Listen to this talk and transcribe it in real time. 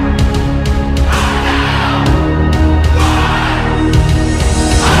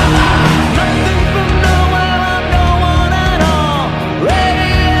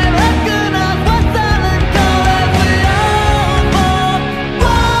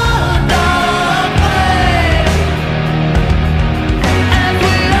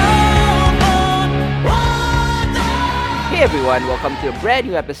everyone. Welcome to a brand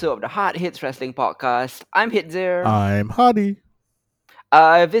new episode of the Hard Hits Wrestling Podcast. I'm Hitzir. I'm Hardy.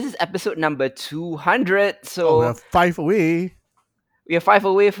 This is episode number 200. Oh, we So have 5 away. we are 5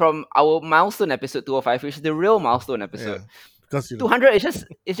 away from our milestone episode 205, which is the real milestone episode. Yeah, because 200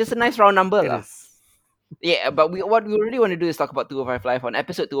 is just a nice round number, it lah. is. Yeah, but what we really want to do is talk about 205 Live on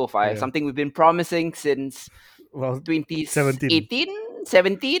episode 205, Yeah. something we've been promising since Well, 2018, 17.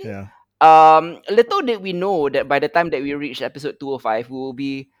 17. Yeah. Little did we know that by the time that we reach episode 205, we will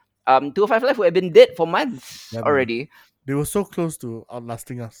be 205 Live would have been dead for months Yeah, man. already. They were so close to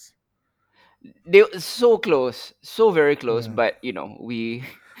outlasting us. They were so close, so very close, Yeah. but We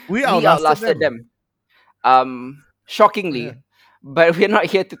we outlasted outlasted them. shockingly. Yeah. But we're not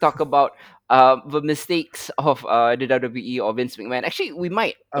here to talk about the mistakes of the WWE or Vince McMahon. Actually, we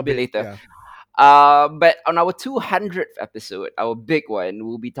might a bit later. Yeah. But on our 200th episode, our big one,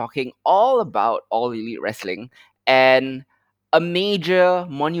 we'll be talking all about All Elite Wrestling and a major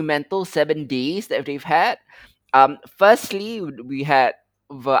monumental 7 days that they've had. Firstly, we had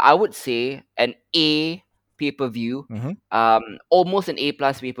I would say an A pay-per-view, Mhm. almost an A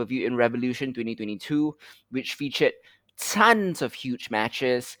plus pay-per-view in Revolution 2022, which featured tons of huge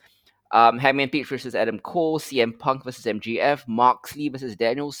matches. Hangman Page versus Adam Cole, CM Punk versus MJF, Moxley versus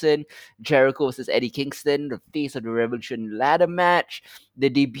Danielson, Jericho versus Eddie Kingston, the face of the Revolution ladder match, the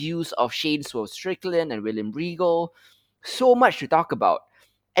debuts of Shane Swerve Strickland and William Regal. So much to talk about.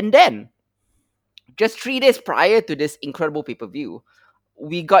 And then, just 3 days prior to this incredible pay per view,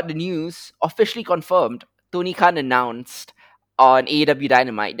 we got the news officially confirmed. Tony Khan announced on AEW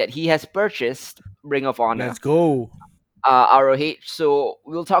Dynamite that he has purchased Ring of Honor. Let's go. ROH. So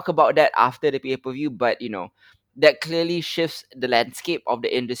we'll talk about that after the pay per view. But that clearly shifts the landscape of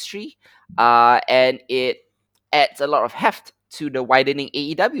the industry, and it adds a lot of heft to the widening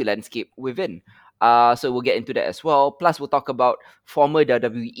AEW landscape within. So we'll get into that as well. Plus, we'll talk about former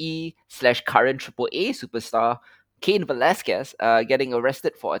WWE / current AAA superstar Cain Velasquez getting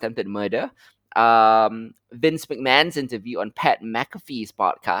arrested for attempted murder. Vince McMahon's interview on Pat McAfee's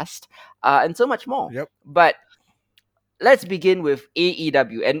podcast, and so much more. Yep. But let's begin with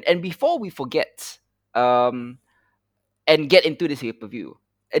AEW. And before we forget, and get into this pay-per-view,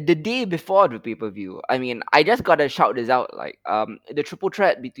 the day before the pay-per-view, I mean, I just gotta shout this out, like, the triple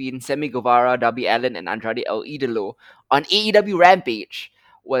threat between Sammy Guevara, Darby Allin, and Andrade El Idolo on AEW Rampage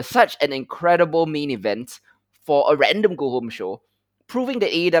was such an incredible main event for a random go-home show, proving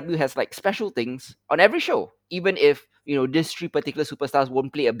that AEW has, like, special things on every show. Even if, these three particular superstars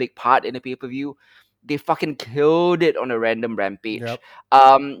won't play a big part in the pay-per-view, they fucking killed it on a random Rampage. Yep.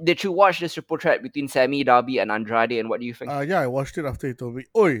 Did you watch this triple threat between Sammy, Darby, and Andrade, and what do you think? Yeah, I watched it after he told me,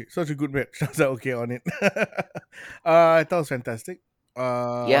 "Oi, such a good match." I was like, okay on it. I thought it was fantastic.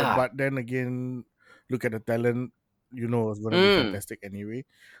 Yeah. But then again, look at the talent. You know, it's going to be fantastic anyway.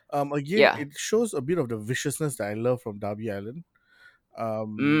 Again, Yeah. it shows a bit of the viciousness that I love from Darby Allin.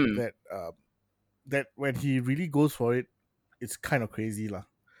 That when he really goes for it, it's kind of crazy, lah.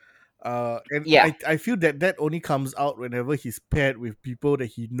 And Yeah. I feel that only comes out whenever he's paired with people that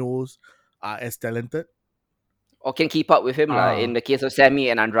he knows are as talented. Or can keep up with him, in the case of Sammy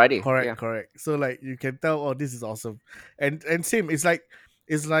and Andrade. Correct, Yeah. correct. So like you can tell, oh, this is awesome. And same, it's like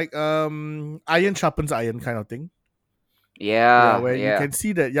iron sharpens iron kind of thing. Yeah. Where you can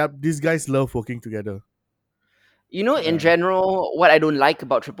see that these guys love working together. In general, what I don't like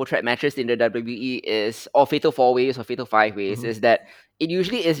about triple threat matches in the WWE is, or fatal four ways or fatal five ways, is that it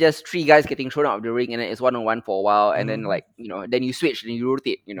usually is just three guys getting thrown out of the ring and then it's 1-on-1 for a while, and then then you switch and you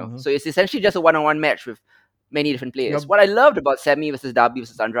rotate. So it's essentially just a 1-on-1 match with many different players. Yep. What I loved about Sammy versus Darby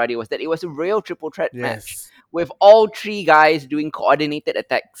versus Andrade was that it was a real triple threat match Yes. with all three guys doing coordinated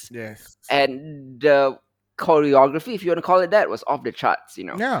attacks. Yes. And the choreography, if you want to call it that, was off the charts.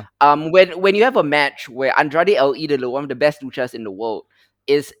 Yeah. When you have a match where Andrade El Idolo, one of the best luchas in the world,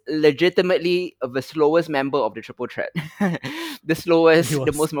 is legitimately the slowest member of the triple threat, the slowest,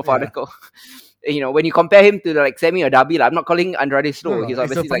 the most methodical. When you compare him to like Sammy or Darby, I'm not calling Andrade slow. No, He's it's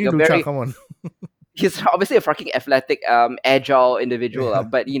obviously like fucking a lucha, very come on. he's obviously a fucking athletic, agile individual. Yeah.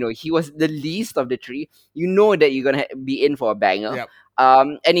 But he was the least of the three. You know that you're gonna be in for a banger. Yep.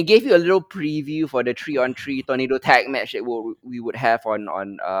 And he gave you a little preview for the 3-on-3 tornado tag match that we would have on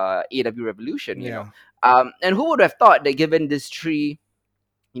AEW Revolution. And who would have thought that given these three,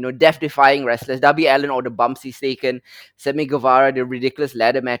 death-defying wrestlers, Darby Allin, all the bumps he's taken, Sammy Guevara, the ridiculous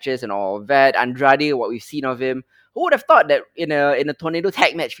ladder matches and all of that, Andrade, what we've seen of him, who would have thought that in a tornado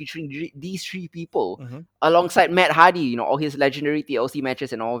tag match featuring these three people, alongside Matt Hardy, all his legendary TLC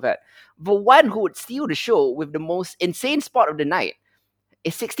matches and all of that, the one who would steal the show with the most insane spot of the night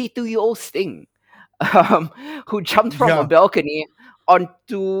is 62-year-old Sting. um, who jumped from a Yeah, balcony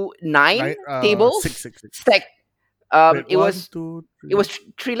onto nine six, tables six, six. stacked. Wait, It one, was two, it three. was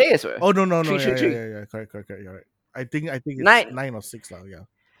three layers, were Oh no, no, no. three, three, Yeah, yeah, three, yeah, yeah. Correct, correct, correct. You're right. I think it's nine, 9 or 6 lah. Yeah,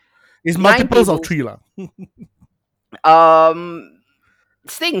 it's nine multiples of tables. 3 lah. Um,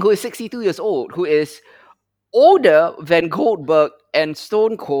 Sting, who is 62 years old, who is older than Goldberg and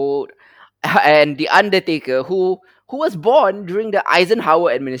Stone Cold and The Undertaker, who was born during the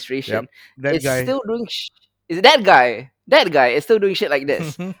Eisenhower Yep, administration, that is guy. still doing. Is that guy? That guy is still doing shit like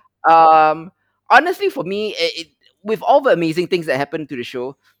this. Um, Honestly, for me, with all the amazing things that happened to the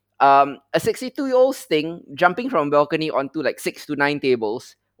show, a 62-year-old Sting jumping from a balcony onto like 6 to 9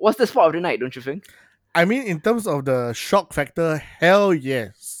 tables was the spot of the night, don't you think? I mean, in terms of the shock factor, hell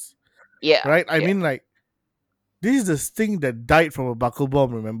yes, Yeah, right? I yeah, mean, like this is the Sting that died from a buckle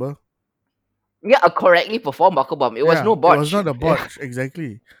bomb. Remember? yeah. A correctly performed buckle bomb. It was Yeah, no it was botch. not a Yeah, botch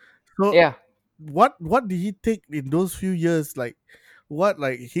exactly. So yeah. what did he take in those few years? Like what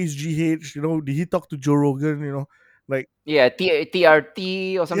like HGH? Did he talk to Joe Rogan? Like Yeah,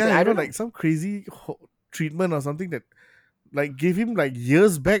 TRT or something. yeah, I don't know. like some crazy treatment or something that like gave him like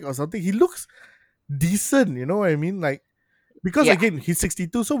years back or something. He looks decent. You know what I mean? Like because Yeah, again he's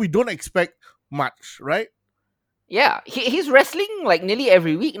 62, so we don't expect much, right? yeah. He's wrestling like nearly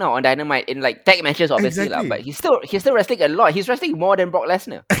every week now on Dynamite in like tag matches, obviously lah. But Exactly. he's still wrestling a lot. He's wrestling more than Brock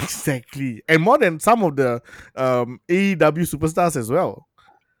Lesnar. Exactly. And more than some of the AEW superstars as well.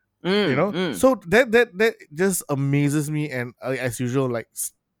 Mm, mm. So that just amazes me, and as usual, like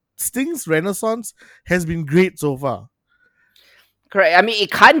Sting's renaissance has been great so far. Correct. I mean,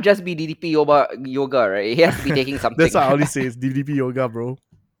 it can't just be DDP yoga, right? He has to be taking That's something. what I always say, is DDP yoga, bro.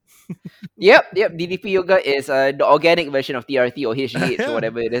 Yep, yep. DDP yoga is the organic version of TRT or HGH or Yeah.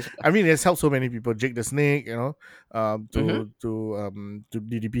 whatever it is. I mean, it's helped so many people. Jake the Snake, Mm-hmm. to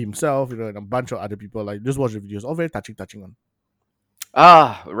DDP himself, and a bunch of other people. Like just watch the videos, all very touching one.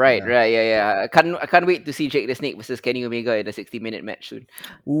 Ah, right, Yeah. right, yeah, yeah. I can't wait to see Jake the Snake versus Kenny Omega in a 60-minute match soon.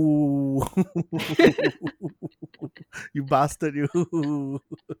 Ooh, you bastard, you.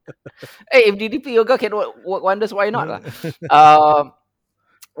 Hey, if DDP yoga can work wonders, why not lah? Um,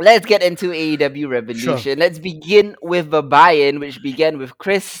 let's get into AEW Sure. Revolution. Let's begin with the buy-in, which began with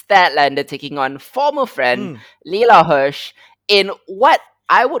Chris Statlander taking on former friend Mm. Leela Hirsch in what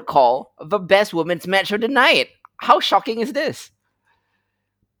I would call the best women's match of the night. How shocking is this?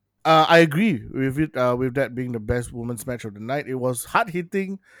 I agree with it. With that being the best women's match of the night, it was hard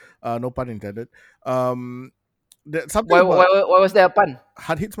hitting. No pun intended. Something Why, about why was there a pun?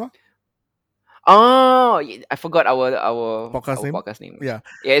 hard hits, ma? Oh, I forgot our Podcast name. podcast name. Yeah.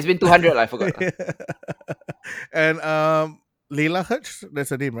 Yeah, it's been 200. I forgot. And Layla Hutch, that's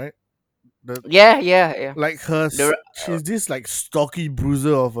her name, right? The Yeah, yeah, yeah. like The she's this like stocky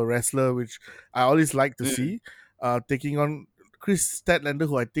bruiser of a wrestler, which I always like to mm, see. Taking on Chris Statlander,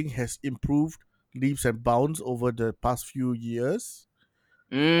 who I think has improved leaps and bounds over the past few years.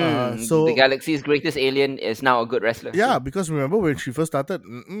 the So galaxy's greatest alien is now a good wrestler yeah, too. because remember when she first started,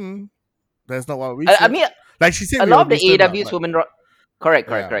 that's not what we I said. mean, Like she said, a we lot were of the decent, lah, AEW's but women. Correct,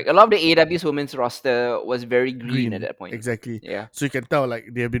 correct, yeah, correct. A lot of the AEW's women's roster was very green at green that point. exactly. Yeah. So you can tell like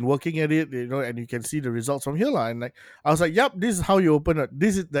they have been working at it, and you can see the results from here, lah. And like I was like, yep, this is how you open it.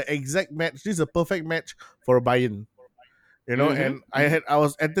 This is the exact match. This is a perfect match for a buy-in. Mm-hmm, And mm-hmm. I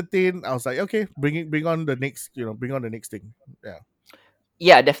was entertained. I was like, okay, bring on the next, bring on the next thing. Yeah,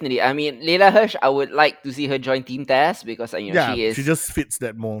 Yeah, definitely. I mean, Layla Hirsch, I would like to see her join Team Taz because yeah, she she is. just fits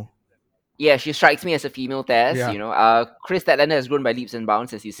that more. Yeah, she strikes me as a female Taz. Yeah. Chris Statlander has grown by leaps and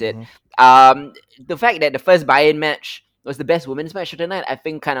bounds, as you said. Hmm. The fact that the first buy-in match was the best women's match of the night, I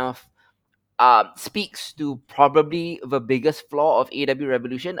think, kind of speaks to probably the biggest flaw of AEW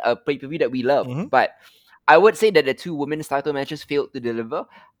Revolution, a pay-per-view that we love. Hmm. But I would say that the two women's title matches failed to deliver.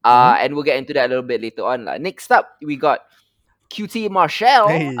 Hmm. And we'll get into that a little bit later on. Next up, we got QT Marshall,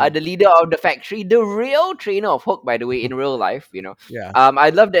 Hey. the leader of the factory, the real trainer of Hook, by the way, in real life. Yeah. I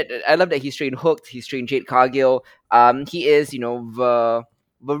love that. I love that he's trained Hooked. He's trained Jade Cargill. He is,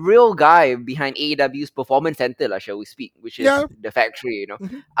 the real guy behind AEW's performance center, shall we speak, which is Yeah. the factory.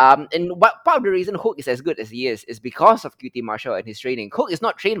 Hmm. And what part of the reason Hook is as good as he is because of QT Marshall and his training. Hook is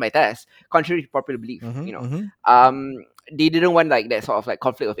not trained by Taz, contrary to popular belief. Hmm. Hmm. They didn't want like that sort of like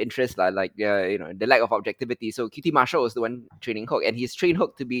conflict of interest, the lack of objectivity. So QT Marshall was the one training Hook, and he's trained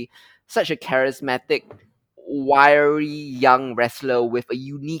Hook to be such a charismatic, wiry young wrestler with a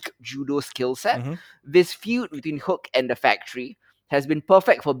unique judo skill set. Hmm. This feud between Hook and the factory has been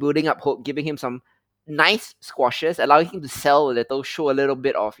perfect for building up Hook, giving him some nice squashes, allowing him to sell a little, show a little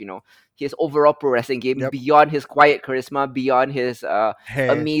bit of his overall pro wrestling game Yep. beyond his quiet charisma, beyond his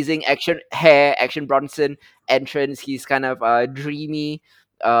Hair. amazing action Bronson entrance. He's kind of dreamy,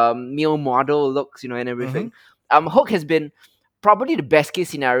 male model looks, and Mm-hmm. everything. Hook has been probably the best case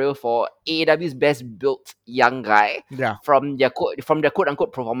scenario for AEW's best built young guy Yeah. from their quote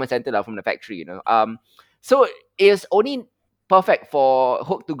unquote performance center lah, from the factory. So it's only perfect for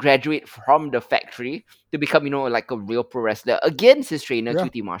Hook to graduate from the factory to become, like a real pro wrestler against his trainer Yeah.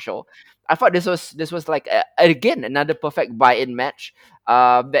 QT Marshall. I thought this was like again another perfect buy-in match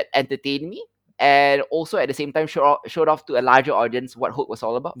that entertained me and also at the same time showed off to a larger audience what Hook was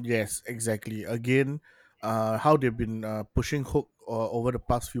all about. Yes, exactly. Again, how they've been pushing Hook over the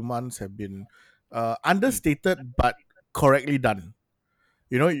past few months have been Mm. understated but correctly done.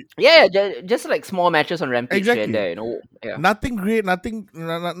 You know, Yeah, just like small matches on Rampage here and exactly. there. Yeah. Nothing great, nothing,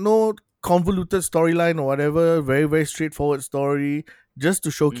 no convoluted storyline or whatever. Very, very straightforward story, just to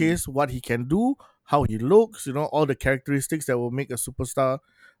Mm. showcase what he can do, how he looks. All the characteristics that will make a superstar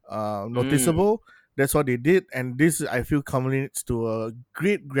Mm. noticeable. That's what they did, and this I feel culminates to a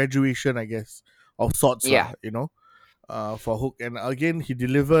great graduation, I guess, of sorts, Yeah. lah. For Hook, and again he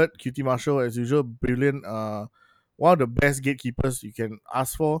delivered. QT Marshall, as usual, brilliant. One of the best gatekeepers you can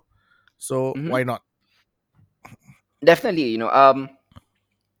ask for. So Hmm. why not? Definitely,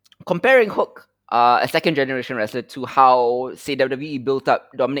 comparing Hook, a second generation wrestler, to how say WWE built up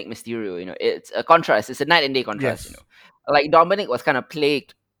Dominic Mysterio, it's a contrast. It's a night and day contrast. Yes. Like Dominic was kind of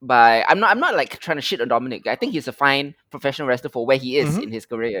plagued by. I'm not like trying to shit on Dominic. I think he's a fine professional wrestler for where he is Mm-hmm. in his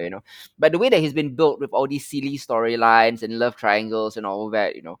career. But the way that he's been built with all these silly storylines and love triangles and all of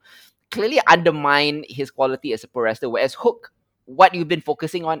that, clearly undermine his quality as a pro wrestler. Whereas Hook, what you've been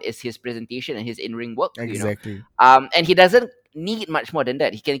focusing on is his presentation and his in ring work. Exactly. And he doesn't need much more than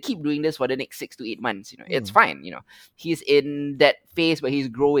that. He can keep doing this for the next 6 to 8 months. It's Hmm. fine. He's in that phase where he's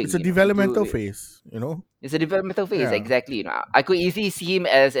growing. It's a developmental phase. It's a developmental phase, Yeah. exactly. I could easily see him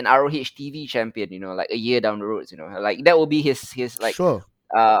as an ROH TV champion. Like a year down the road. Like that will be his like Sure.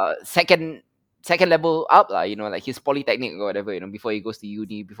 second level up lah. Like his polytechnic or whatever. Before he goes to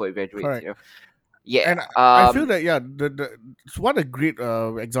uni, before he graduates. Correct. Yeah. And I feel that, yeah, what a great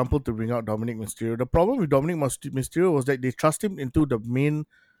example to bring out Dominic Mysterio. The problem with Dominic Mysterio was that they trust him into the main,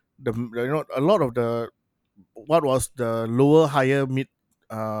 a lot of the what was the lower, higher, mid,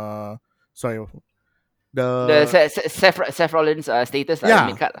 sorry, The the Seth Rollins status lah, the yeah,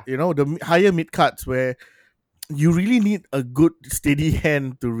 mid card lah. higher mid cards where you really need a good steady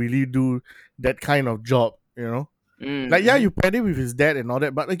hand to really do that kind of job. Like, yeah, Mm-hmm. you paired him with his dad and all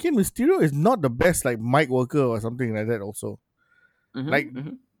that, but again, Mysterio is not the best like Mike Walker or something like that. Also, like, Mm-hmm.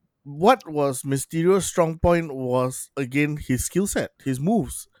 Mm-hmm. what was Mysterio's strong point was again his skill set, his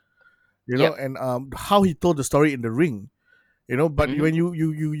moves, Yep. and how he told the story in the ring. But Mm-hmm. when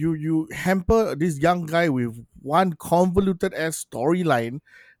you hamper this young guy with one convoluted ass storyline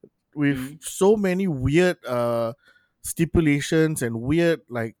with Mm-hmm. so many weird stipulations and weird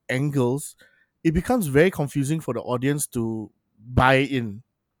like angles, it becomes very confusing for the audience to buy in.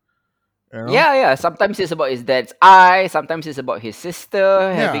 You know? Yeah, yeah. Sometimes it's about his dad's eye. Sometimes it's about his sister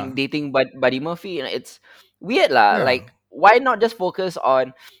Yeah, having dating Buddy Murphy. It's weird lah. yeah. Like, why not just focus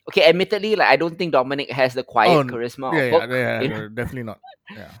on? Okay, admittedly, like I don't think Dominic has the Oh, quiet charisma yeah, of yeah, Hook. yeah, definitely not.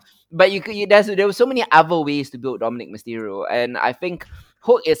 Yeah. But there were so many other ways to build Dominic Mysterio, and I think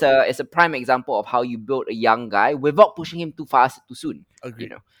Hook is a prime example of how you build a young guy without pushing him too fast too soon. You Agreed.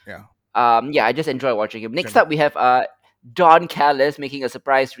 know. Yeah. Yeah, I just enjoy watching him. Next Same. up, we have Don Callis making a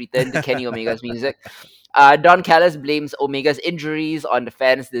surprise return to Kenny Omega's music. Don Callis blames Omega's injuries on the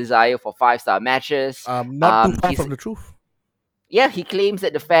fans' desire for 5-star matches. Not too far He's from the truth. Yeah, he claims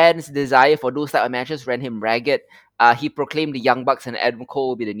that the fans' desire for those type of matches ran him ragged. He proclaimed the Young Bucks and Adam Cole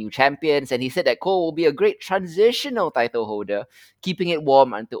will be the new champions, and he said that Cole will be a great transitional title holder, keeping it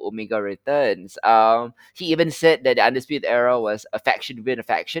warm until Omega returns. He even said that the Undisputed Era was a faction within a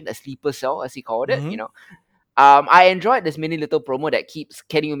faction, a sleeper cell, as he called it. Mm-hmm. I enjoyed this mini little promo that keeps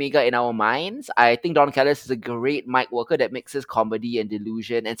Kenny Omega in our minds. I think Don Callis is a great mic worker that mixes comedy and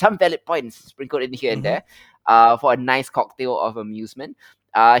delusion and some valid points sprinkled in here and Mm-hmm. there for a nice cocktail of amusement.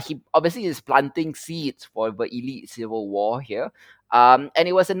 He obviously is planting seeds for the Elite Civil War here. And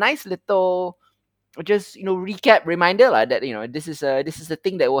it was a nice little just recap reminder that this is a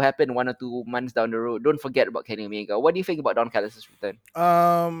thing that will happen 1 or 2 months down the road. Don't forget about Kenny Omega. What do you think about Don Callis' return?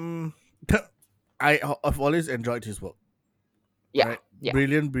 Um, I've always enjoyed his work. Yeah, Right, yeah.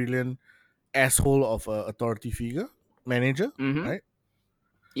 brilliant, brilliant asshole of a authority figure, manager. Mm-hmm. Right.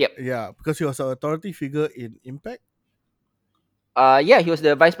 Yep. Yeah, because he was an authority figure in Impact. Yeah, he was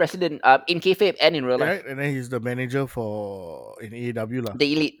the vice president in kayfabe and in real right? life. And then he's the manager for in AEW lah.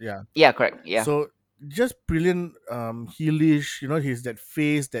 The elite. Yeah. Yeah, correct. Yeah. So just brilliant, heelish. You know, he's that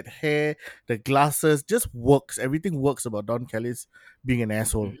face, that hair, the glasses, just works. Everything works about Don Callis being an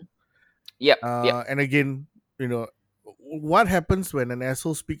asshole. Hmm. Yep. Yep. And again, you know, what happens when an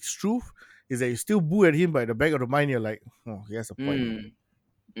asshole speaks truth is that you still boo at him, but at the back of the mind, you're like, oh, he has a point. Mm.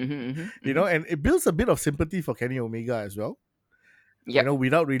 Mm-hmm, You mm-hmm. know, and it builds a bit of sympathy for Kenny Omega as well. You know, Yep.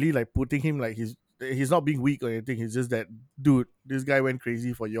 without really like putting him like he's not being weak or anything. He's just that dude. This guy went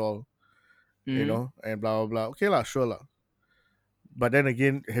crazy for y'all. You Mm-hmm. know, and blah blah blah. Okay lah, sure lah. But then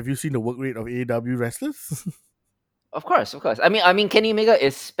again, have you seen the work rate of AEW wrestlers? Of course, of course. I mean, Kenny Omega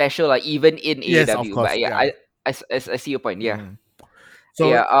is special, like even in Yes, of AEW. But course. yeah, Yeah. I see your point. Yeah, Mhm. So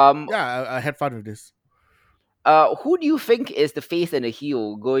yeah. yeah, I had fun with this. Who do you think is the face and the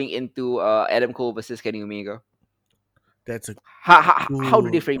heel going into Adam Cole versus Kenny Omega? That's a How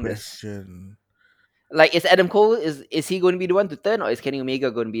do they good frame this? question. Like, is Adam Cole is he going to be the one to turn, or is Kenny Omega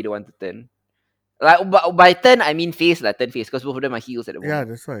going to be the one to turn? Like, by turn I mean face, like turn face, because both of them are heels at the Yeah, moment.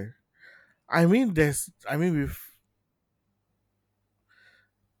 that's why.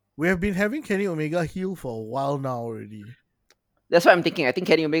 We have been having Kenny Omega heel for a while now already. That's what I'm thinking. I think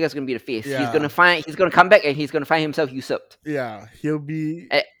Kenny Omega is going to be the face. Yeah, He's gonna come back and he's gonna find himself usurped. yeah. Eh, He'll be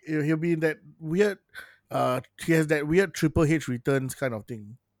in that weird. He has that weird Triple H returns kind of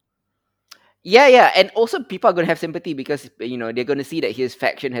thing. yeah, yeah, and also people are gonna have sympathy because they're gonna see that his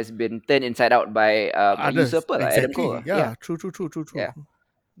faction has been turned inside out by a Others usurper, like Adam Cole. exactly. Yeah, Yeah, true, true, true, true, true. yeah.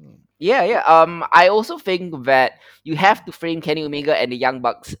 Mm. Yeah, yeah. I also think that you have to frame Kenny Omega and the Young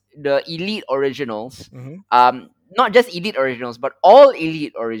Bucks, the Elite Originals, Mhm. not just Elite Originals, but all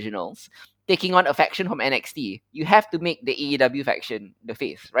Elite Originals, taking on a faction from NXT. You have to make the AEW faction the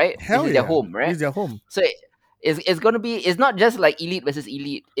face, right? This Hell is their yeah, home, right? this is their home. So it's gonna be, it's not just like Elite versus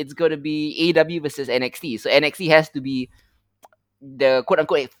Elite. It's gonna be AEW versus NXT. So NXT has to be the quote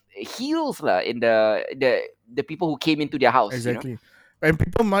unquote heels lah, in the people who came into their house. Exactly. And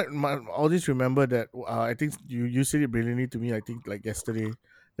people might always remember that. I think you said it brilliantly to me. I think like yesterday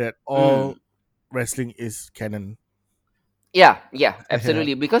that Mm. all wrestling is canon. Yeah, yeah, Yeah.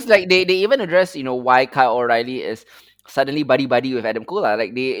 absolutely. Because like they even address, why Kyle O'Reilly is suddenly buddy buddy with Adam Cole lah.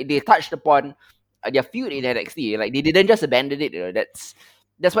 Like they touched upon their feud in NXT. Like they didn't just abandon it.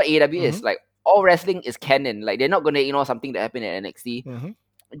 That's what AEW Mm-hmm. is. Like all wrestling is canon. Like they're not gonna ignore something that happened at NXT. Mm-hmm.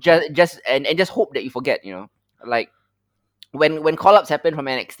 And just hope that you forget. Like when call ups happen from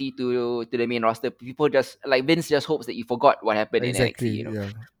NXT to the main roster, people just like Vince just hopes that you forgot what happened in NXT. Exactly. Yeah.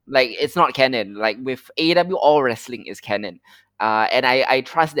 Like it's not canon. Like with AEW, all wrestling is canon, and I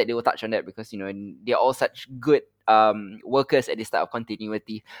trust that they will touch on that because they're all such good workers at this type of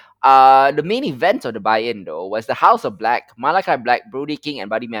continuity. The main event of the buy-in though was the House of Black, Malachi Black, Brody King, and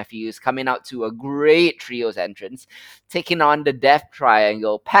Buddy Matthews coming out to a great trios entrance, taking on the Death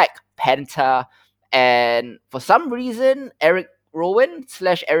Triangle, Pac, Penta, and for some reason Eric Rowan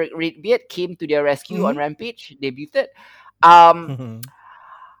slash Eric Redbeard came to their rescue on Mm-hmm. Rampage, debuted. Um, Mm-hmm.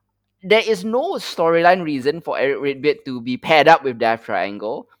 there is no storyline reason for Eric Redbeard to be paired up with Death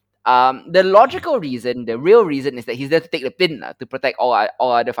Triangle. The logical reason, the real reason, is that he's there to take the pin to protect all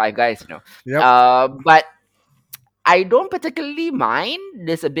other five guys. Yep. But I don't particularly mind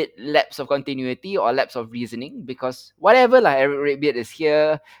there's a bit lapse of continuity or lapse of reasoning because whatever, like Eric Redbeard is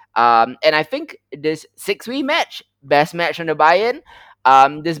here. And I think this 6-way match, best match on the buy-in.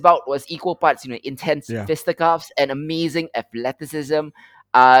 This bout was equal parts, intense Yeah. fisticuffs and amazing athleticism.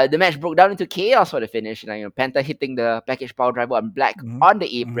 The match broke down into chaos for the finish. Penta hitting the package power driver on Black Mm-hmm. on the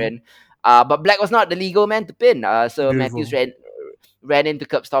Mm-hmm. apron. But Black was not the legal man to pin. So Matthews Beautiful. ran into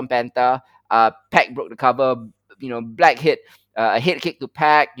curb stomp Penta. Pack broke the cover. Black hit a head kick to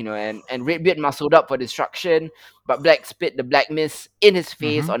Pack. And Redbeard muscled up for destruction, but Black spit the Black Mist in his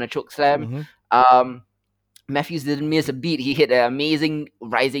face Mm-hmm. on a choke slam. Mm-hmm. Um, Matthews didn't miss a beat. He hit an amazing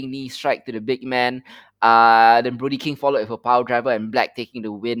rising knee strike to the big man. Then Brody King followed with a power driver and Black taking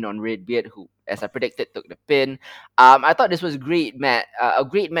the win on Redbeard, who, as I predicted, took the pin. I thought this was a great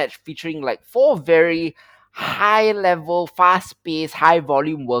match featuring like four very high level, fast paced, high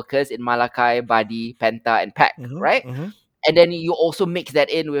volume workers in Malakai, Buddy, Penta, and Pack, Mm-hmm. right? Mm-hmm. And then you also mix that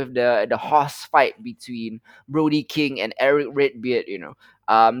in with the horse fight between Brody King and Eric Redbeard.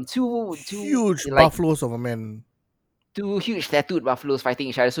 Two Huge like buffaloes of a man. two huge tattooed buffaloes fighting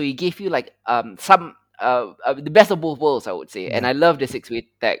each other. So he gave you like some the best of both worlds, I would say. And Yeah. I love the 6-way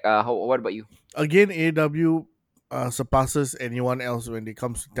tag. What about you? Again, AW surpasses anyone else when it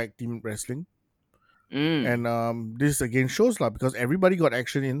comes to tag team wrestling. Mm. And this again shows lah, because everybody got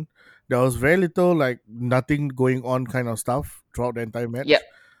action in. There was very little, like nothing going on kind of stuff throughout the entire Yep. match.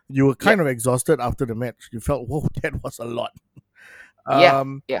 You were Yep. kind of exhausted after the match. You felt, whoa, that was a lot. Yeah.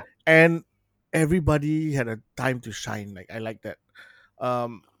 Um, Yeah. and everybody had a time to shine. Like I like that.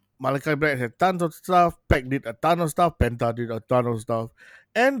 Um, Malachi Black had tons of stuff. Peck did a ton of stuff. Penta did a ton of stuff,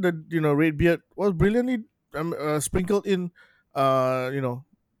 and the Red Beard was brilliantly sprinkled in. You know,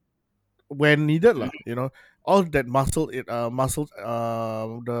 when needed lah. Mhm. You know, all that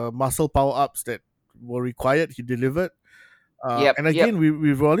the muscle power ups that were required, he delivered. Yep. And Yep. again,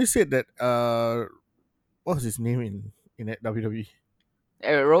 we've already said that. What was his name in WWE?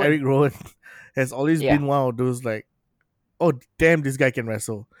 Eric Rowan. Eric Rowan has always Yeah. been one of those, like, oh damn, this guy can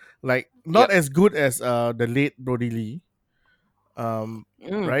wrestle. Like, not Yep. as good as the late Brody Lee, Mm.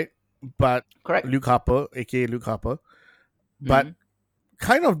 right? But Correct. Luke Harper, aka Luke Harper, but Mhm.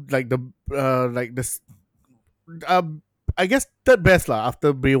 kind of like the like this, um, I guess third best lah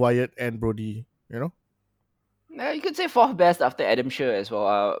after Bray Wyatt and Brody. You know? You could say fourth best after Adam Scher as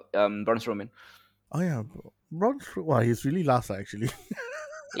well. Braun Strowman. Oh yeah, wow, he's really last lah, actually.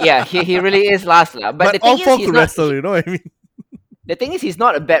 Yeah, he really is last lah. But But the all thing is, four he's could not. wrestle. You know what I mean? The thing is, he's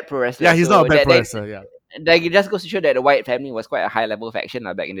not a bad pro Yeah, wrestler. he's not a So bad that pro that, wrestler. Yeah, that it just goes to show that the Wyatt family was quite a high level faction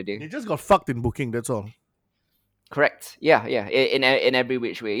back in the day. he just got fucked in booking. That's all. Correct. Yeah, yeah. In every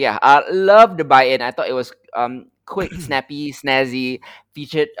which way. Yeah. I love the buy-in. I thought it was quick, snappy, snazzy.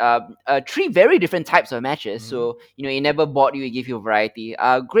 Featured three very different types of matches. Mhm. So it never bored you. It gave you a variety.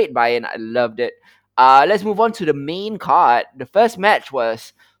 Great buy-in. I loved it. Let's move on to the main card. The first match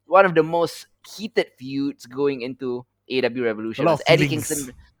was one of the most heated feuds going into AW A Revolution. It lot was of Eddie feelings.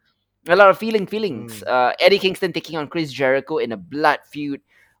 Kingston. A lot of feelings. Mm. Eddie Kingston taking on Chris Jericho in a blood feud.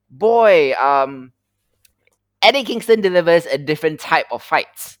 Boy, Eddie Kingston delivers a different type of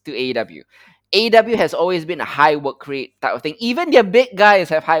fights to AEW. AEW has always been a high work rate type of thing. Even their big guys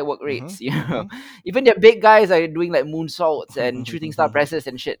have high work Mm-hmm. rates, you know. Mm-hmm. Even their big guys are doing like moonsaults and shooting star presses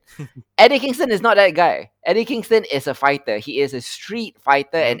and shit. Eddie Kingston is not that guy. Eddie Kingston is a fighter. He is a street fighter,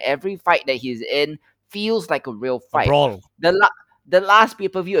 Mm-hmm. and every fight that he's in feels like a real A fight. brawl. The last pay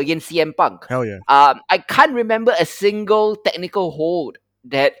per view against CM Punk, Hell yeah. I can't remember a single technical hold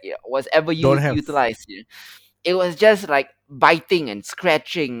that was ever Don't have. utilized. It was just like biting and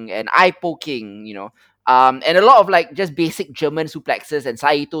scratching and eye poking, and a lot of like just basic German suplexes and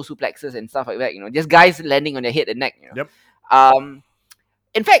Saito suplexes and stuff like that, just guys landing on their head and neck. Yep. Um,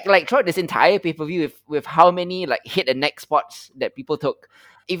 in fact, like throughout this entire pay per view, with how many like head and neck spots that people took,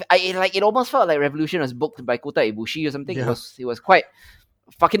 if I like, it almost felt like Revolution was booked by Kota Ibushi or something. Yeah. It was quite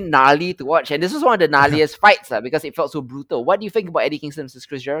fucking gnarly to watch, and this was one of the gnarliest fights because it felt so brutal. What do you think about Eddie Kingston versus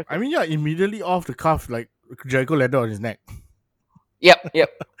Chris Jericho? I mean, yeah, immediately off the cuff, like Jericho landed on his neck, Yep.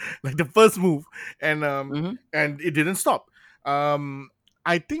 like the first move, and Hmm. and it didn't stop.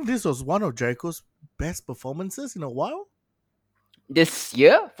 I think this was one of Jericho's best performances in a while. This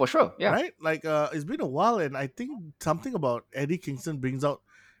year, for sure. Yeah. Right? Like, it's been a while, and I think something about Eddie Kingston brings out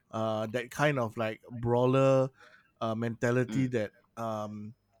that kind of like brawler mentality that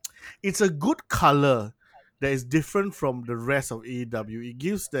it's a good color that is different from the rest of AEW. It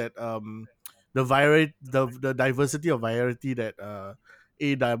gives that the variety, the diversity of variety that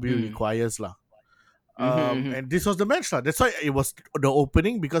AEW Mm. requires lah. Mm-hmm. And this was the match lah. That's why it was the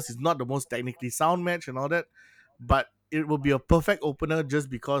opening, because it's not the most technically sound match and all that, but it will be a perfect opener just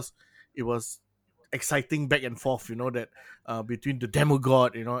because it was exciting back and forth. That between the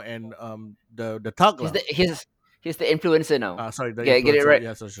demogod, and the thug He's lah. he's the influencer now. Sorry, the Get it influencer. right.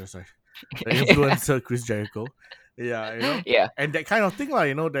 Yeah, sorry. The influencer Chris Jericho. Yeah. Yeah. And that kind of thing lah,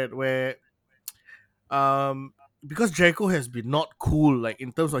 that where because Jericho has been not cool, like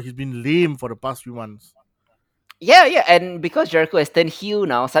in terms of he's been lame for the past few months. Yeah, and because Jericho has turned heel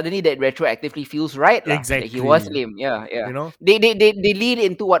now, suddenly that retroactively feels right lah. Like, he was Exactly. lame. Yeah. You know? They lead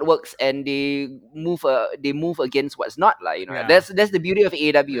into what works and they move against what's not lah. Yeah. That's the beauty of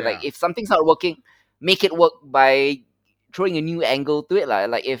AEW. Like, Yeah. if something's not working, make it work by throwing a new angle to it lah.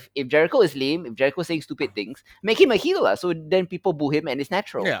 Like, if Jericho is lame, if Jericho saying stupid things, make him a heel lah. So then people boo him and it's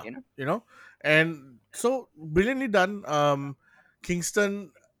natural. Yeah. And so brilliantly done.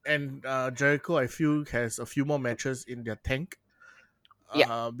 Kingston and Jericho, I feel, has a few more matches in their tank.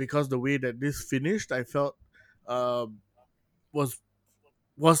 Yeah. Because the way that this finished, I felt was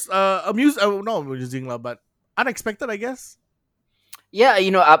not amusing lah, but unexpected, I guess. Yeah,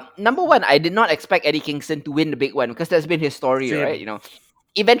 number one, I did not expect Eddie Kingston to win the big one because that's been his story, Same. right?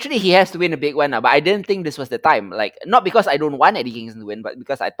 Eventually he has to win a big one, but I didn't think this was the time. Like, not because I don't want Eddie Kingston to win, but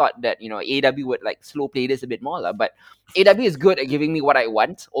because I thought that AEW would like slow play this a bit more, but AEW is good at giving me what I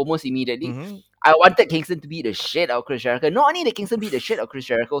want almost immediately. Mhm. I wanted Kingston to beat the shit out of Chris Jericho. Not only did Kingston beat the shit out of Chris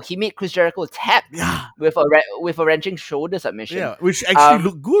Jericho, he made Chris Jericho tap Yeah, with with a wrenching shoulder submission. yeah, which actually Um,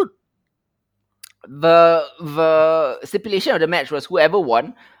 looked good. the stipulation of the match was whoever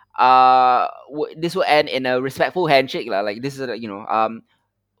won, this will end in a respectful handshake lah. Like this is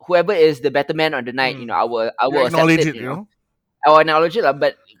whoever is the better man on the night, Mm. I You will accept acknowledge it. it, you know. I will acknowledge it lah.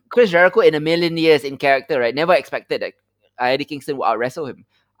 But Chris Jericho in a million years in character, right? Never expected that Eddie Kingston would out wrestle him.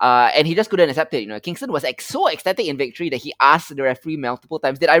 And he just couldn't accept it. Kingston was so ecstatic in victory that he asked the referee multiple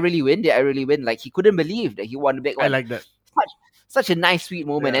times, "Did I really win? Did I really win?" Like he couldn't believe that he won the big I one. like that. Such a nice, sweet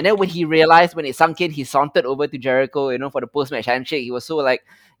moment. Yeah, And then when he realized, when it sunk in, he sauntered over to Jericho, for the post match handshake. He was so like,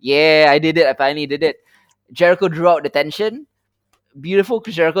 "Yeah, I did it. I finally did it." Jericho drew out the tension. Beautiful.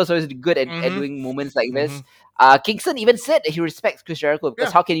 Chris Jericho is always good at mm-hmm. doing moments like Mm-hmm. this. Kingston even said that he respects Chris Jericho because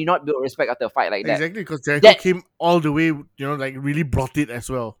Yeah, how can you not build respect after a fight like that? exactly. Because Jericho That came all the way, like really brought it as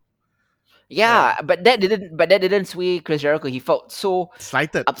well. Yeah, Yeah, but that didn't sway Chris Jericho. He felt so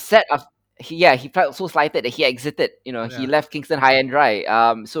slighted. upset. He felt so slighted that he exited. He Yeah, left Kingston high and dry.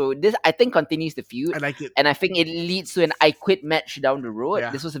 So this I think continues the I feud, like it. and I think it leads to an I Quit match down the road. Yeah.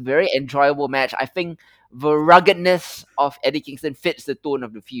 This was a very enjoyable match. I think the ruggedness of Eddie Kingston fits the tone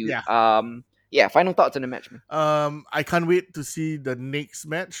of the feud. Yeah. Yeah. Final thoughts on the match, man. I can't wait to see the next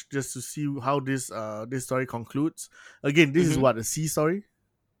match just to see how this story concludes. Again, this is hmm what a C story,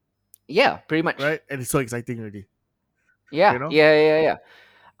 Yeah, pretty much. right? And it's so exciting already. Yeah, You know? yeah, yeah, yeah.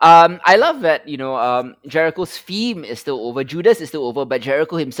 I love that Jericho's theme is still over, Judas is still over, but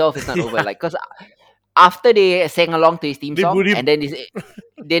Jericho himself is not over. Yeah. Like, cause after they sang along to his theme They song, booed him. and then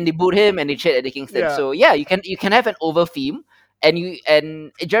they boot him and they cheered at the Kingston. Yeah. So yeah, you can have an over theme,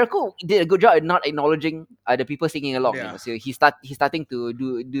 and Jericho did a good job at not acknowledging the people singing along. Yeah. So he's starting to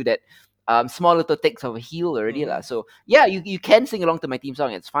do that. Small little takes of a heel already lah. Mhm. So yeah, you can sing along to my theme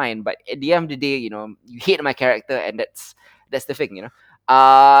song, it's fine. But at the end of the day, you hate my character, and that's the thing.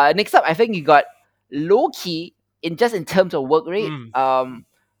 Next up, I think you got low key in terms of work rate. Mm.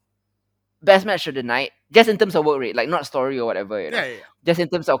 Best match of the night, just in terms of work rate, like not story or whatever. Yeah, yeah, Just in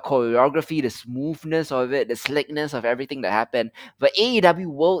terms of choreography, the smoothness of it, the slickness of everything that happened. The AEW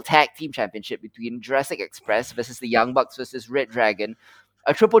World Tag Team Championship between Jurassic Express versus the Young Bucks versus Red Dragon,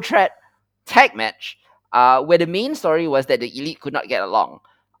 a triple threat tag match, where the main story was that the Elite could not get along.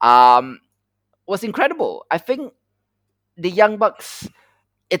 Was incredible. I think the Young Bucks,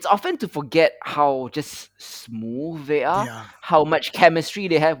 it's often to forget how just smooth they are, yeah. how much chemistry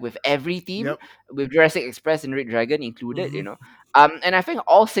they have with every team, Yep. with Jurassic Express and Red Dragon included. Mhm. And I think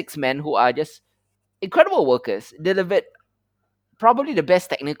all six men who are just incredible workers delivered probably the best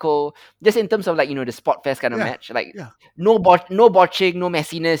technical, just in terms of like the spot fest kind of Yeah. match, like Yeah. no botching, no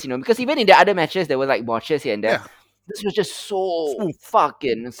messiness, because even in the other matches there were like botches here and there. Yeah. This was just so Smooth.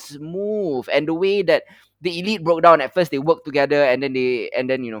 fucking smooth, and the way that the Elite broke down at first, they worked together, and then they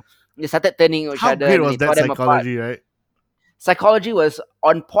started turning each How other, great and was they tore that them apart. psychology, right? Psychology was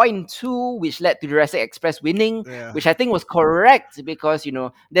on point too, which led to Jurassic Express winning, Yeah. which I think was correct because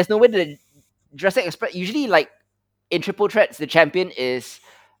there's no way that Jurassic Express usually, like in triple threats, the champion is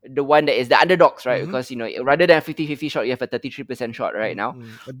the one that is the underdogs, right? Mhm. Because rather than a 50-50 shot, you have a 33% shot right now.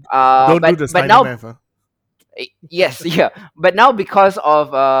 Don't do But the but Steiner now math, huh? Yes, yeah. But now because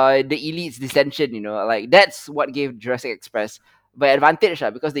of the Elite's dissension, like that's what gave Jurassic Express the advantage,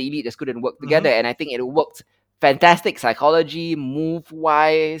 because the Elite just couldn't work together, Mhm. and I think it worked fantastic. Psychology, move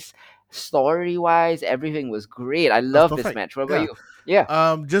wise, story wise, everything was great. I That's love this perfect. match. What about Yeah. you?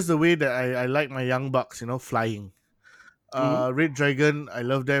 Yeah. Just the way that I like my young bucks, flying. hmm Red Dragon, I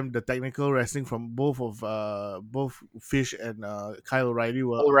love them. The technical wrestling from both Fish and Kyle O'Reilly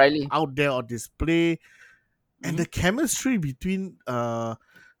were O'Reilly. out there on display, and hmm the chemistry between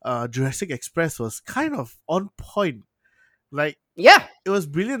Jurassic Express was kind of on point. Like Yeah. it was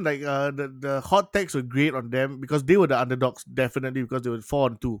brilliant. Like the hot tags were great on them because they were the underdogs, definitely because they were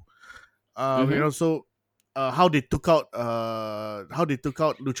 4-2. hmm So how they took out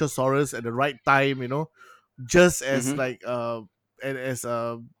Luchasaurus at the right time, just as hmm like and as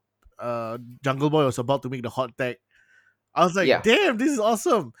Jungle Boy was about to make the hot tag. I was like, Yeah. damn, this is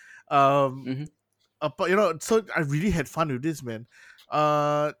awesome. Um, hmm so I really had fun with this, man.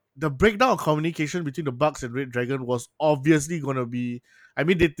 The breakdown of communication between the Bucks and Red Dragon was obviously gonna be. I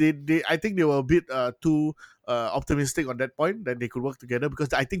mean, they I think they were a bit too optimistic on that point that they could work together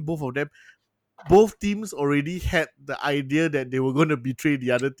because I think both teams already had the idea that they were gonna betray the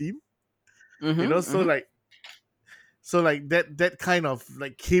other team. So hmm like that kind of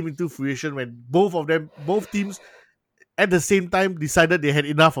like came into fruition when both teams at the same time decided they had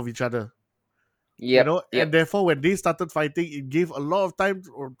enough of each other. Yep. and Yep. therefore when they started fighting, it gave a lot of time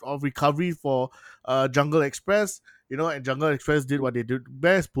of recovery for Jungle Express. And Jungle Express did what they did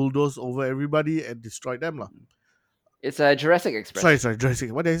best: bulldoze over everybody and destroyed them, lah. It's Jurassic Sorry, Express, sorry,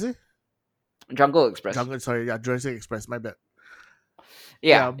 Jurassic. What did I say? Jungle Express. Jungle. Sorry, yeah, Jurassic Express. My bad.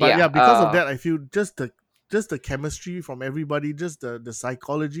 Yeah. Yeah, but Yeah. yeah, because of that, I feel just the chemistry from everybody, just the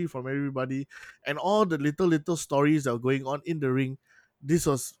psychology from everybody, and all the little stories that were going on in the ring. This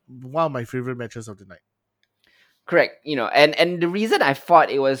was one of my favorite matches of the night. Correct. And the reason I thought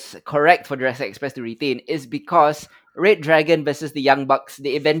it was correct for Jurassic Express to retain is because Red Dragon versus the Young Bucks,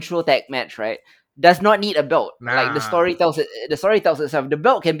 the eventual tag match, right, does not need a belt. Like Nah. the story tells itself. The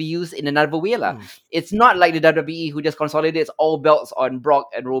belt can be used in another way, lah. Hmm. It's not like the WWE who just consolidates all belts on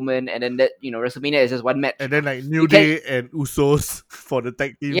Brock and Roman, and then that WrestleMania is just one match. And then like New You can, Day and Usos for the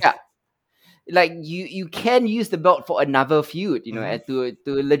tag team. yeah, like you can use the belt for another feud, Mhm. and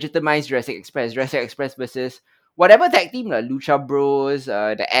to legitimize Jurassic Express versus whatever tag team, Lucha Bros,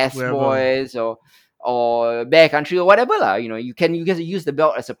 the S Wherever. Boys, or Bear Country or whatever, lah. You can use the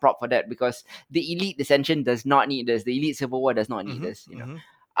belt as a prop for that because the Elite Dissension does not need this. The Elite Civil War does not need Mhm. this. Mhm.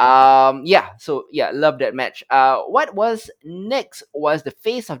 Yeah. So yeah, love that match. What was next was the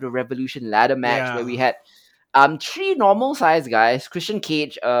Face of the Revolution ladder match where we Yeah. had three normal sized guys. Christian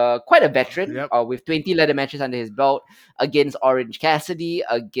Cage, quite a veteran, Yep. with 20 ladder matches under his belt against Orange Cassidy,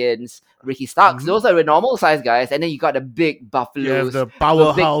 against Ricky Starks. Mhm. Those are the normal sized guys, and then you got the big You have buffaloes the with a big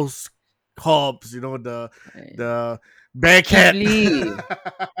powerhouse Hobbs, uh, the Keith Bearcat. Lee.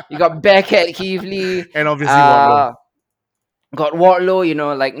 You got Bearcat Keith Lee. And obviously Wardlow. Uh, got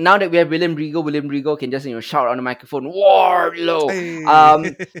Wardlow. Like now that we have William Regal can just shout on the microphone Wardlow.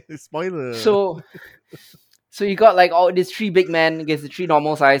 Hey, spoiler. So So you got like all these three big men against the three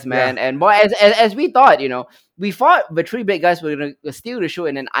normal sized Yeah. men, and boy, as we thought, we thought the three big guys were gonna steal the show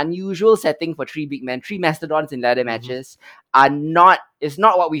in an unusual setting for three big men, three mastodons in ladder Mhm. matches. Are not It's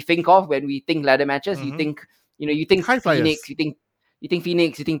not what we think of when we think ladder matches. You Mhm. think you think High Phoenix, flyers. you think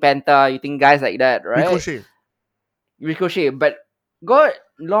Phoenix, you think Penta, you think guys like that, right? Ricochet. Ricochet, but God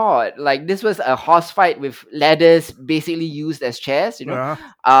Lord, like this was a horse fight with ladders basically used as chairs. Yeah.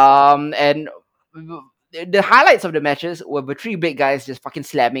 And the highlights of the matches were the three big guys just fucking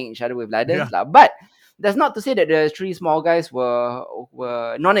slamming each other with Yeah. ladders, lah. But that's not to say that the three small guys were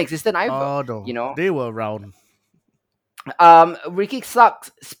non-existent either. Oh no. They were around. Ricky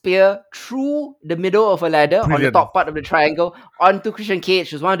Starks spear through the middle of a ladder on the Brilliant. top part of the triangle onto Christian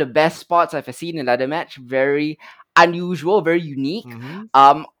Cage was one of the best spots I've seen in a ladder match. Very unusual, very unique.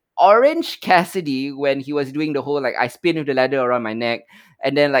 Mhm. Orange Cassidy, when he was doing the whole like I spin with the ladder around my neck,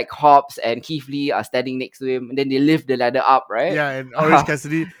 and then like Hobbs and Keith Lee are standing next to him, and then they lift the ladder up, right? Yeah, and Orange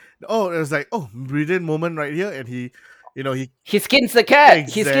Cassidy. Oh, it was like, brilliant moment right here, and he He skins the cat.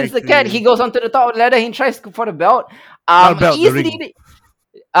 He skins the cat. Exactly. He goes onto the top of the ladder. He tries for the belt. Not belt, the Easily, ring.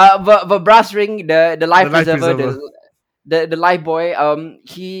 the brass ring, the life The life preserver, preserver. the life boy.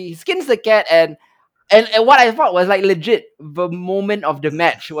 He skins the cat, and what I thought was like legit the moment of the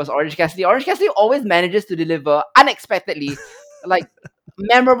match was Orange Cassidy. Orange Cassidy always manages to deliver unexpectedly, like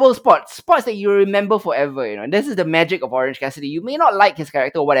memorable spots that you remember forever. And this is the magic of Orange Cassidy. You may not like his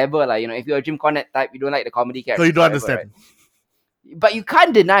character or whatever, like if you're a Jim Cornette type, you don't like the comedy So you characters, don't whatever, right? understand. But you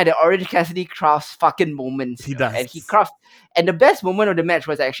can't deny that Orange Cassidy crafts fucking moments. He does. And the best moment of the match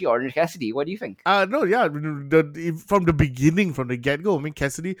was actually Orange Cassidy. What do you think? No, yeah. From the beginning, from the get go, I mean,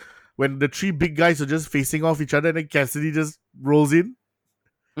 Cassidy, when the three big guys are just facing off each other, and then Cassidy just rolls in,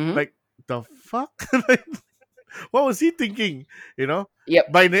 Mhm. like the fuck. Like, what was he thinking? Yep.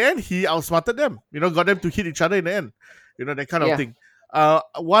 But in the end, he outsmarted them. Got them to hit each other in the end. That kind of Yeah. thing.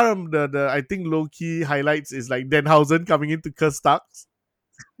 One of the I think low key highlights is like Denhausen coming into curse Starks.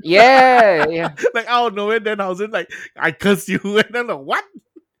 Yeah. Like out of nowhere, Denhausen like, I curse you, and I'm like, what?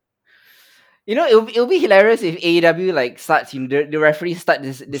 It'll be hilarious if AEW like starts the referees start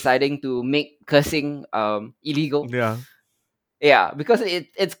deciding to make cursing illegal. Yeah. Yeah, because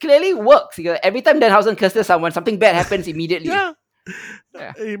it's clearly works. Every time Denhausen curses someone, something bad happens immediately. Yeah.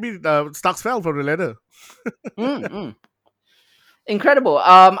 Yeah. You mean Starks fell from the ladder? Mm. Incredible.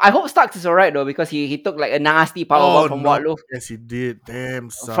 I hope Starks is alright though, because he took like a nasty powerbomb from no. Wardlow Yes, he did. Damn,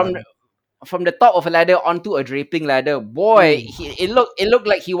 son. from the top of a ladder onto a draping ladder. Boy, it looked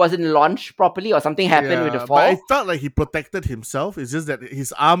like he wasn't launched properly or something happened with the But fall. it felt like he protected himself. It's just that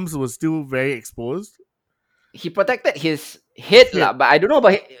his arms were still very exposed. He protected his head, Head. lah, but I don't know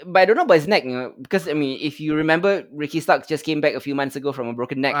about his neck, because I mean, if you remember, Ricky Starks just came back a few months ago from a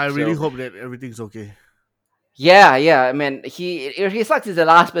broken neck. I really so- hope that everything's okay. Yeah, I mean, Ricky Starks is the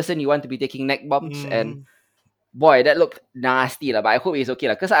last person you want to be taking neck bumps, and boy, that looked nasty lah. But I hope he's okay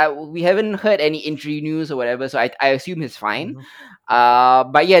lah, because we haven't heard any injury news or whatever, so I assume he's fine.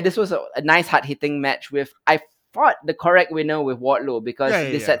 Mhm. But yeah, this was a nice hard hitting match with I thought the correct winner with Wardlow, because Yeah,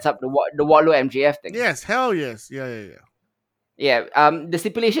 yeah, this yeah. sets up the Wardlow MJF thing. Yes, hell yes. Yeah, yeah, yeah. Yeah. The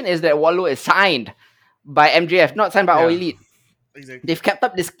stipulation is that Wardlow is signed by MJF, not signed by All Yeah, Elite. exactly. They've kept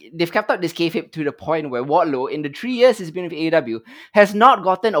up this kayfabe to the point where Wardlow, in the 3 years he's been with AEW, has not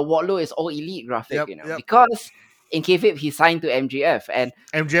gotten a Wardlow is All Elite graphic, Yep, yep. because in kayfabe he signed to MJF, and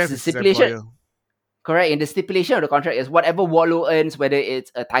MJF the is his stipulation, employer. correct, and the stipulation of the contract is whatever Wardlow earns, whether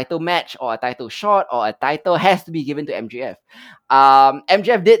it's a title match or a title shot or a title, has to be given to MJF.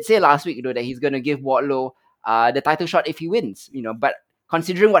 MJF did say last week, that he's gonna give Wardlow the title shot if he wins, but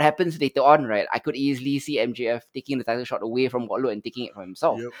considering what happens later on, right, I could easily see MJF taking the title shot away from Wardlow and taking it for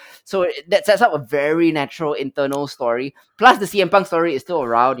himself. Yep. So that sets up a very natural internal story. Plus, the CM Punk story is still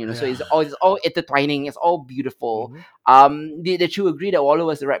around, so Yeah. it's all intertwining. It's all beautiful. Hmm. Did you agree that Wardlow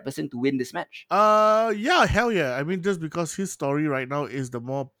was the right person to win this match? Yeah, hell yeah. I mean, just because his story right now is the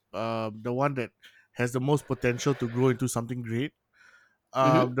one that has the most potential to grow into something great.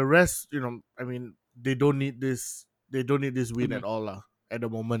 Mm-hmm. The rest, I mean, they don't need this. They don't need this win Mm-hmm. at all, lah. At the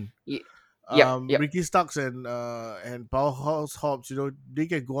moment, Yep. Yep. Ricky Starks and Powerhouse Hobbs, they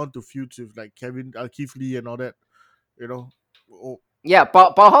can go on to feuds with like Keith Lee and all that. You know, oh, Yeah.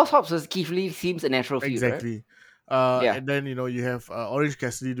 Powerhouse Hobbs as Keith Lee seems a natural feud, right? exactly. Yeah. And then you have Orange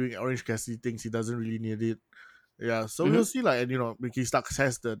Cassidy doing Orange Cassidy things. He doesn't really need it. Yeah, so Mm-hmm. we'll see. Like, and Ricky Starks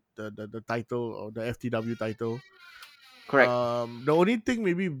has the title, or the FTW title. Correct. The only thing,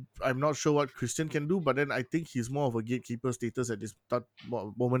 maybe I'm not sure what Christian can do, but then I think he's more of a gatekeeper status at this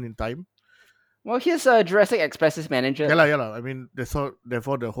moment in time. Well, here's Jurassic Express's manager, Yeah lah. lah, yeah lah. I mean,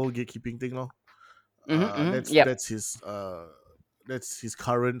 therefore the whole gatekeeping thing, no. Mm-hmm. Mm-hmm. That's Yep. his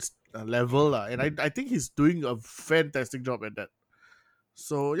current level, lah, and I think he's doing a fantastic job at that.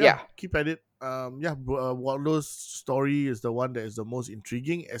 So yeah, Yeah. keep at it. Yeah, Wardlow's story is the one that is the most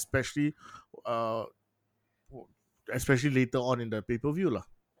intriguing, uh, especially later on in the pay per view, lah.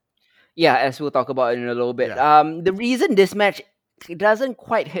 Yeah, as we'll talk about in a little bit. Yeah. The reason this match doesn't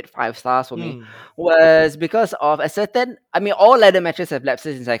quite hit 5 stars for me Hmm. was because of a certain. I mean, all ladder matches have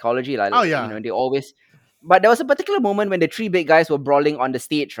lapses in psychology, like Oh yeah. they always. But there was a particular moment when the three big guys were brawling on the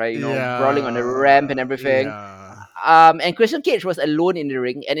stage, right? Brawling on the ramp and Yeah. everything. Yeah. And Christian Cage was alone in the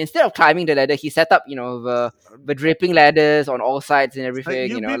ring, and instead of climbing the ladder, he set up, the draping ladders on all sides and Like, everything.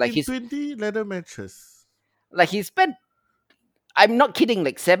 you've been Like in he's 20 ladder matches. like he spent, I'm not kidding,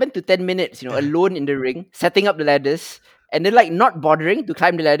 like 7 to 10 minutes, alone in the ring, setting up the ladders, and then like not bothering to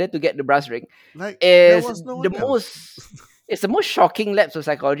climb the ladder to get the brass ring Like, there is was no the one else. most. It's the most shocking lapse of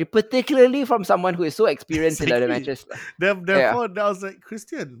psychology, particularly from someone who is so experienced in ladder Exactly. matches. Yeah, Therefore, I was like,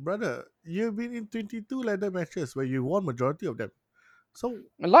 Christian, brother, you've been in 22 ladder matches where you won majority of them. So,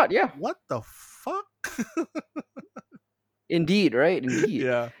 a lot. Yeah, what the fuck? indeed, right? Indeed.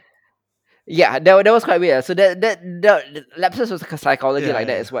 Yeah. Yeah, that was quite weird. So the lapses of psychology Yeah, like yeah,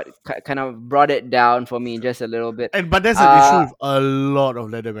 that yeah. is what kind of brought it down for me just a little bit. But that's an issue Uh, with a lot of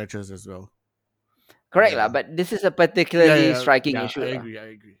ladder matches as well. Correct lah, Yeah. but this is a Yeah, particularly yeah, striking yeah. I issue lah. agree. I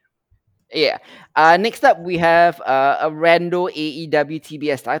agree. Yeah. Next up, we have a rando AEW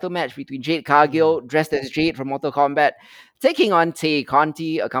TBS title match between Jade Mm. Cargill, dressed as Jade from Mortal Kombat, taking on Tay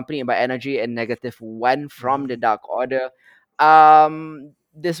Conti, accompanied by Energy and Negative One from the Mhm. Dark Order.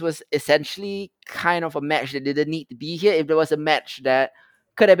 This was essentially kind of a match that didn't need to be here. If there was a match that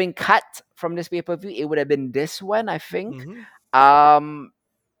could have been cut from this pay per view, it would have been this one, I think. Mhm. Um,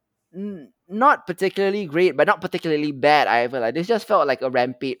 Not particularly great, but not particularly bad either. Like this just felt like a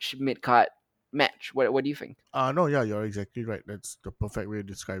Rampage mid card match. What do you think? No, yeah, you're exactly right. That's the perfect way to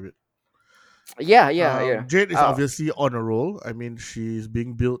describe it. Yeah, yeah, yeah. Jade is Uh, obviously on a roll. I mean, she's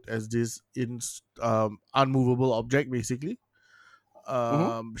being built as this unmovable object, basically.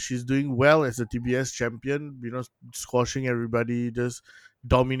 mhm. She's doing well as a TBS champion, squashing everybody, just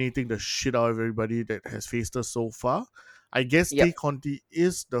dominating the shit out of everybody that has faced her so far. I guess Tay Yep. Conti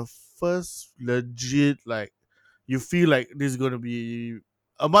is the first legit, like, you feel like this is going to be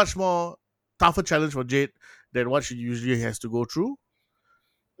a much more tougher challenge for Jade than what she usually has to go through.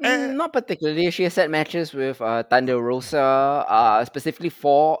 Eh, Not particularly. She has had matches with Thunder Rosa, specifically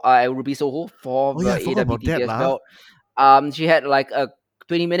for Ruby Soho for oh the yeah, I forgot about that, AWTBS lah. belt. She had like a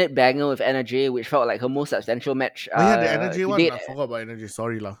 20-minute banger with Energy, which felt like her most substantial match Oh yeah, the energy to one. date, I forgot about energy.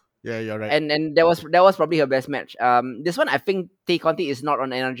 Sorry, lah. Yeah, you're right. and that was probably her best match. This one I think Tay Conti is not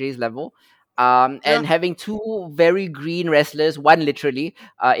on Energy's level. Yeah, And having two very green wrestlers, one literally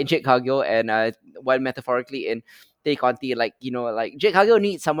in Jade Cargill and one metaphorically in Tay Conti. Like, like Jade Cargill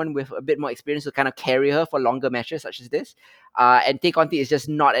needs someone with a bit more experience to kind of carry her for longer matches such as this. And Tay Conti is just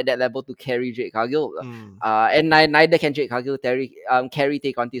not at that level to carry Jade Cargill. Mm. And neither can Jade Cargill carry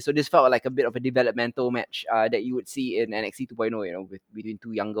Tay Conti. So this felt like a bit of a developmental match that you would see in NXT 2.0, between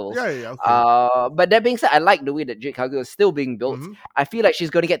two young girls. Yeah, yeah, okay. But that being said, I like the way that Jade Cargill is still being built. Mm-hmm. I feel like she's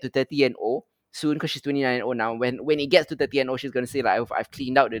going to get to 30-0 soon because she's 29-0 now. When it gets to 30-0, she's going to say, like, I've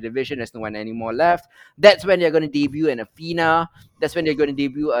cleaned out the division. There's no one anymore left. That's when they're going to debut an Athena. That's when they're going to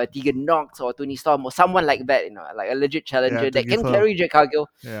debut a Tegan Knox or Tony Storm or someone like that, like a legit Yeah, challenger to that give can her. carry Jade Cargill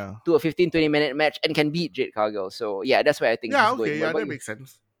Yeah. to a 15-20 minute match and can beat Jade Cargill. So yeah, that's where I think this Yeah, is okay, going. What yeah, about that you? makes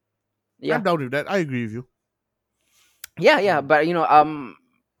sense. Yeah, I'm down with that. I agree with you. yeah. Mm. But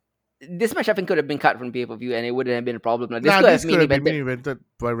this match I think could have been cut from pay per view and it wouldn't have been a problem. Like, this Nah, could have this could main have been evented. main evented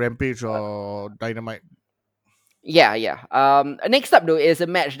by Rampage or Dynamite. Yeah. Next up though is a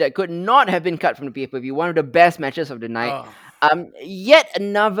match that could not have been cut from the pay per view. One of the best matches of the night. Ah, Yet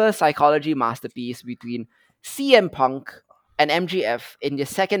another psychology masterpiece between CM Punk and MGF in their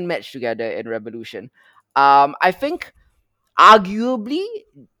second match together in Revolution. I think arguably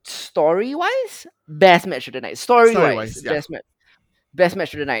story wise, best match of the night. Story story wise, wise, yeah. best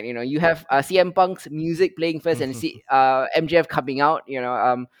match of the night. You have CM Punk's music playing first and MJF coming out.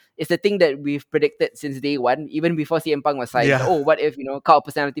 It's the thing that we've predicted since day one, even before CM Punk was signed. Yeah. Oh, what if cult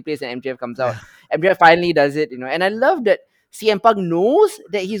personality plays and MJF comes out? Yeah. MJF finally does it. And I love that CM Punk knows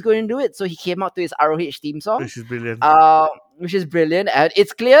that he's going to do it, so he came out to his ROH theme song, Which is brilliant. which is brilliant. And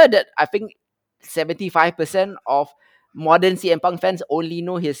it's clear that I think 75% of modern CM Punk fans only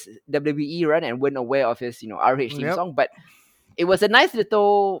know his WWE run and weren't aware of his ROH theme Yep. song, but it was a nice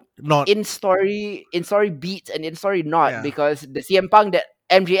little Not in story beat and in story not, Yeah. because the CM Punk that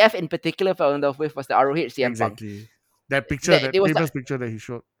MJF in particular fell in love with was the ROH CM Punk. exactly. That picture, that It was famous picture that he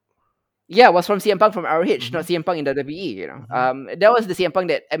showed. yeah, it was from CM Punk from ROH, not Mhm. CM Punk in WWE. Mhm. That was the CM Punk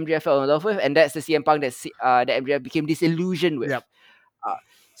that MJF fell in love with, and that's the CM Punk that MJF became disillusioned with. Yep. Uh,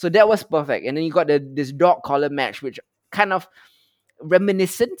 so that was perfect. And then you got this dog collar match, which kind of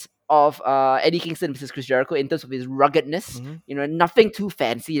reminiscent of Eddie Kingston versus Chris Jericho in terms of his ruggedness. Mhm. Nothing too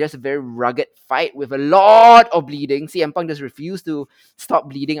fancy, just a very rugged fight with a lot of bleeding. CM Punk just refused to stop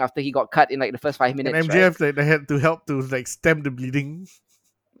bleeding after he got cut in like the first 5 minutes. And MJF, like, they had to help to like stem the bleeding.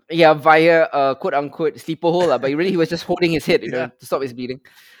 Yeah, via quote unquote sleeper hole, but really he was just holding his head, Yeah. to stop his bleeding.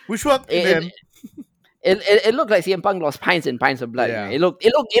 Which worked in the It, end. it looked like CM Punk lost pints and pints of blood. Yeah. It looked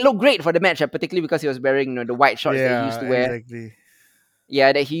great for the match, particularly because he was wearing the white shorts that he used to wear. Exactly.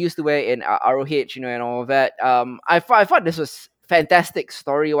 Yeah, that he used to wear in ROH, and all of that. I thought this was fantastic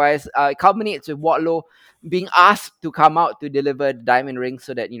story wise. It culminates with Wardlow being asked to come out to deliver the diamond ring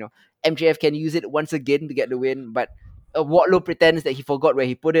so that MJF can use it once again to get the win, but Wardlow pretends that he forgot where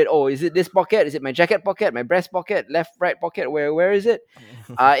he put it. Oh, is it this pocket? Is it my jacket pocket? My breast pocket? Left, right pocket? Where is it?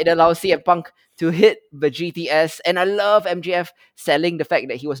 It allows CM Punk to hit the GTS, and I love MJF selling the fact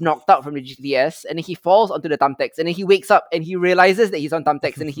that he was knocked out from the GTS, and then he falls onto the thumbtacks, and then he wakes up and he realizes that he's on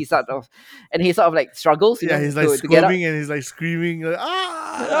thumbtacks, and he sort of like struggles. Yeah, he's like to get up. squirming and he's like screaming. Like,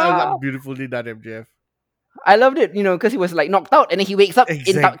 Ah! Beautifully done, MJF. I loved it, because he was like knocked out, and then he wakes up in.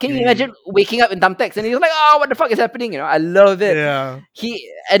 Can you imagine waking up in thumbtacks, and he's like, "Oh, what the fuck is happening?" I love it. Yeah.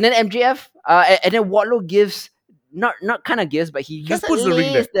 And then MJF, and then Wardlow gives not kind of gives, but he Just puts the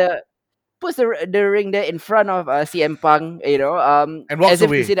ring there. Puts the ring there in front of CM Punk, And walks as if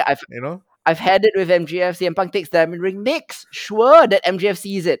away. to say that You know? I've had it with MJF. CM Punk takes the diamond ring, makes sure that MJF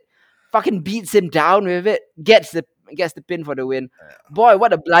sees it, fucking beats him down with it, gets the pin for the win. Boy,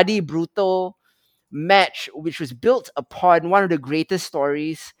 what a bloody brutal match, which was built upon one of the greatest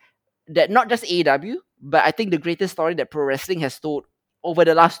stories that not just AEW, but I think the greatest story that pro wrestling has told over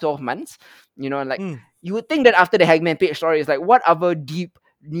the last 12 months. You would think that after the Hangman Page story, it's like, what other deep,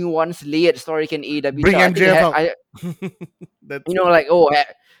 nuanced, layered story can AEW Bring tell? I think MJF out.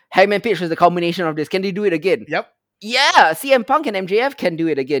 Hangman Page was the culmination of this. Can they do it again? Yep. Yeah, CM Punk and MJF can do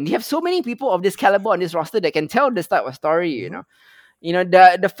it again. You have so many people of this caliber on this roster that can tell this type of story.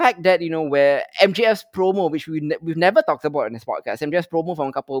 The fact that where MJF's promo, which we've never talked about in this podcast, MJF's promo from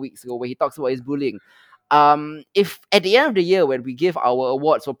a couple of weeks ago, where he talks about his bullying. If at the end of the year when we give our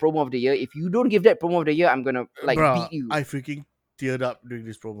awards for promo of the year, if you don't give that promo of the year, I'm gonna beat you. I freaking teared up during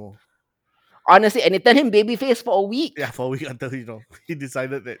this promo. Honestly, and it turned him babyface for a week. Yeah, for a week until he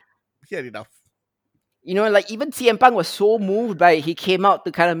decided that he had enough. Even CM Punk was so moved by it, he came out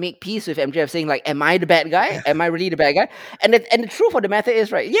to kind of make peace with MJF, saying like, "Am I the bad guy? Am I really the bad guy?" And the truth of the matter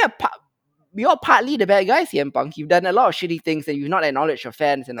is, right? Yeah, you're partly the bad guy, CM Punk. You've done a lot of shitty things, and you've not acknowledged your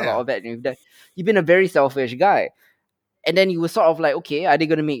fans and a lot of that. And you've been a very selfish guy. And then you were sort of like, okay, are they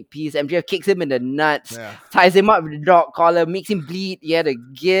gonna make peace? MJF kicks him in the nuts, Yeah. ties him up with the dog collar, makes him bleed yet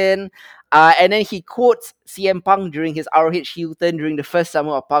again. And then he quotes CM Punk during his ROH heel turn during the first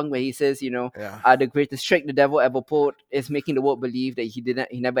summer of Punk, where he says, Yeah. the greatest trick the devil ever pulled is making the world believe that he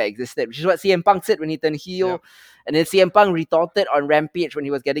never existed, which is what CM Punk said when he turned Yep. heel. And then CM Punk retorted on Rampage when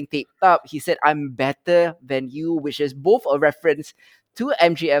he was getting taped up. He said, "I'm better than you," which is both a reference to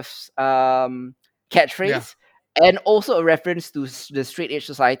MGF's Yeah. catchphrase and also a reference to the straight edge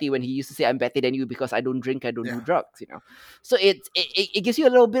society when he used to say, "I'm better than you because I don't drink, I don't do Yeah. drugs." So it gives you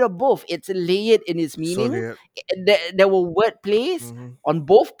a little bit of both. It's layered in its So meaning. they. There were word plays Hmm. on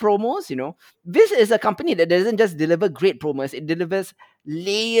both promos. This is a company that doesn't just deliver great promos, it delivers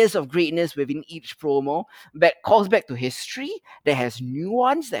layers of greatness within each promo that calls back to history, that has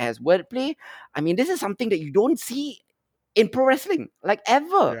nuance, that has wordplay. I mean, this is something that you don't see in pro wrestling, like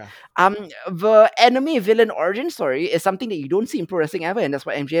ever. Yeah. Um, the enemy villain origin story is something that you don't see in pro wrestling ever, and that's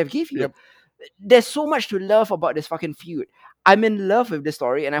what MJF gave you. Yep. There's so much to love about this fucking feud. I'm in love with the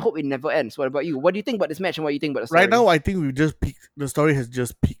story, and I hope it never ends. What about you? What do you think about this match, and what do you think about the Right story? now, I think we've just peaked. The story has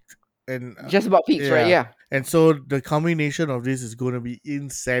just peaked, and Just about peaks, right? yeah, Yeah. and so the combination of this is going to be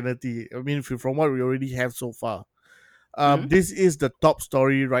insanity. I mean, from what we already have so far, Mm-hmm. this is the top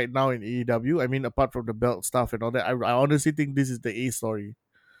story right now in AEW. I mean, apart from the belt stuff and all that, I honestly think this is the A story.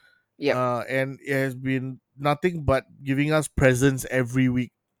 Yep. And it has been nothing but giving us presents every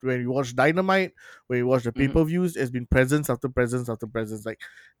week. When we watch Dynamite, when we watch the pay Mm-hmm. per views, it's been presents after presents after presents. Like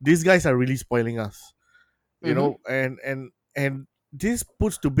these guys are really spoiling us, Mm-hmm. and this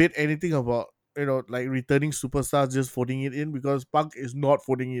puts to bed anything about like returning superstars just phoning it in, because Punk is not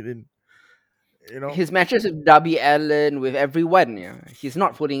phoning it in. You know, His matches with Darby Allen, with everyone, yeah, he's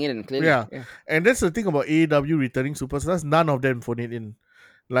not putting it in clearly. yeah, Yeah. and that's the thing about AEW returning superstars. None of them phone it in.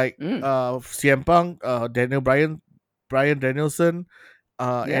 Like Mm. CM Punk, Daniel Bryan, Bryan Danielson,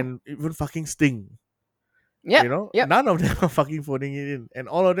 Yeah. and even fucking Sting. Yep. Yep. None of them are fucking phoning it in, and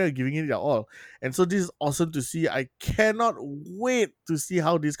all of them are giving it their all. And so this is awesome to see. I cannot wait to see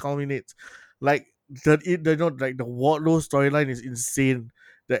how this culminates. Like like the Wardlow storyline is insane.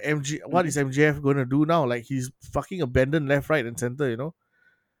 The what Mm-hmm. is MJF gonna do now? Like he's fucking abandoned left, right, and center.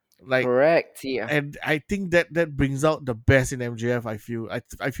 Like, Correct. Yeah. and I think that brings out the best in MJF. I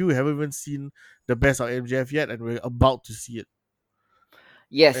feel we haven't even seen the best of MJF yet, and we're about to see it.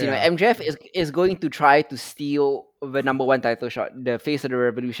 Yes, Yeah, MJF is going to try to steal the number one title shot, the face of the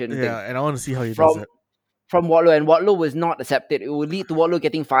revolution thing, yeah, and I want to see how he does from that. from Wardlow, and Wardlow was not accepted. It will lead to Wardlow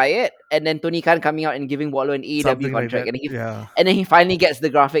getting fired, and then Tony Khan coming out and giving Wardlow an AEW Something like contract, that. and Yeah. then he finally gets the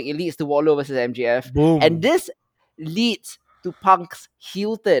graphic. It leads to Wardlow versus MJF, and Boom. this leads to Punk's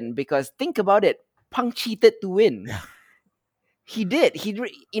heel turn, because think about it, Punk cheated to win. Yeah. He did.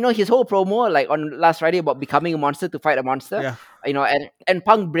 His whole promo like on last Friday about becoming a monster to fight a monster. Yeah. And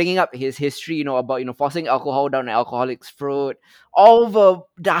Punk bringing up his history, about forcing alcohol down an alcoholic's throat, all the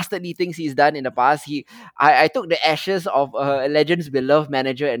dastardly things he's done in the past. I took the ashes of a legend's beloved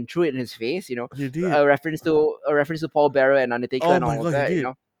manager and threw it in his face. He did. A reference to Paul Bearer and Undertaker Oh and my all of god, he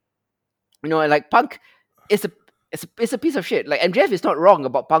that. did. Like Punk is a piece of shit. Like MJF is not wrong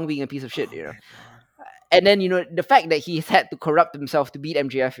about Punk being a piece of shit. Oh my god. And then the fact that he's had to corrupt himself to beat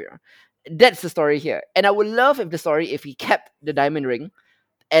MJF here. That's the story here. And I would love if the story if he kept the diamond ring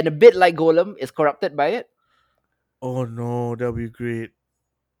and a bit like Golem is corrupted by it. Oh no, that'll be great.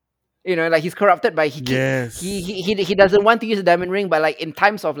 Like he's corrupted by Yes. he doesn't want to use the diamond ring, but like in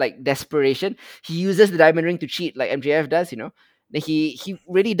times of like desperation, he uses the diamond ring to cheat like MJF does. Then he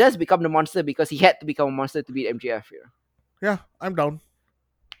really does become the monster because he had to become a monster to beat MJF here. Yeah, I'm down.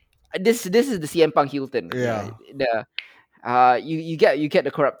 This is the CM Punk Hilton. Yeah. Yeah. The you get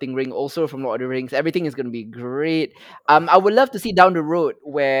the corrupting ring also from Lord of the Rings. Everything is gonna be great. I would love to see down the road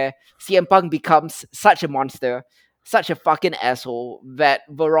where CM Punk becomes such a monster, such a fucking asshole that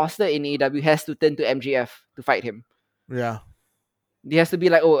the roster in AEW has to turn to MJF to fight him. Yeah. He has to be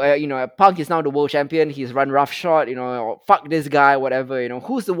like, oh, Punk is now the world champion. He's run roughshod. Fuck this guy, whatever.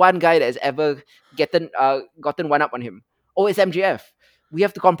 Who's the one guy that has ever gotten one up on him? Oh, it's MJF. We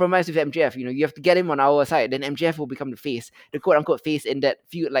have to compromise with MJF. You have to get him on our side. Then MJF will become the face, the quote unquote face in that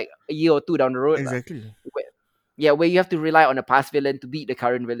feud, like a year or two down the road, lah. Exactly. Where you have to rely on a past villain to beat the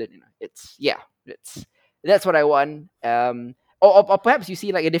current villain. That's what I want. Or perhaps you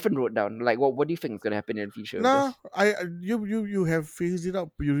see like a different road down. Like, what do you think is gonna happen in the future of Nah, this? you have phased it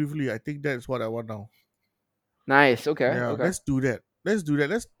out beautifully. I think that's what I want now. Nice. Okay. Yeah, Okay. let's do that. Let's do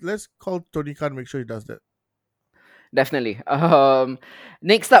that. Let's call Tony Khan, make sure he does that. Definitely.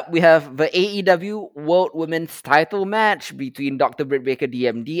 Next up, we have the AEW World Women's Title match between Dr. Britt Baker,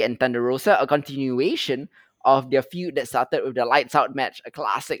 DMD, and Thunder Rosa, a continuation of their feud that started with the lights out match, a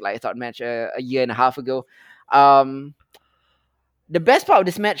classic lights out match a year and a half ago. Um, the best part of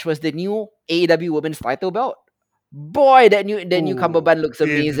this match was the new AEW Women's Title belt. Boy, that new Oh, cummerbund looks it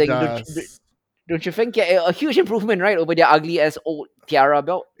amazing. Don't does. don't you think? Yeah, a huge improvement, right, over their ugly as old Tiara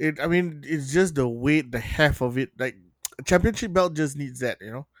belt. I mean, it's just the weight, the heft of it. Like a championship belt just needs that.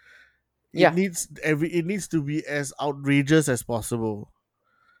 It Yeah, needs It needs to be as outrageous as possible,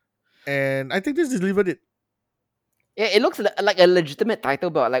 and I think this delivered it. yeah, it looks like a legitimate title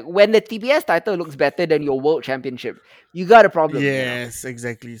belt. Like when the TBS title looks better than your world championship, you got a problem. Yes,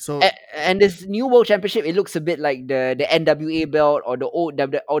 exactly. So And this new world championship, it looks a bit like the NWA belt or the old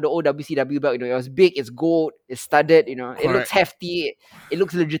WCW belt. It was big, it's gold, it's studded. It looks correct, hefty, it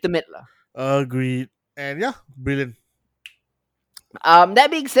looks legitimate, lah. agreed, and yeah, brilliant. That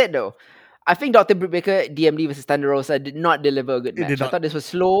being said, though, I think Dr. Britt Baker DMD versus Thunder Rosa did not deliver a good It did match. I not. thought this was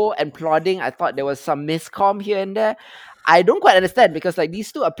slow and plodding. I thought there was some miscom here and there. I don't quite understand because like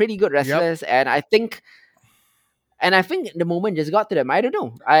these two are pretty good Yep. wrestlers, and I think the moment just got to them. I don't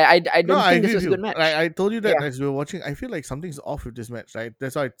know. I No, don't I think agree this with was a good you. match. I told you that Yeah, as we were watching. I feel like something's off with this match, right?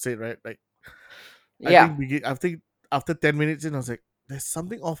 That's why I said, right? Like I yeah. think I think after 10 minutes in, I was like, "There's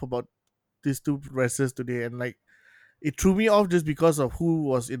something off about these two wrestlers today," and like it threw me off just because of who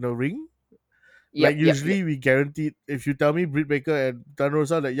was in the ring. Like Yep, yep, yep. usually we guaranteed if you tell me Britt Baker and Thunder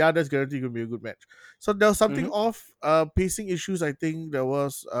Rosa, like yeah, that's guaranteed gonna be a good match. So there was something Hmm. off. Pacing issues. I think there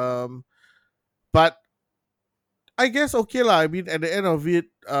was. But I guess okay lah. I mean, at the end of it,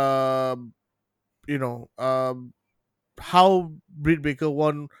 you know, how Britt Baker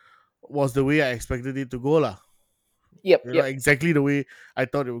won was the way I expected it to go lah. Yep, yep. Exactly the way I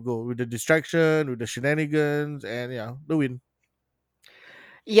thought it would go with the distraction, with the shenanigans, and yeah, the win.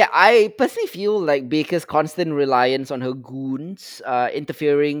 Yeah, I personally feel like Baker's constant reliance on her goons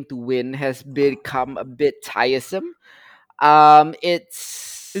interfering to win has become a bit tiresome.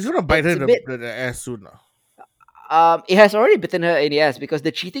 It's It's gonna bite her it's in a bit. the ass soon now. It has already bitten her in the ass because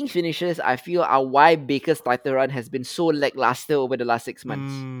the cheating finishes I feel are why Baker's title run has been so lackluster over the last 6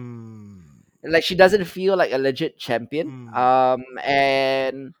 months. Hmm. Like she doesn't feel like a legit champion. Hmm.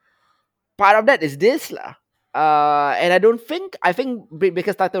 And part of that is this lah. And I think Britt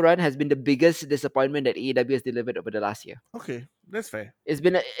Baker's title run has been the biggest disappointment that AEW has delivered over the last year. Okay, that's fair. It's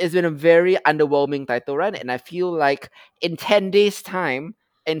been a very underwhelming title run, and I feel like in 10 days' time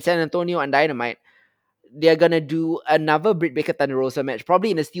in San Antonio on Dynamite, they're gonna do another Britt Baker Thunder Rosa match,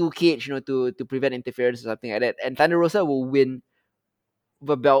 probably in a steel cage, to prevent interference or something like that. And Thunder Rosa will win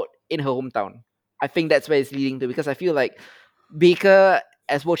the belt in her hometown. I think that's where it's leading to because I feel like Baker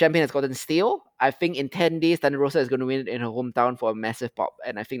as world champion has gotten stale. I think in 10 days, Thunder Rosa is going to win it in her hometown for a massive pop,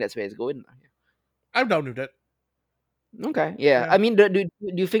 and I think that's where it's going. I'm down with that. Okay, yeah. Yeah. I mean, do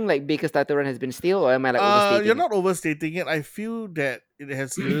you think like Baker's title run has been stale, or am I like You're overstating it? not overstating it. I feel that it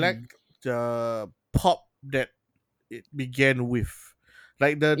has lacked the pop that it began with.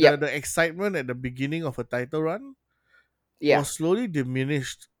 Like Yep. the excitement at the beginning of a title run Yeah. was slowly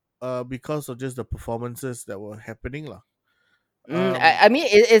diminished because of just the performances that were happening lah. I mean,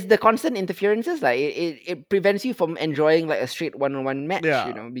 it's the constant interferences. Like it prevents you from enjoying like a straight one-on-one match.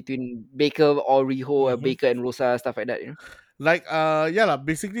 Yeah. Between Baker or Riho, or Mm-hmm. Baker and Rosa, stuff like that. Like yeah lah,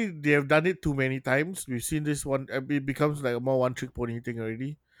 basically they have done it too many times. We've seen this one, it becomes like a more one trick pony thing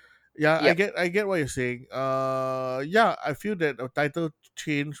already. Yeah, Yep. I get what you're saying. Yeah, I feel that a title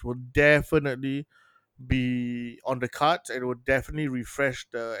change would definitely be on the cards and would definitely refresh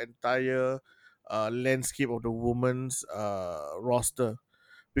the entire landscape of the women's roster.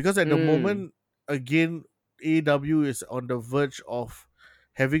 Because at the Mm. moment, again, AW is on the verge of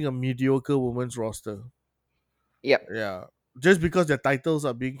having a mediocre women's roster. Yep. Yeah, just because their titles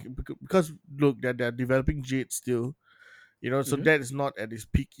are being, because look, they're developing Jade still, so Hmm. that is not at its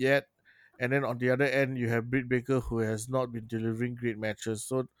peak yet. And then on the other end, you have Britt Baker who has not been delivering great matches.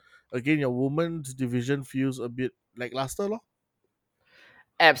 So again, your women's division feels a bit like lackluster, lor.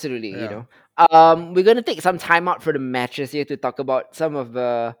 Absolutely. Yeah, We're gonna take some time out for the matches here to talk about some of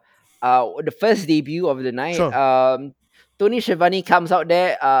the first debut of the night. sure. Tony Schiavone comes out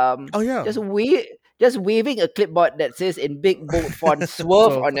there, Oh yeah, just waving a clipboard that says in big bold font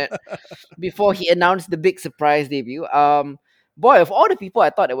 "Swerve" so on it before he announced the big surprise debut. Boy, of all the people I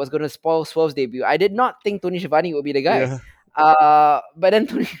thought that was gonna spoil Swerve's debut, I did not think Tony Schiavone would be the guy. yeah. But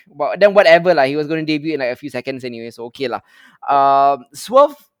then well, then whatever lah, he was going to debut in like a few seconds anyway, so okay lah.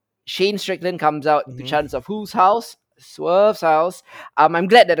 Swerve Shane Strickland comes out to Hmm. chants of whose house? Swerve's house. I'm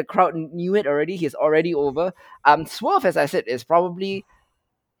glad that the crowd knew it already. He's already over. Swerve, as I said, is probably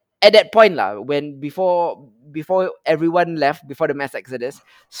at that point lah, when before everyone left, before the mass exodus,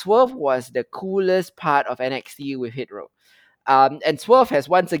 Swerve was the coolest part of NXT with Hit Row. And Swerve has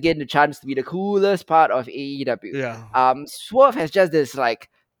once again the chance to be the coolest part of AEW. Yeah. Swerve has just this like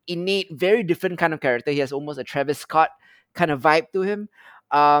innate, very different kind of character. He has almost a Travis Scott kind of vibe to him.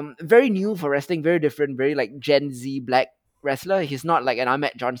 Very new for wrestling, very different, very like Gen Z black wrestler. He's not like an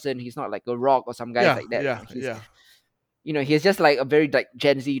Ahmed Johnson. He's not like a Rock or some guys Yeah. like that. Yeah. Yeah. He's just like a very like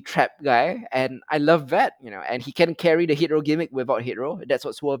Gen Z trap guy, and I love that. And he can carry the hero gimmick without hero. That's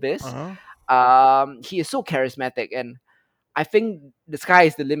what Swerve is. Uh-huh. He is so charismatic, and I think the sky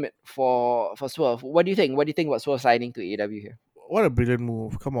is the limit for Swerve. What do you think? What do you think about Swerve signing to AEW here? What a brilliant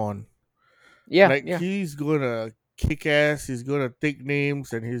move. Come on. Yeah, Like yeah. he's gonna kick ass, he's gonna take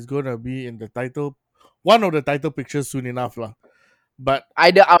names, and he's gonna be in the title, one of the title pictures soon enough. Lah. But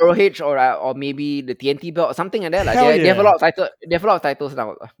Either ROH or maybe the TNT belt or something like that. Like, hell they have a yeah. lot of title. They have a lot of titles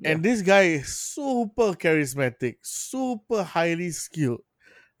now. Yeah. And this guy is super charismatic, super highly skilled,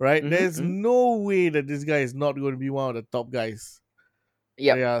 right? There's Mm-hmm. no way that this guy is not going to be one of the top guys.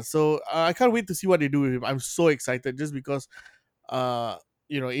 Yep. Yeah, so I can't wait to see what they do with him. I'm so excited just because, uh,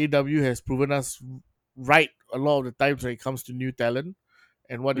 AW has proven us right a lot of the times when it comes to new talent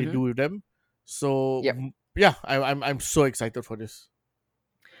and what they Mm-hmm. do with them. So Yep. yeah, I'm so excited for this.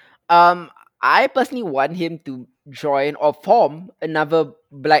 Um, I personally want him to join or form another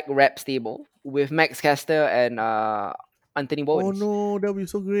black rap stable with Max Caster and Anthony Oh Bowens. no, that'll be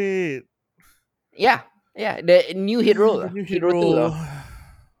so great. Yeah, yeah. The new The Hero, new hit Hero 2. roll.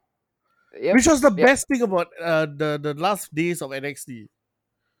 Yep, Which was the yep. best thing about the last days of NXT.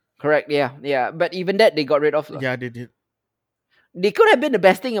 Correct. Yeah, yeah. But even that they got rid of. Yeah, they did. They could have been the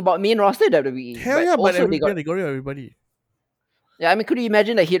best thing about main roster WWE, Hell but yeah, but also they got. they got rid of everybody. Yeah, I mean, could you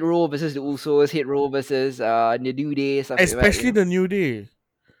imagine like Hit Row versus the Usos, Hit Row versus the New Day, stuff like that? Especially the New Day.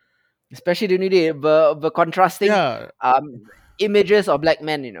 Especially the New Day, the contrasting Yeah, um images of black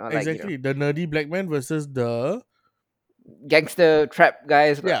men, exactly. The nerdy black man versus the gangster trap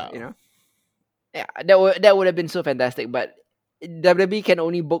guys, yeah. Yeah, that would have been so fantastic. But WWE can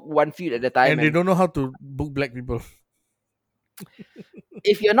only book one feud at a time, And they and don't know how to book black people.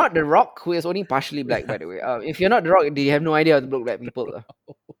 if you're not The Rock, who is only partially black, by the way, if you're not The Rock, they have no idea how to book black people.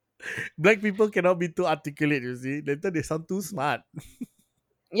 Black people cannot be too articulate, you see. Later they sound too smart.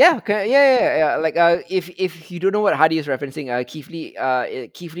 Yeah, yeah. Like, if you don't know what Hardy is referencing, Keith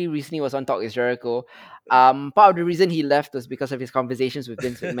Lee recently was on Talk is Jericho. Part of the reason he left was because of his conversations with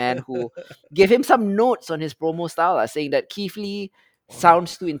Vince McMahon, who gave him some notes on his promo style, saying that Keith Lee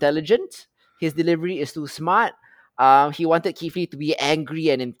sounds too intelligent, his delivery is too smart. He wanted Keith Lee to be angry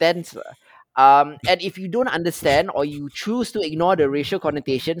and intense. And if you don't understand or you choose to ignore the racial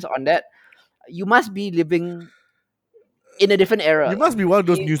connotations on that, you must be living in a different era. You must be one of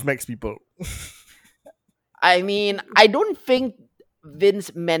those Newsmax people. I mean, I don't think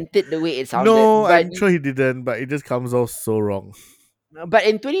Vince meant it the way it sounded, No, but I'm sure he didn't, but it just comes off so wrong.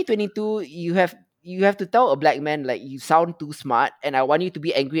 in 2022, you have to tell a black man like you sound too smart, and I want you to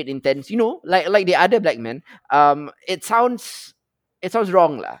be angry and intense. Like the other black men. It sounds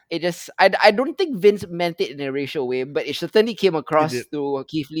wrong lah. It just I don't think Vince meant it in a racial way, but it certainly came He across did. to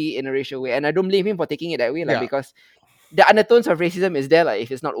Keith Lee in a racial way, and I don't blame him for taking it that way, like, Yeah. because the undertones of racism is there, like,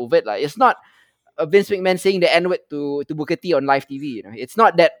 if it's not overt, like, it's not Vince McMahon saying the N word to Booker T on live TV. It's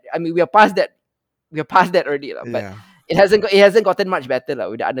not that. I mean, we are past that. We are past that already, but Yeah. it hasn't gotten much better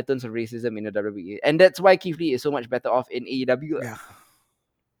with the undertones of racism in the WWE, and that's why Keith Lee is so much better off in AEW. Yeah.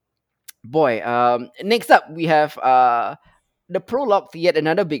 Boy, next up we have the prologue to yet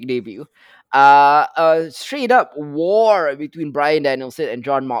another big debut. A straight up war between Brian Danielson and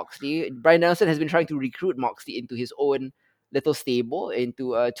John Moxley. Brian Danielson has been trying to recruit Moxley into his own little stable,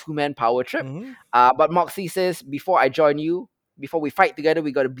 into a two-man power trip. Mhm. But Moxley says, before I join you, before we fight together,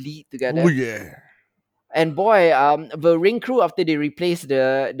 we got to bleed together. Oh yeah. And boy, the ring crew, after they replaced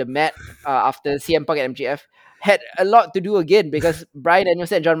the mat after CM Punk and MJF, had a lot to do again, because Brian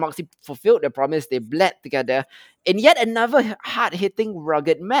Danielson and John Moxley fulfilled the promise. They bled together in yet another hard-hitting,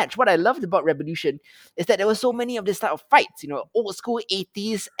 rugged match. What I loved about Revolution is that there were so many of this type of fights, old school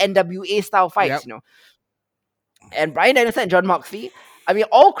 80s NWA style fights, Yep. And Brian Danielson and John Moxley, I mean,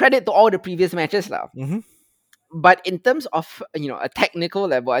 all credit to all the previous matches lah. Mm-hmm. But in terms of a technical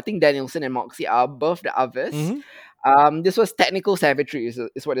level, I think Danielson and Moxley are above the others. Mm-hmm. This was technical savagery,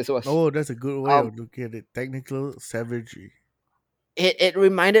 is what this was. Oh, that's a good way Um, of looking at it. Technical savagery. it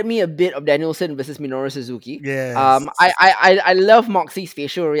reminded me a bit of Danielson versus Minoru Suzuki. Yes. I love Moxley's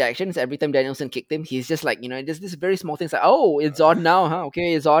facial reactions every time Danielson kicked him. He's just like, just this very small things like, oh, it's on now, huh?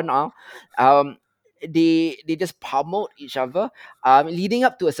 Okay, it's on now. Um, they just pummeled each other, leading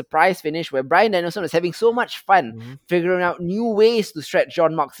up to a surprise finish where Brian Danielson was having so much fun Mhm. figuring out new ways to stretch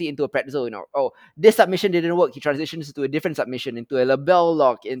John Moxley into a pretzel. Oh, this submission didn't work. He transitions to a different submission, into a label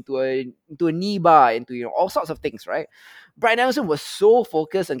lock, into a knee bar, into all sorts of things. Right? Brian Danielson was so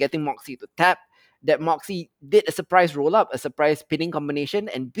focused on getting Moxley to tap that Moxley did a surprise roll up, a surprise pinning combination,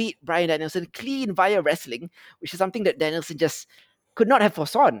 and beat Brian Danielson clean via wrestling, which is something that Danielson just could not have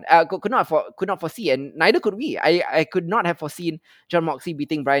foreseen, could not foresee, and neither could we. I could not have foreseen John Moxley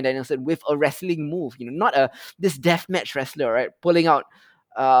beating Brian Danielson with a wrestling move. Not this deathmatch wrestler, right? Pulling out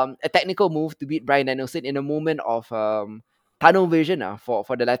a technical move to beat Brian Danielson in a moment of tunnel vision for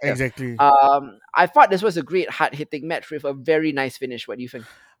the latter. Exactly. I thought this was a great hard hitting match with a very nice finish. What do you think?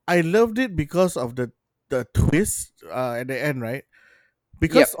 I loved it because of the twist at the end, right? Yep.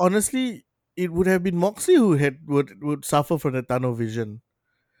 Because honestly, it would have been Moxley who would suffer from the tunnel vision.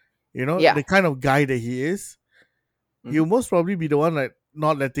 Yeah. The kind of guy that he is, Hmm. he'll most probably be the one like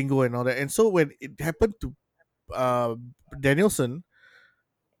not letting go and all that. And so when it happened to uh, Danielson,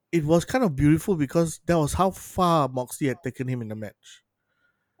 it was kind of beautiful because that was how far Moxley had taken him in the match.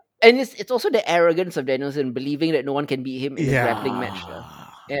 And it's also the arrogance of Danielson believing that no one can beat him in a grappling match.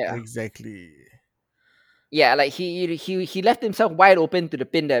 Yeah, Yeah. exactly. Yeah, like he left himself wide open to the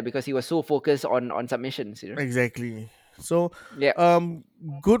pin there because he was so focused on submissions. Exactly. So, Yeah, um,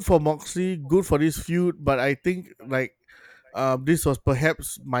 good for Moxley, good for this feud, but I think like this was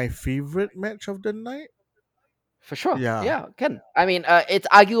perhaps my favorite match of the night. for sure. Yeah, Yeah, can. I mean, it's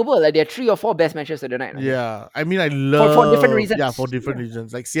arguable. Like there are three or four best matches of the night. I think yeah. I mean, I for different love for reasons. different Yeah.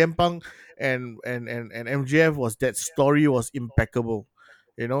 reasons. Like CM Punk and MJF was that story was impeccable.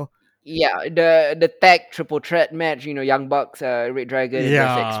 You know. Yeah, the tag triple threat match, Young Bucks, Red Dragon, and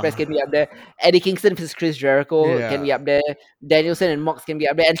Jurassic Express Yeah, can be up there. Eddie Kingston versus Chris Jericho can be yeah, up there. Danielson and Mox can be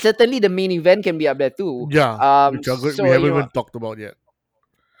up there, and certainly the main event can be up there too. yeah. Which are good. We So haven't even talked about yet.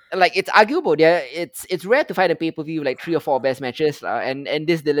 like it's arguable. Yeah, it's rare to find a pay per view like three or four best matches, and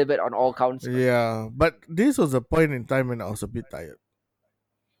this delivered on all counts. Yeah, but this was a point in time when I was a bit tired.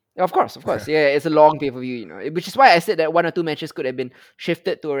 Of course, yeah, it's a long pay per view, which is why I said that one or two matches could have been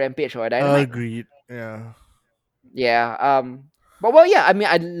shifted to a Rampage or a Dynamite. Agreed. Yeah. Yeah, but well, yeah, I mean,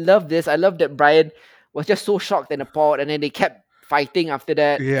 I love this. I love that Brian was just so shocked and appalled, and then they kept fighting after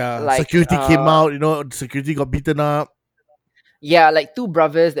that. Yeah. Like, Security came out, security got beaten up. yeah, like two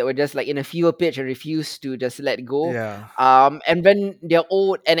brothers that were just like in a fever pitch and refused to just let go. Yeah. And when their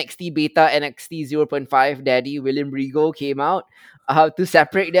old NXT beta, NXT 0.5 daddy, William Regal, came out to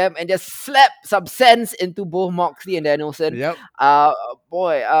separate them and just slap some sense into both Moxley and Danielson. Yep. Uh,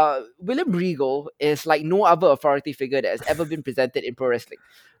 William Regal is like no other authority figure that has ever been presented in pro wrestling.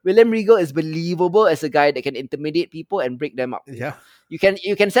 William Regal is believable as a guy that can intimidate people and break them up. Yeah. You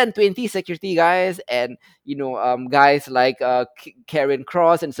can send 20 security guys and guys like Karen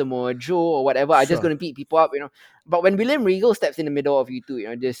Cross and Samoa Joe or whatever are just Sure. going to beat people up. But when William Regal steps in the middle of you two,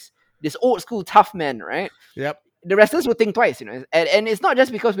 this old school tough man, right? Yep. The wrestlers would think twice, and it's not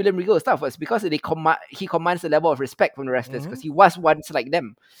just because William Regal is tough, it's because he commands a level of respect from the wrestlers Hmm. because he was once like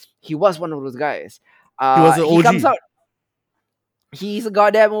them. He was one of those guys. He was an He comes OG. out, he's a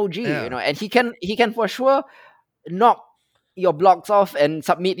goddamn OG, Yeah. and he can for sure knock your blocks off and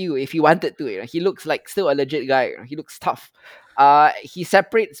submit you if he wanted to. He looks like still a legit guy. He looks tough. He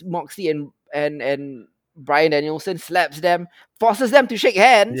separates Moxley and Brian Danielson, slaps them, forces them to shake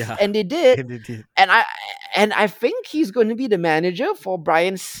hands, Yeah. and they did. And they did. And I think he's going to be the manager for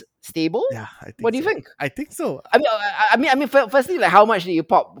Brian's stable. Yeah, I What think do you so. think? I think so. Firstly, like, how much did you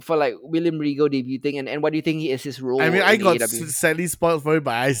pop for like William Regal debuting, and what do you think is his role I mean, I in got AEW? sadly spoiled for it,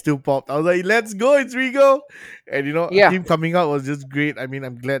 but I still popped. I was like, "Let's go, it's Rigo!" And Yeah. him coming out was just great. I mean,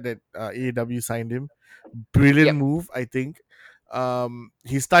 I'm glad that AEW signed him. Brilliant Yep. move, I think.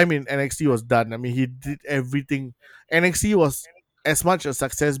 His time in NXT was done. I mean, he did everything. NXT was as much a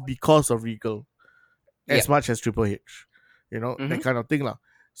success because of Regal as Yep. much as Triple H. That Mm-hmm. kind of thing, lah.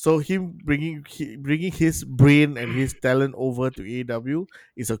 So him bringing his brain and his talent over to AEW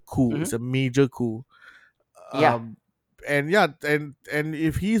is a coup. Mm-hmm. It's a major coup. Yeah. Um, and yeah, and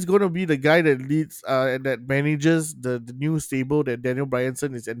if he's gonna be the guy that leads and that manages the new stable that Daniel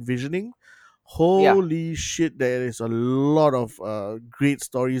Bryanson is envisioning, Yeah. holy shit, there is a lot of great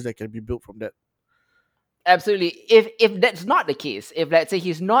stories that can be built from that. Absolutely. If that's not the case, if let's say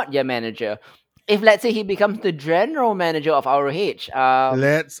he's not your manager, if let's say he becomes the general manager of ROH,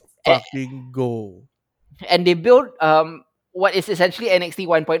 Let's a- fucking go. and they build what is essentially NXT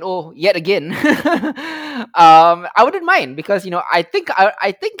 1.0 yet again, I wouldn't mind because I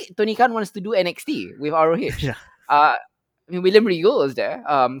think Tony Khan wants to do NXT with ROH. Yeah. Uh, I mean, William Regal was there.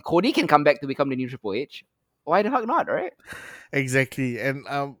 Cody can come back to become the new Triple H. Why the fuck not, right? Exactly, and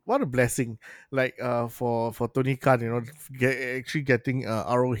what a blessing, like for Tony Khan, actually getting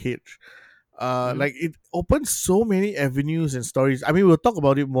ROH. Hmm. Like it opens so many avenues and stories. I mean, we'll talk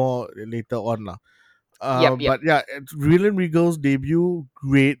about it more later on, lah. Yep, yep. But yeah, William Regal's debut,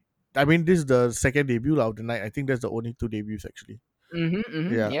 great. I mean, this is the second debut of the night. I think that's the only two debuts actually. Hmm,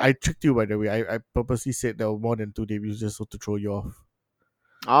 hmm, Yeah, yep. I tricked you by the way. I purposely said there were more than two debuts just so to throw you off.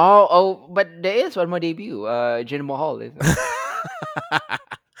 Oh, but there is one more debut. Jinder Mahal is.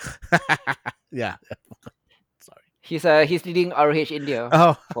 Yeah, sorry. He's leading ROH India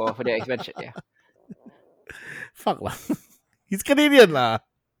Oh, for their expansion. Yeah. fuck lah. He's Canadian lah.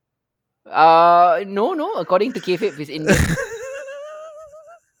 No, no. According to kayfabe, he's Indian.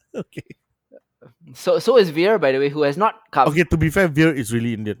 Okay. So is Veer, by the way, who has not come. Okay, to be fair, Veer is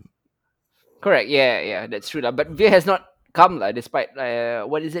really Indian. Correct. Yeah, yeah, that's true. Lah. But Veer has not come, lah, despite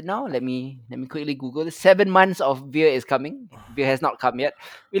what is it now? Let me quickly Google this. 7 months of Veer is coming. Veer has not come yet.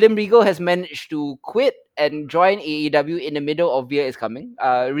 William Regal has managed to quit and join AEW in the middle of Veer is coming.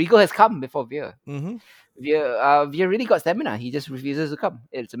 Regal has come before Veer. Mm-hmm. Veer really got stamina. He just refuses to come.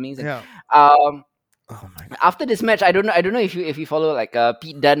 It's amazing. Yeah. Um, Oh my god. After this match, I don't know if you follow like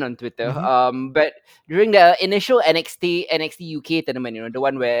Pete Dunne on Twitter. Mm-hmm. But during the initial NXT UK tournament, the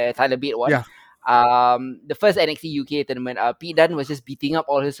one where Tyler Bate won. Yeah. The first NXT UK tournament, Pete Dunne was just beating up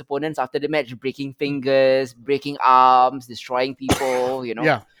all his opponents after the match, breaking fingers, breaking arms, destroying people.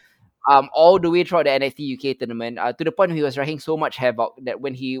 Yeah. All the way throughout the NXT UK tournament, to the point where he was wreaking so much havoc that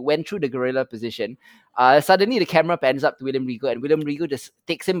when he went through the gorilla position, suddenly the camera pans up to William Regal, and William Regal just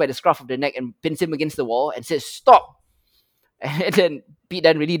takes him by the scruff of the neck and pins him against the wall and says, "Stop!" And then Pete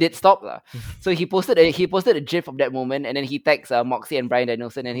Dunne really did stop, lah. So he posted a gif of that moment, and then he tags Moxie and Brian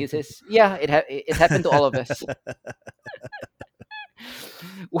Danielson, and he says, "Yeah, it's happened to all of us."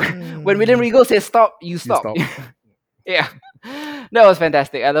 When William Regal says stop, you You stop. stop. Yeah, that was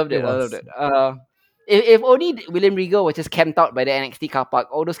fantastic. I loved It it. I loved was. it. If only William Regal was just camped out by the NXT car park,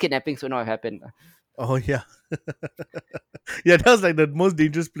 all those kidnappings would not have happened. Oh yeah. Yeah, that was like the most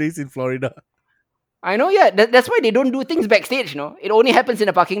dangerous place in Florida. I know, yeah. That's why they don't do things backstage. It only happens in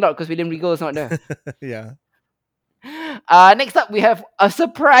the parking lot because William Regal is not there. Yeah. Next up, we have a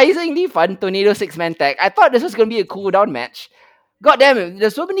surprisingly fun Tornado 6-man tag. I thought this was going to be a cool down match. God damn it,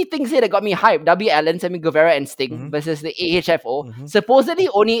 there's so many things here that got me hyped. Darby Allin, Sammy Guevara, and Sting Mm-hmm. versus the AHFO. Mm-hmm. Supposedly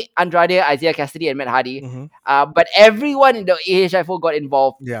only Andrade, Isaiah Cassidy, and Matt Hardy. Mm-hmm. But everyone in the AHFO got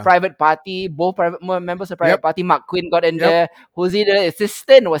involved. Yeah. Private Party, both members of Private Yep. Party. Mark Quinn got in Yep. there. Jose, the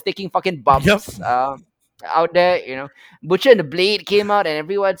assistant, was taking fucking bumps. Yep. Out there. Butcher and the Blade came out and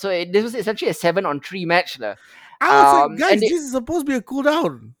everyone. So this was essentially a 7-on-3 match. I was like, And guys, they, this is supposed to be a cool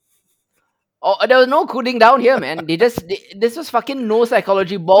down. oh, there was no cooling down here, man. This was fucking no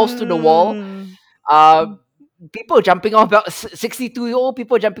psychology, balls to the wall. People jumping off 62-year-old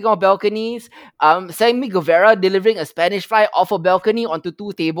people jumping off balconies. Sammy Guevara delivering a Spanish fly off a balcony onto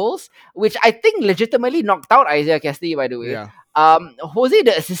two tables, which I think legitimately knocked out Isaiah Cassidy, by the way. Yeah. Jose,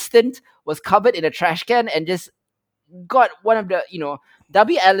 the assistant, was covered in a trash can and just got one of the,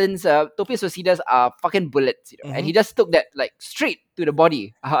 Darby Allin's Tope Suicidas are fucking bullets, and he just took that like straight to the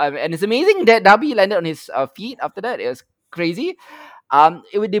body. And it's amazing that Darby landed on his feet after that. It was crazy.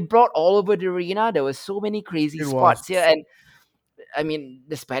 They brought all over the arena. There was so many crazy It spots was. here, and I mean,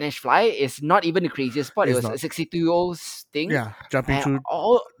 the Spanish Fly is not even the craziest spot. It It's was not. a 62-year-old thing. Yeah, jumping And through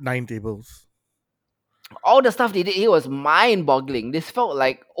all 9 tables. the stuff they did here was mind-boggling. This felt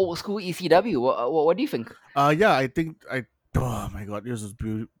like old school ECW. What do you think? Yeah, I think oh my god, it was just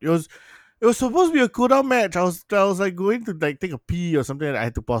beautiful. It was supposed to be a cool down match. I was like going to like take a pee or something, and I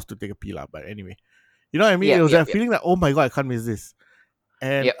had to pause to take a pee lah. But anyway, you know what I mean? Yeah, It was yeah, that yeah. feeling like, oh my god, I can't miss this.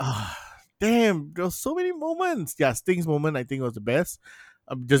 And Yep. damn, there was so many moments. Yeah, Sting's moment I think was the best,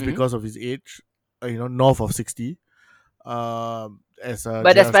 just Mhm. because of his age. North of 60. As But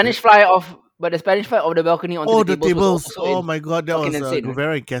the JR Spanish said. Fly off the balcony onto Oh, the the tables was tables! also Oh my god, that fucking was insane. Right?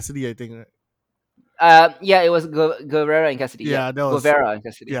 Guevara and Cassidy, I think. Right? Yeah, it was Guevara and Cassidy. Yeah, that was Guevara and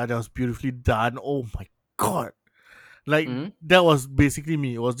Cassidy. that was beautifully done. Oh my god, like Mhm. that was basically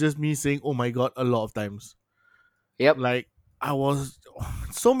me. It was just me saying, "Oh my god," a lot of times. Yep. Like I was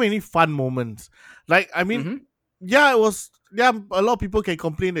so many fun moments. Like I mean, Mhm. yeah, it was. Yeah, a lot of people can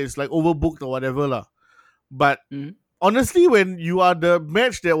complain that it's like overbooked or whatever lah. But Mhm. honestly, when you are the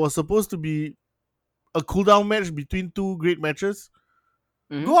match that was supposed to be a cool down match between two great matches,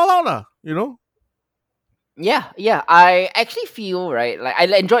 Mhm. go all out lah. You know. Yeah, yeah. I actually feel right. Like I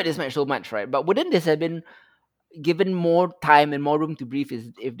enjoyed this match so much, right? But wouldn't this have been given more time and more room to breathe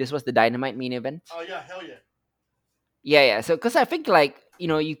if this was the Dynamite main event? Oh yeah, hell yeah. Yeah. So, because I think like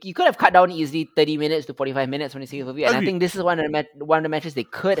you could have cut down easily 30 minutes to 45 minutes when you see a review, and I Agreed. think this is one of the matches they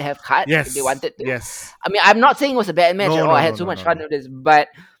could have cut if they Yes. wanted to. Yes. I mean, I'm not saying it was a bad match at No. all. I No. had No. so No. much No. fun No. with this, but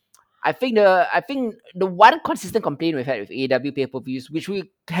I think the one consistent complaint we've had with AEW pay per views, which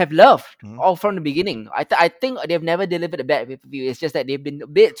we have loved Mhm. all from the beginning, I think they've never delivered a bad pay per view. It's just that they've been a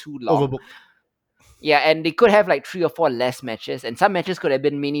bit too long. Overbooked. Yeah, and they could have like 3 or 4 less matches, and some matches could have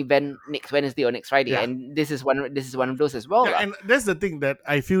been main event next Wednesday or next Friday, Yeah. and this is one of those as well, Yeah, lah. and that's the thing that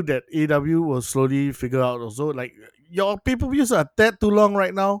I feel that AW will slowly figure out also. Like your pay per views are that too long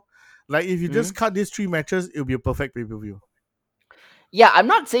right now. Like if you just Mhm. cut these 3 matches, it'll be a perfect pay per view. Yeah, I'm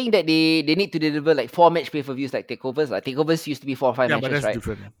not saying that they need to deliver like 4 match pay per views like takeovers. Like takeovers used to be 4 or 5 Yeah, but matches, that's right?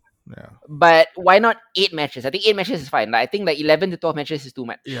 different. Yeah. But why not 8 matches? I think 8 matches is fine. Like, I think like 11 to 12 matches is too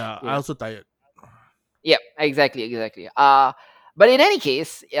much. Yeah, You I know. also tired. Yeah, exactly. But in any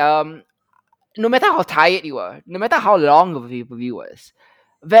case, no matter how tired you are, no matter how long of a pay per view was,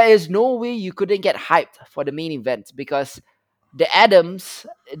 there is no way you couldn't get hyped for the main event because the Adams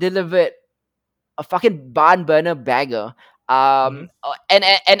delivered a fucking barn burner bagger. Mm-hmm.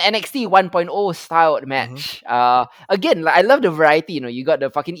 An NXT 1.0 styled Mm-hmm. match. Again, like, I love the variety. You got the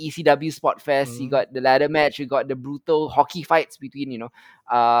fucking ECW Spot Fest, you Mm-hmm. got the ladder match, you got the brutal hockey fights between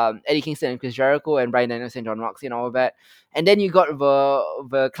Eddie Kingston and Chris Jericho and Bryan Danielson, John Moxley, and all of that. And then you got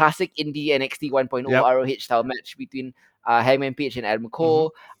the classic indie NXT 1.0 Yep. ROH style match between Hangman Page and Adam Mm-hmm.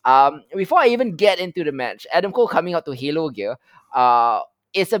 Cole. Before I even get into the match, Adam Cole coming out to Halo gear. Uh,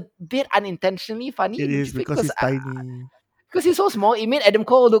 it's a bit unintentionally funny, It don't is you think? because he's tiny. Because he's so small, it made Adam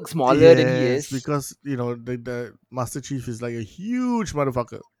Cole look smaller than he Yes, is. because the Master Chief is like a huge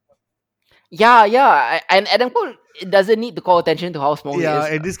motherfucker. Yeah, and Adam Cole doesn't need to call attention to how small he Yeah,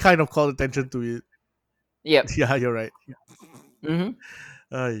 is. and this kind of called attention to it. Yep. Yeah, you're right. hmm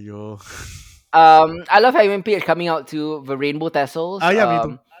Ayo. I love Hangman Page coming out to the rainbow tassels. Yeah,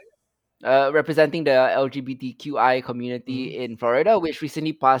 me too. Representing the LGBTQI Mm-hmm. community in Florida, which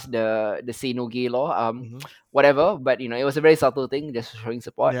recently passed the Say No Gay law. Mm-hmm. Whatever, but it was a very subtle thing, just showing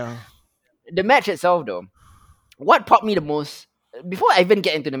support. Yeah. The match itself, though, what popped me the most before I even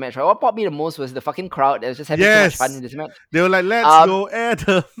get into the match, right? What popped me the most was the fucking crowd that was just having so much fun in Yes. this match. They were like, let's Um, go,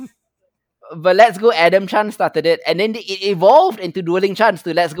 Adam. but Let's Go Adam Chan started it, and then it evolved into Dueling Chants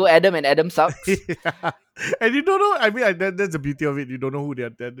to Let's Go Adam and Adam Sucks. Yeah. And you don't know, I mean, that's the beauty of it. You don't know who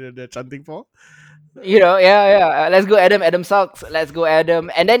they're chanting for. Yeah. Let's Go Adam, Adam Sucks. Let's Go Adam,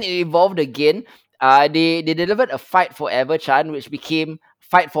 and then it evolved again. They delivered a Fight Forever chant, which became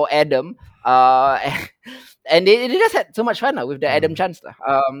Fight for Adam. And they just had so much fun with the Adam Mm. chants.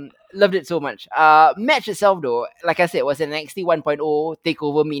 Loved it so much. Match itself though, like I said, was an NXT 1.0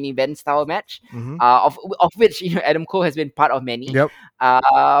 takeover main event style match. Mm-hmm. Of which Adam Cole has been part of many. Yep.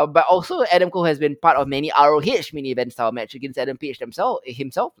 But also Adam Cole has been part of many ROH mini event style match against Adam Page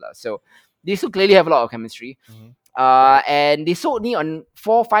himself lah. So these two clearly have a lot of chemistry. Mm-hmm. And they sold me on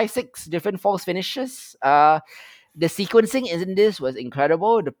 4, 5, 6 different false finishes. The sequencing in this was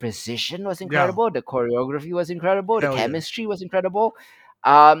incredible. The precision was Yeah. incredible. The choreography was incredible. The Hell yeah. chemistry was incredible.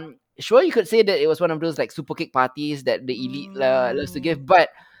 Sure, you could say that it was one of those like super kick parties that the elite loves to give, but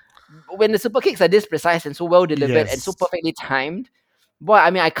when the super kicks are this precise and so well delivered and so Yes. perfectly timed, boy, I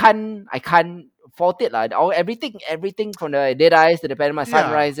mean, I can't fault it lah. Everything from the Dead Eyes to the Panama Yeah.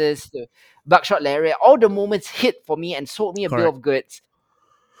 Sunrises to Buckshot Lariat, all the moments hit for me and sold me a bill Correct. of goods.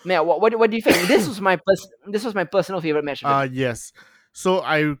 Man, what do you think? This was my personal favorite match. Of it. Yes. So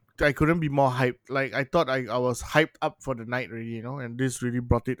I couldn't be more hyped. Like I thought I was hyped up for the night already, and this really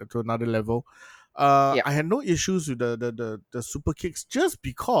brought it to another level. Yeah. I had no issues with the super kicks just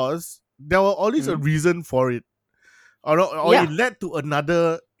because there were always a Mhm. reason for it. Or Yeah. it led to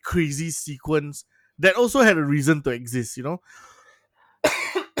another crazy sequence that also had a reason to exist.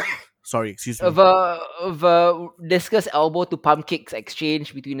 Sorry, excuse me. The discus elbow to pump kicks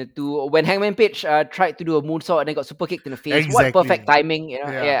exchange between the two. When Hangman Page tried to do a moonsault and then got super kicked in the face. What Exactly. perfect timing,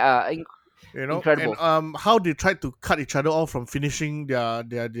 Yeah. Yeah, And incredible. how they tried to cut each other off from finishing their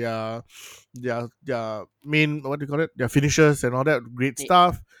main, what do you call it, their finishers and all that great Y-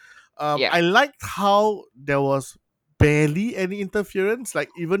 stuff. Yeah. I liked how there was barely any interference, like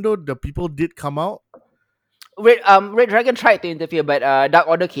even though the people did come out. Red Dragon tried to interfere, but Dark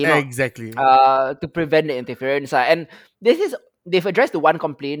Order came out Exactly. to prevent the interference. And they've addressed the one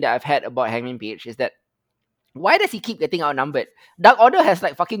complaint that I've had about Hangman Page is that why does he keep getting outnumbered? Dark Order has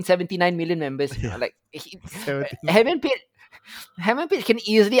like fucking 79 million members. Yeah. Like 17. Hangman Page can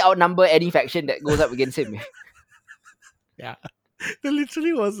easily outnumber any faction that goes up against him. Yeah. There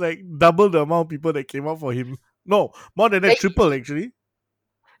literally was like double the amount of people that came out for him. No, more than that, Like, triple actually.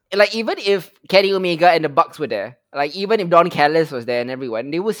 like even if Kenny Omega and the Bucks were there, Like even if Don Callis was there and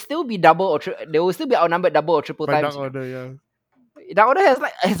everyone, they will still be they will still be outnumbered double or triple By Dark times. Order, yeah. Dark Order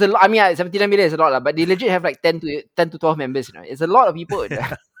has a lot. I mean, 79 million is a lot, but they legit have like 10 to 12 members. It's a lot of people.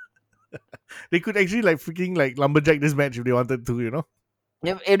 They could actually like freaking like lumberjack this match if they wanted to, you know.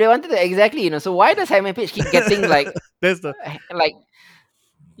 If they wanted to exactly, so why does Hangman Page keep getting That's the like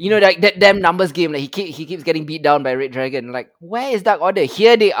like that damn numbers game? Like he keeps getting beat down by Red Dragon. Like where is Dark Order?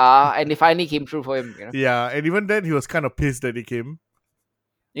 Here they are, and they finally came through for him. yeah, and even then he was kind of pissed that he came.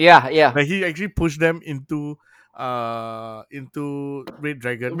 Yeah, yeah. Like he actually pushed them into Red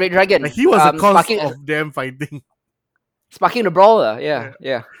Dragon. Red Dragon, Like he was the cause sparking of them fighting. sparking the brawler. Yeah. Yeah,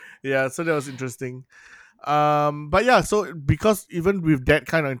 yeah. Yeah, so that was interesting. But yeah, so because even with that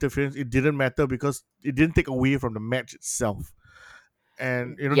kind of interference, it didn't matter because it didn't take away from the match itself.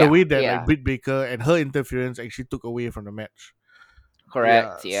 And the Yeah, way that like yeah. Britt Baker and her interference actually took away from the match. Yeah.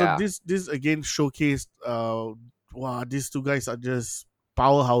 Correct. So Yeah. this again showcased wow, these two guys are just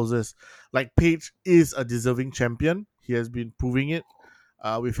powerhouses. Like Page is a deserving champion. He has been proving it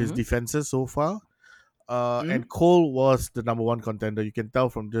with his Hmm. defenses so far. Hmm. And Cole was the number one contender. You can tell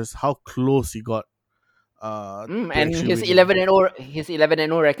from just how close he got to And actually his winning.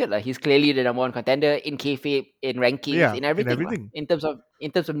 11-0 record, like he's clearly the number one contender in kayfabe, in rankings, Yeah, in in everything, lah. everything. In terms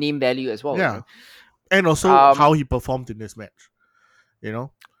of name value as well. Yeah, and also how Um, he performed in this match. You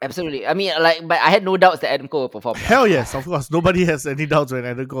know, Absolutely. I mean, but I had no doubts that Adam Cole will perform, lah. hell yes, of course. Nobody has any doubts when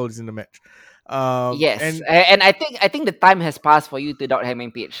Adam Cole is in the match. Yes, And and I think the time has passed for you to doubt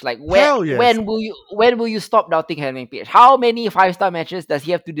Hangman Page. Like hell yes, when will you stop doubting Hangman Page? How many 5-star matches does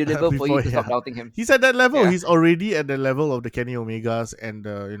he have to deliver for you before to stop yeah, doubting him? he's at that level. Yeah. He's already at the level of the Kenny Omegas and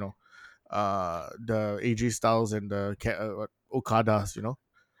the AJ Styles and the Okadas.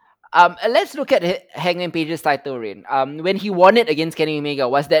 Let's look at Hangman Page's title reign. When he won it against Kenny Omega,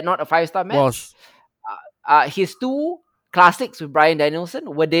 was that not a 5-star match? Was His two classics with Brian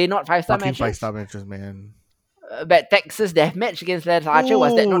Danielson, were they not 5-star fucking five matches? star matches, man. But Texas Death Match against Lance Archer,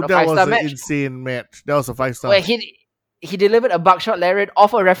 was that Oh, not a that five was star an match? insane match. That was a 5 star. Where he delivered a buckshot lariat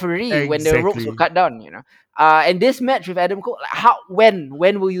off a referee when the ropes were Exactly. cut down. And this match with Adam Cole, like,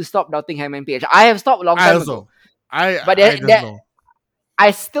 when will you stop doubting Hangman Page? I have stopped a long I time also, ago, but I just know.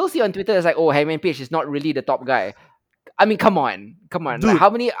 I still see on Twitter it's like, oh, Hangman Page is not really the top guy. I mean, come on. Like, Dude, how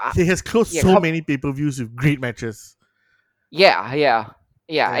many? he has closed Yeah, so many pay per views with great matches. yeah, yeah,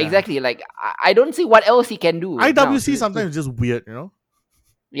 yeah. Yeah. Exactly. Like I don't see what else he can do now. IWC sometimes is just weird,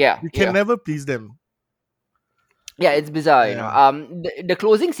 Yeah, You can yeah, never please them. yeah. It's bizarre. Yeah. The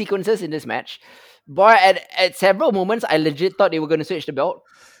closing sequences in this match, boy, at several moments, I legit thought they were going to switch the belt.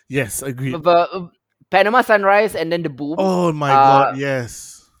 Yes, agreed. The Panama Sunrise and then the boom. Oh my Uh, god,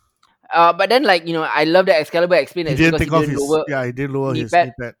 yes. but then I love that Excalibur explained He it's didn't because take he off didn't his lower yeah, he did lower knee his pad.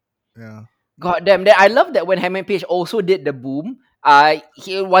 knee pad. Yeah. God damn that! I love that when Hangman Page also did the boom.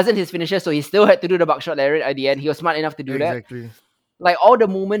 It wasn't his finisher, so he still had to do the buckshot lariat at the end. He was smart enough to do that. Exactly. Like all the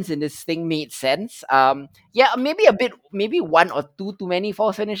movements in this thing made sense. Yeah, maybe one or two too many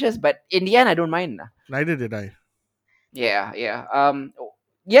false finishes, but in the end, I don't mind. Neither did I. Yeah, yeah.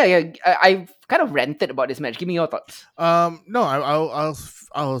 Yeah. I've kind of ranted about this match. Give me your thoughts. No,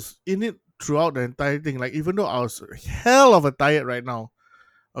 I was in it throughout the entire thing. Like even though I was hell of a tired right now.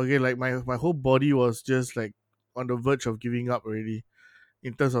 Okay, like my whole body was just like on the verge of giving up already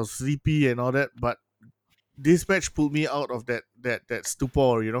in terms of sleepy and all that. But this match pulled me out of that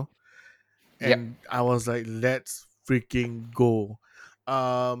stupor. Yep. And I was like, let's freaking go.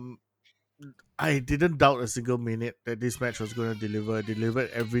 Um, I didn't doubt a single minute that this match was going to deliver. It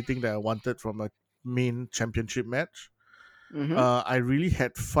delivered everything that I wanted from a main championship match. Mm-hmm. I really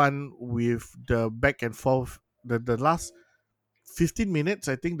had fun with the back and forth. The last 15 minutes,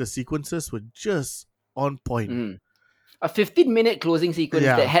 I think the sequences were just on point. Mm. A 15-minute closing sequence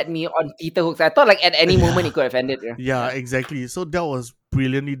that Yeah. had me on hooks. I thought like at any moment it could have ended. Yeah, exactly. So that was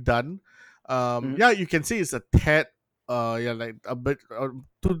brilliantly done. Mhm. Yeah, you can say it's a tad, yeah, like a bit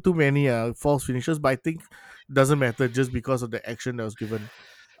too many false finishes, but I think it doesn't matter just because of the action that was given.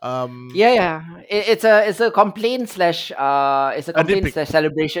 Yeah, yeah. It's a complaint slash A nitpick.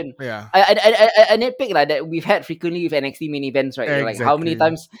 celebration. Yeah, A nitpick like that we've had frequently with NXT main events, right? Like how many exactly.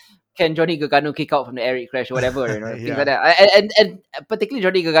 times can Johnny Gargano kick out from the Eric Crash or whatever, things Yeah. like that. And particularly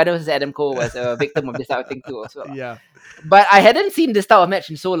Johnny Gargano versus Adam Cole was a victim of this type of thing too, as well. Yeah, But I hadn't seen this type of match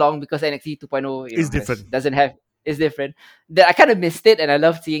in so long because NXT 2.0, it's different. doesn't have is different. That I kind of missed it and I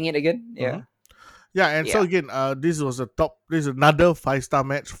loved seeing it again. Yeah. Mhm. Yeah, and so Yeah. again, this is another 5 star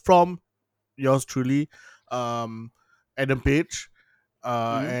match from yours truly, Adam Page,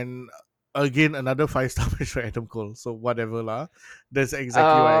 Mhm. and again another 5 star match for Adam Cole. So whatever lah, that's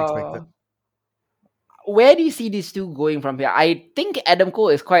exactly what I Uh, expected. where do you see these two going from here? I think Adam Cole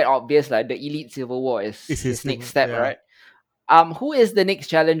is quite obvious, like the Elite Civil War is It's his his next thing. step, Yeah. right? Who is the next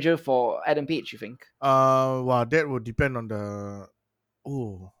challenger for Adam Page, you think? Well, that would depend on the.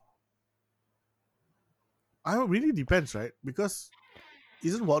 Oh, I really depends, right? Because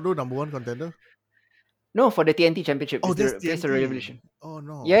isn't Wardlow number one contender? No, for the TNT Championship Oh, is that's the face of the TNT. Revolution. Oh Yeah,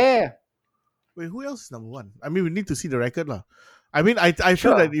 no. yeah, yeah. Wait, who else is number one? I mean, we need to see the record, lah. I mean, I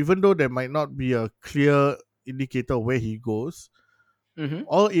feel that Sure. even though there might not be a clear indicator of where he goes, hmm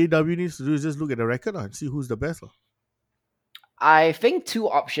all AEW needs to do is just look at the record lah and see who's the best, lah. I think two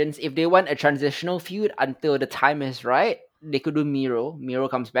options. If they want a transitional feud until the time is right, they could do Miro. Miro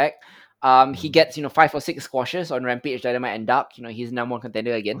comes back. He Mhm. gets 5 or 6 squashes on Rampage, Dynamite, and Dark. He's number one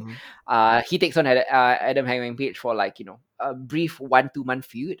contender again. Mhm. He takes on Adam Hangman Page for a brief 1-2 month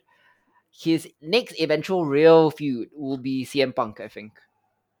feud. His next eventual real feud will be CM Punk, I think.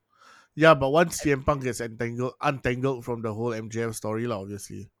 Yeah, but once CM Punk gets untangled from the whole MJF story, lah,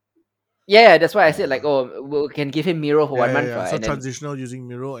 obviously. Yeah, that's why I said like, Yeah. oh, we can give him Miro for Yeah, one yeah, month, yeah. So and then transitional using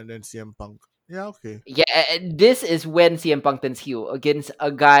Miro and then CM Punk. Yeah, okay. yeah, and this is when CM Punk turns heel against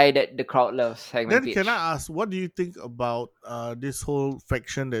a guy that the crowd loves, Hangman Then can Page. I ask, what do you think about this whole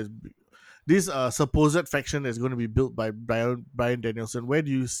faction this supposed faction that's going to be built by Brian Danielson? Where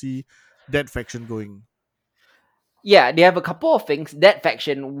do you see that faction going? Yeah, they have a couple of things. That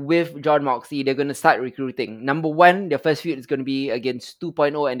faction with John Moxley, they're going to start recruiting. Number one, their first feud is going to be against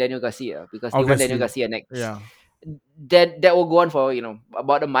 2.0 and Daniel Garcia because they want Daniel Obviously, Garcia next. yeah. Then that will go on for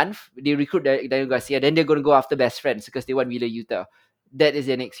about a month. They recruit Daniel Garcia. Then they're going to go after best friends because they want Wheeler Yuta. That is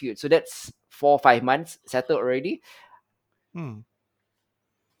their next feud. So that's 4 or 5 months settled already. Hmm.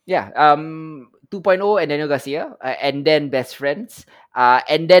 Yeah, 2.0 and Daniel Garcia, and then best friends,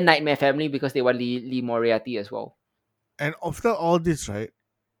 and then Nightmare Family because they want Lee Moriarty as well. And after all this, right?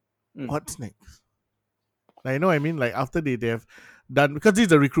 Mm. What's next? Like, I mean, like after they have done, because this is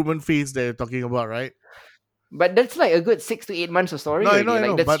the recruitment phase they're talking about, right? But that's like a good 6 to 8 months of No, story I know, already. I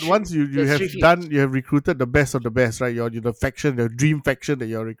Like know. But once you that's have three feuds. done, you have recruited the best of the best, right? You're the faction, the dream faction that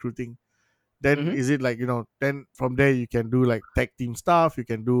you're recruiting. Then hmm is it like then from there you can do like tag team stuff, you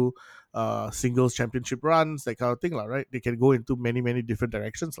can do singles championship runs, that kind of thing, lah, right? They can go into many different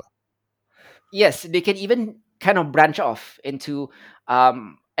directions, lah. Yes, they can even kind of branch off into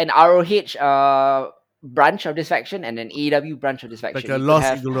an ROH branch of this faction and an AEW branch of this Like faction. a You could Los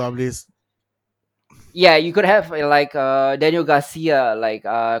have Igulables. Yeah, you could have like Daniel Garcia like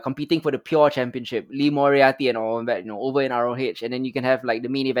competing for the pure championship, Lee Moriarty and all that, over in ROH, and then you can have like the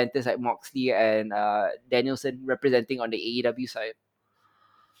main eventers like Moxley and Danielson representing on the AEW side.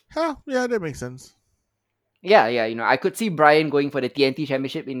 Huh, yeah, that makes sense. Yeah, yeah, I could see Brian going for the TNT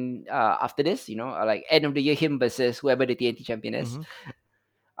championship in after this, like end of the year him versus whoever the TNT champion is. Mm-hmm.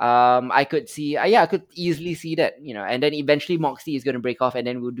 I could see, I could easily see that, and then eventually Moxley is going to break off, and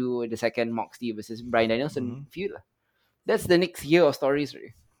then we'll do the second Moxley versus Brian Danielson Mm-hmm. feud. That's the next year of stories,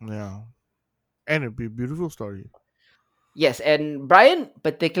 really. Yeah, and it'd be a beautiful story. Yes, and Brian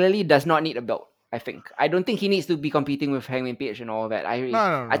particularly does not need a belt. I don't think he needs to be competing with Hangman Page and all that. No, no,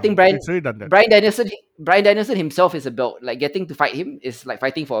 I no. think Brian It's already done that. Brian Danielson himself is a belt. Like getting to fight him is like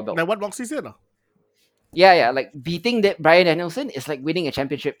fighting for a belt. Like what Moxie said, lah. Yeah, yeah. Like beating that Brian Danielson is like winning a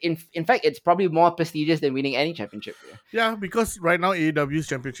championship. In fact, it's probably more prestigious than winning any championship. Yeah, Yeah, because right now AEW's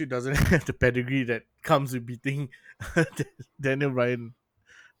championship doesn't have the pedigree that comes with beating Daniel Brian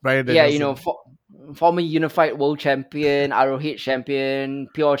yeah. Danielson. Former unified world champion, ROH champion,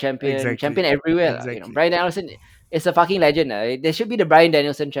 pure champion, Exactly. champion everywhere. Exactly. Brian Danielson is a fucking legend. There should be the Brian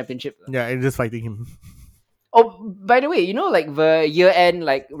Danielson championship. Yeah, and just fighting him. Oh, by the way, like the year-end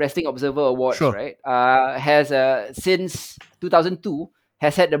like Wrestling Observer Awards, Sure. right? Has since 2002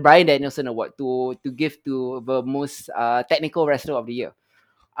 has had the Brian Danielson Award to give to the most technical wrestler of the year.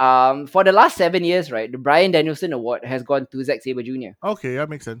 For the last 7 years, right, the Brian Danielson Award has gone to Zack Sabre Jr. Okay, that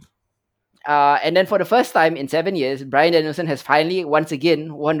makes sense. And then for the first time in 7 years, Brian Danielson has finally once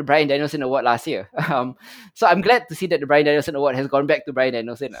again won the Brian Danielson Award last year. So I'm glad to see that the Brian Danielson Award has gone back to Brian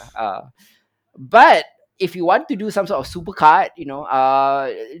Danielson. But if you want to do some sort of super card,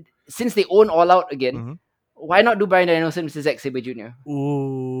 since they own All Out again, Mm-hmm. why not do Brian Danielson versus Zack Sabre Jr.?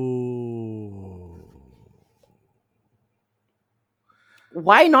 Ooh.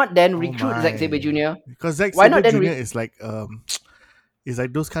 Why not then Oh recruit Zack Sabre my. Jr.? Because Zack Why Sabre not then? Jr. is like is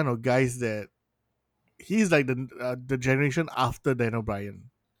like those kind of guys that he's like the generation after Daniel Bryan.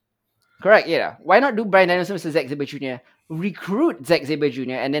 Correct, yeah. Why not do Brian Danielson versus Zack Sabre Jr.? Recruit Zack Sabre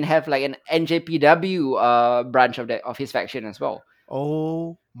Jr. and then have like an NJPW branch of his faction as well.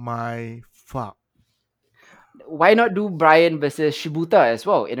 Oh my fuck. Why not do Brian versus Shibuta as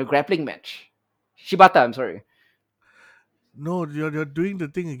well in a grappling match? Shibata, I'm sorry. No, you're doing the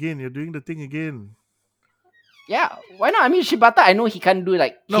thing again. You're doing the thing again. Yeah, why not? I mean, Shibata, I know he can't do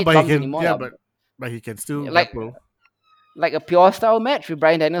like No, hit but he bumps can. anymore, Yeah, lah. but he can still Like grapple. like a pure style match with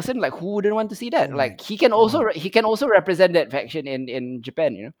Brian Danielson. Like who wouldn't want to see that? Oh my Like god. he can also represent that faction in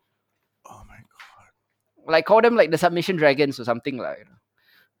Japan. Oh my god. Like call them like the submission dragons or something like.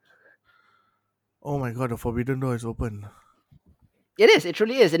 Oh my god. The forbidden door is open. It is. It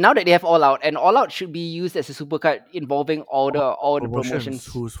truly is. And now that they have All Out, and All Out should be used as a supercard involving all the Promotions promotions.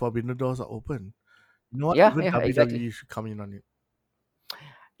 whose forbidden doors are open. You know what? Yeah, Even yeah, exactly. WWE should come in on it.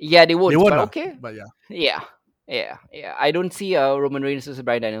 Yeah, they They won't. won't But lah. okay. But yeah. Yeah, yeah, yeah. I don't see Roman Reigns versus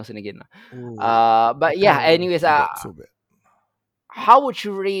Brian Danielson again. Lah. Oh, I But kind yeah. of want to Anyways, see that so bad. how would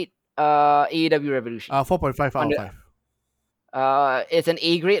you rate AEW Revolution 4.5 out on of the 5. It's an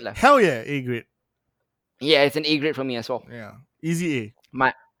A grade lah. Hell yeah, A grade. Yeah, it's an A grade for me as well. Yeah, easy A.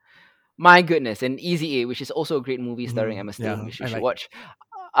 My my goodness, an Easy A, which is also a great movie starring Emma Stone, Yeah, which you I should like. watch.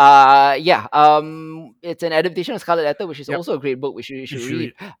 Yeah, it's an adaptation of Scarlet Letter, which is Yep, also a great book, which you you should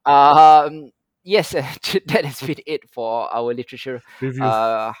should read. read. Yes, that has been it for our literature Review.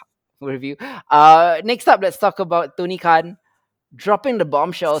 uh review. Next up, let's talk about Tony Khan dropping the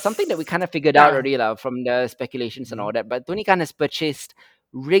bombshell, something that we kind of figured out Yeah. already lah, from the speculations and Mhm. all that. But Tony Khan has purchased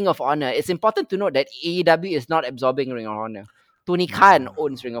Ring of Honor. It's important to note that AEW is not absorbing Ring of Honor. Tony Khan Yeah.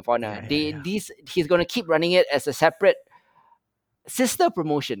 owns Ring of Honor. Yeah, yeah, yeah. He's going to keep running it as a separate sister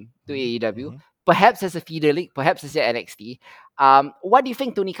promotion to Mhm, AEW, mhm. perhaps as a feeder league, perhaps as a NXT. What do you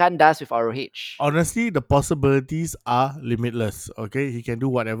think Tony Khan does with ROH? Honestly, the possibilities are limitless. Okay, he can do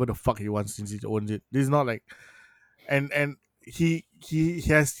whatever the fuck he wants since he owns it. This is not like, and he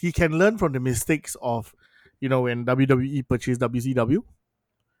can learn from the mistakes of, when WWE purchased WCW.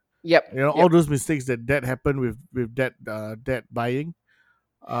 Yep, All yep. those mistakes that happened with that buying.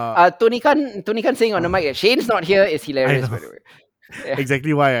 Uh, Tony Khan saying on the mic that Shane's not here is I hilarious, know by the way. Yeah,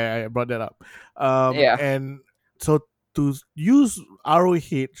 exactly why I brought that up. yeah. And so to use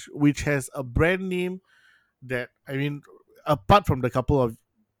ROH, which has a brand name that, I mean, apart from the couple of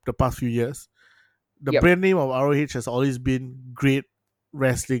the past few years, the Yep. brand name of ROH has always been great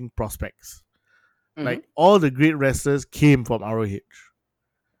wrestling prospects. Mm-hmm. Like all the great wrestlers came from ROH,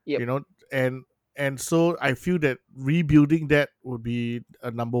 Yep. you know, and so I feel that rebuilding that would be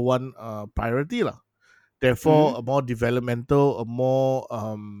a number one priority lah. Mm-hmm. Therefore, a more developmental, a more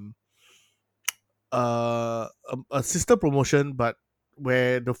a sister promotion, but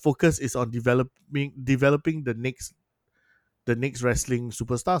where the focus is on developing the next wrestling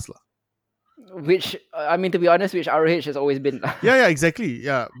superstars lah. Which I mean, to be honest, which ROH has always been. Yeah, exactly.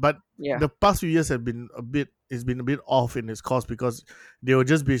 Yeah, but Yeah. the past few years have been a bit. It's been a bit off in its course because they were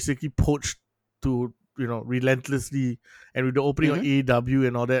just basically poached to relentlessly, and with the opening of Mm-hmm. AEW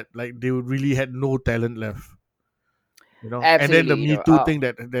and all that, like they really had no talent left. And then Absolutely. the Me Too thing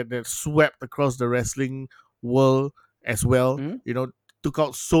that swept across the wrestling world as well. Mhm. Took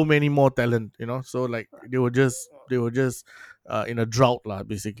out so many more talent. So like they were just in a drought lah,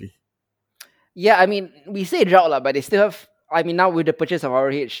 basically. Yeah, I mean, we say drought lah, but they still have. I mean, now with the purchase of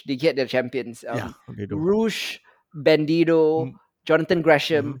ROH, they get their champions. Yeah, they do. Roosh, Bandido, Mm, Jonathan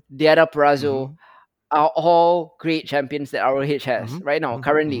Gresham, mhm, Diana Perazzo mhm, are all great champions that ROH has mhm, right now. mhm,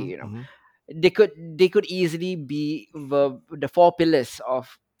 Currently, mhm, mhm. they could easily be the four pillars of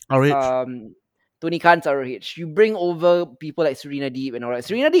RH. um Tony Khan's ROH. You bring over people like Serena Deeb and all that.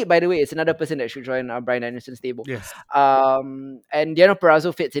 Serena Deeb, by the way, is another person that should join Brian Anderson's stable. Yes. And Diano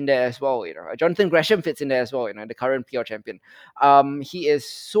Perazzo fits in there as well. Jonathan Gresham fits in there as well. The current PR champion. He is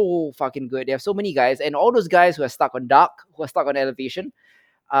so fucking good. They have so many guys, and all those guys who are stuck on Dark, who are stuck on Elevation.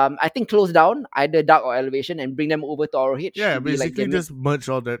 I think close down either Dark or Elevation and bring them over to ROH Yeah, to be like their basically just merge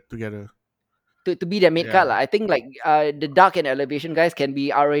all that together. to be their mid card. Yeah. I think like the Dark and Elevation guys can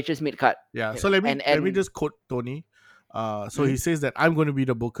be ROH's mid card. Yeah. So let me And just quote Tony. So he mhm, says that I'm going to be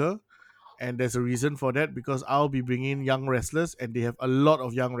the booker, and there's a reason for that because I'll be bringing young wrestlers, and they have a lot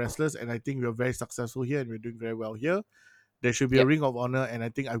of young wrestlers, and I think we're very successful here, and we're doing very well here. There should be a yep, ring of honor, and I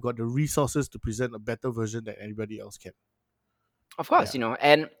think I've got the resources to present a better version than anybody else can. of course, Yeah.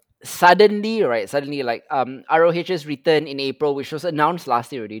 and suddenly like ROH's return in April, which was announced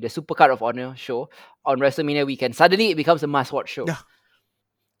last year already, the Supercard of Honor show on WrestleMania weekend. Suddenly it becomes a must-watch show. Yeah.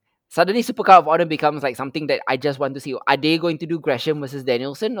 Suddenly Supercard of Honor becomes like something that I just want to see. Are they going to do Gresham versus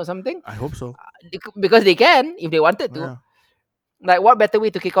Danielson or something? I hope so. Because they can if they wanted to. Yeah. Like what better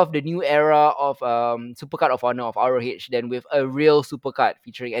way to kick off the new era of Supercard of Honor of ROH than with a real Supercard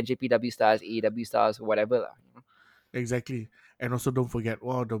featuring NJPW stars, AEW stars, whatever lah. Exactly. And also don't forget,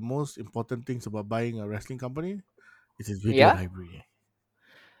 one of the most important things about buying a wrestling company is its video Yeah, library.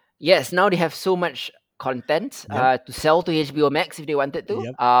 Yes, now they have so much content Yep. to sell to HBO Max if they wanted to.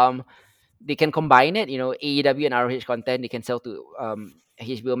 Yep. They can combine it, AEW and ROH content. They can sell to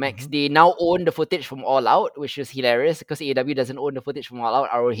HBO Max. Hmm. They now own the footage from All Out, which is hilarious because AEW doesn't own the footage from All Out.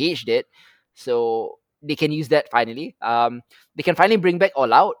 ROH did, so they can use that finally. They can finally bring back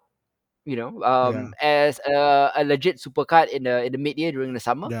All Out, Yeah. as a legit supercard in the mid year during the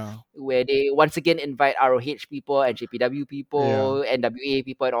summer, Yeah. where they once again invite ROH people and JPW Yeah. people, NWA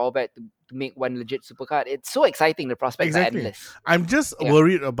people, and all that to make one legit supercard. It's so exciting. The prospects are Exactly. endless. I'm just Yeah.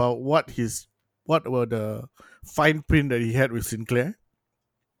 worried about what were the fine print that he had with Sinclair.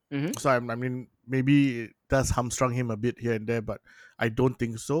 Hmm. So I mean, maybe it does hamstrung him a bit here and there, but I don't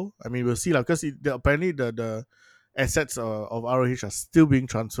think so. I mean, we'll see, like, because apparently the assets of ROH are still being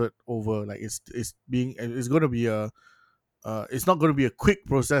transferred over. Like it's going to be it's not going to be a quick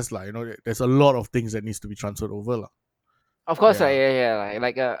process, like, there's a lot of things that needs to be transferred over, like. Of course, Yeah, yeah.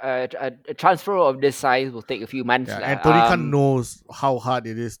 Like a transfer of this size will take a few months, yeah, lah. and Tony Khan knows how hard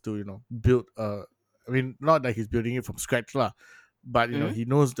it is to build. I mean, not that he's building it from scratch, lah, but Mhm, he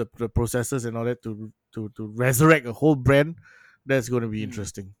knows the processes and all that to resurrect a whole brand. That's going to be mhm.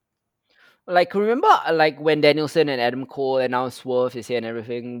 interesting. Like, remember, like when Danielson and Adam Cole and now Swerve is here and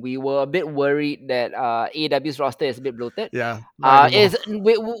everything, we were a bit worried that AEW's roster is a bit bloated. Yeah, not anymore.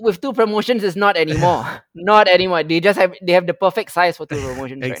 Is with two promotions is not anymore. Not anymore. They have the perfect size for two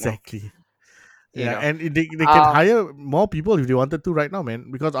promotions right now. Exactly. You Yeah, know. and they can Um, hire more people if they wanted to right now, man.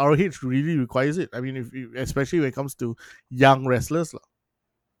 Because ROH really requires it. I mean, especially when it comes to young wrestlers,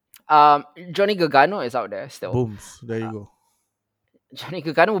 lah. Johnny Gargano is out there still. Booms. There you go. Johnny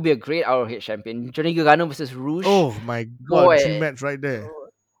Gargano would be a great ROH champion. Johnny Gargano versus Rouge, Oh my god, dream boy, match right there.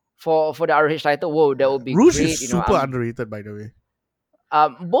 for the ROH title. Whoa, that Yeah. would be Rouge great. is super underrated, by the way.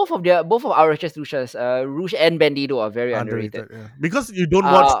 Both of ROH's Rouges, Rouge and Bandido are very underrated. Underrated, yeah. Because you don't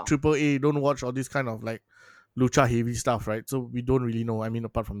watch Uh, Triple A, you don't watch all this kind of like lucha heavy stuff, right? So we don't really know. I mean,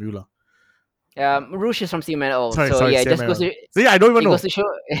 apart from you, lah. Rouge is from C Metal, Sorry, so sorry, yeah, it Sam just goes Aaron. to See, I don't even it know. goes to show.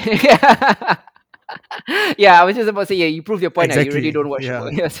 Yeah, I was just about to say, yeah, you prove your point. Now. You really Exactly. don't watch Yeah.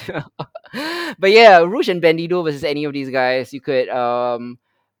 football. Yes. But yeah, Rouge and Bandido versus any of these guys, you could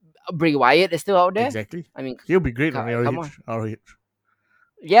Bray Wyatt is still out there. Exactly. I mean, He'll be great on come on. ROH.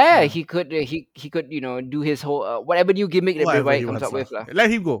 Yeah, Yeah. he could do his whole whatever new gimmick that Bray Whatever he Wyatt comes wants, up lah. with lah. Let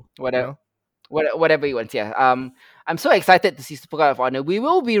him go. You Whatever know. whatever he wants. Yeah. I'm so excited to see Supercard of Honor. We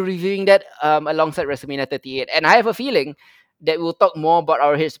will be reviewing that alongside WrestleMania 38, and I have a feeling that we'll talk more about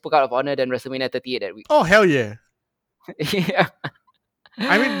our Supercard of Honor than WrestleMania 38 that week. Oh hell yeah! Yeah.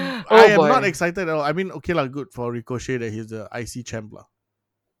 I mean, I Oh am not boy. excited at all. I mean, okay lah, good for Ricochet that he's the IC champ lah.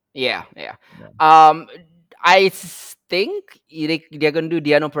 Yeah, yeah. Yeah. Think they're gonna do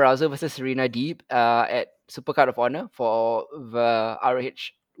Diano Perazzo versus Serena Deeb at Supercard of Honor for the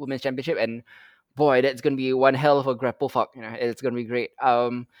ROH Women's Championship, and boy, that's gonna be one hell of a grapple fuck. It's gonna be great.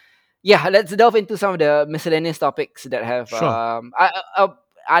 Yeah, let's delve into some of the miscellaneous topics that have. Sure.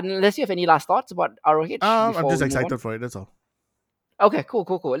 Unless you have any last thoughts about ROH I'm before just we move on. excited for it. That's all. Okay, cool.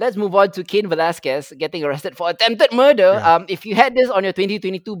 Let's move on to Cain Velasquez getting arrested for attempted murder. Yeah. If you had this on your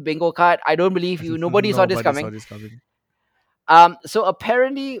 2022 bingo card, I don't believe you. Nobody saw this coming. So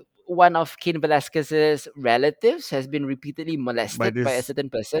apparently, one of Cain Velasquez's relatives has been repeatedly molested by a This certain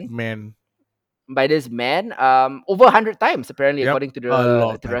person, man. by this man, over 100 times apparently, Yep. according to A lot the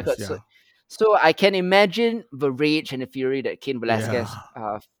of times. records. Yeah. So I can imagine the rage and the fury that Cain Velasquez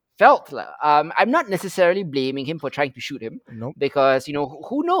Yeah. felt. I'm not necessarily blaming him for trying to shoot him, Nope. because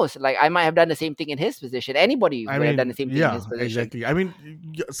who knows? Like, I might have done the same thing in his position. Anybody I would have done the mean, same thing in yeah, his position. exactly. I mean,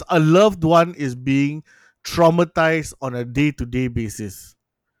 a loved one is being traumatized on a day-to-day basis.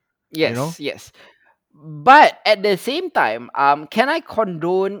 Yes, yes. But at the same time, can I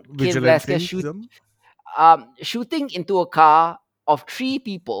condone Cain Velasquez Vigilantism. shooting into a car of three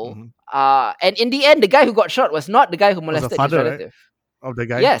people? Mhm. And in the end, the guy who got shot was not the guy who Was the molested father, his right, relative. of the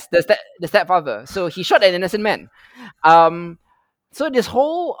guy? Yes, the stepfather. So he shot an innocent man. So this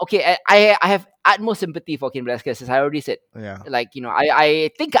whole I have utmost sympathy for Cain Velasquez, as I already said. Yeah. Like,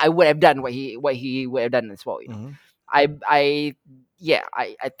 I think I would have done what he would have done as well. Mhm. I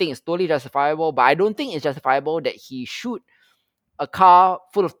think it's totally justifiable, but I don't think it's justifiable that he shoot a car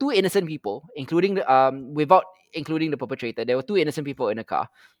full of two innocent people, including without including the perpetrator. There were two innocent people in a car,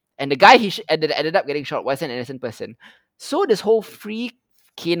 and the guy ended up getting shot was an innocent person. So this whole free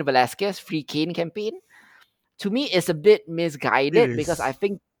Cain Velasquez, free Cain campaign, to me, is a bit misguided, because I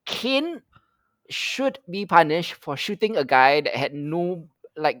think Cain should be punished for shooting a guy that had no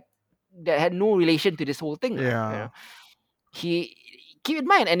relation to this whole thing. Yeah. He Keep in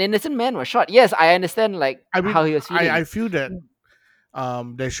mind, an innocent man was shot. Yes, I understand, like, I mean, how he was feeling. I feel that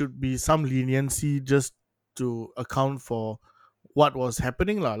there should be some leniency just to account for what was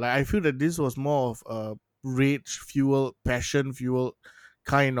happening lah. Like I feel that this was more of a rage fuel, passion fuel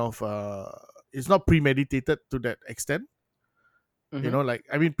kind of. It's not premeditated to that extent. Mm-hmm. Like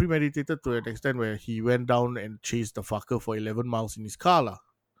I mean, premeditated to an extent where he went down and chased the fucker for 11 miles in his car lah.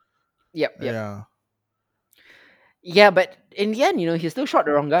 Yep, yep. Yeah, Yeah, but in the end, he still shot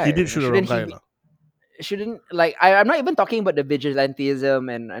the wrong guy. he did shoot the wrong Shouldn't he guy be? lah. Shouldn't like I'm not even talking about the vigilantism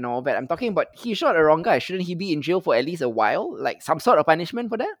and all that. I'm talking about he shot the wrong guy. Shouldn't he be in jail for at least a while, like some sort of punishment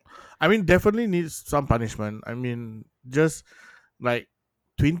for that? I mean, definitely needs some punishment. I mean, just like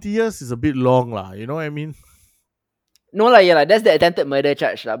 20 years is a bit long lah. You know what I mean? No lah, yeah lah. That's the attempted murder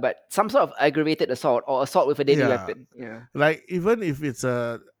charge lah. But some sort of aggravated assault or assault with a deadly Yeah, weapon. Yeah. like even if it's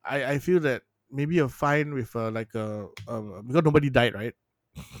I feel that maybe a fine with like because nobody died, right?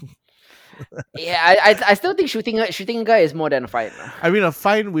 Yeah, I still think shooting a guy is more than a fine. I mean, a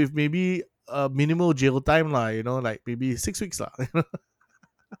fine with maybe a minimal jail time lah. Like maybe 6 weeks lah.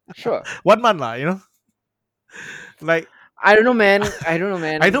 Sure. 1 month lah. Like I don't know, man. I don't know,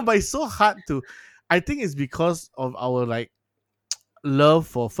 man. I know, but it's so hard to. I think it's because of our like love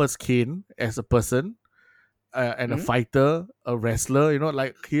for first Kane as a person, and a Mhm. fighter, a wrestler.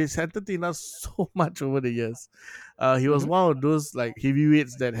 Like he's entertained us so much over the years. He was Mhm. one of those like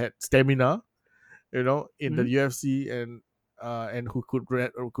heavyweights that had stamina, in the Mhm. UFC, and who could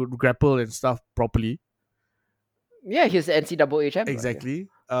grapple and stuff properly. Yeah, he's the NCAA champ. Yeah. Exactly.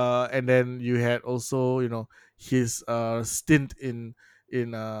 And then you had also, his stint in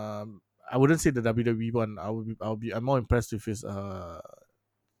I wouldn't say the WWE one. I'm more impressed with his Triple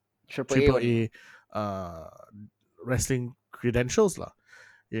A triple one. A wrestling credentials lah.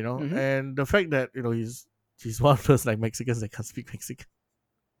 Mhm. And the fact that he's one of those like Mexicans that can't speak Mexican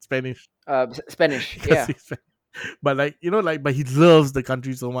Spanish. Spanish. Can't Yeah. speak Spanish. But but he loves the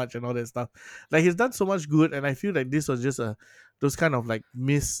country so much and all that stuff. Like he's done so much good, and I feel like this was just those kind of like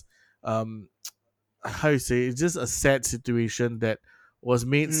um how you say, it's just a sad situation that was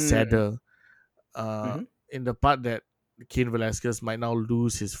made Mm. sadder uh Mhm. in the part that Cain Velasquez might now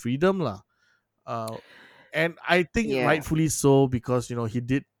lose his freedom lah. Uh and I think Yeah. rightfully so, because he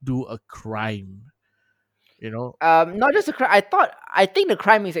did do a crime. You know, Not just a crime. I think the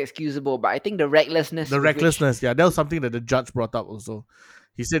crime is excusable, but I think the recklessness the with which recklessness. Yeah, that was something that the judge brought up also.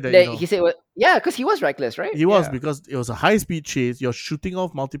 He said that he said, yeah, because he was reckless, right? he was, Yeah. because it was a high speed chase. You're shooting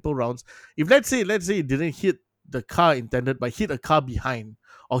off multiple rounds. If let's say it didn't hit the car intended, but hit a car behind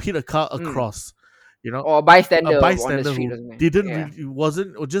or hit a car Mm. across, Or a a bystander on the bystander street who or something. didn't Yeah. really,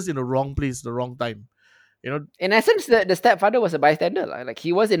 wasn't, or just in the wrong place, the wrong time. You know, In essence, the stepfather was a bystander, lah. Like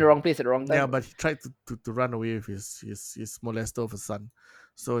he was in the wrong place at the wrong yeah, time. but he tried to run away with his molester of a son.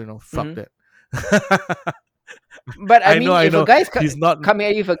 So fuck Hmm. that. But I I mean, if a know. guy's He's not. coming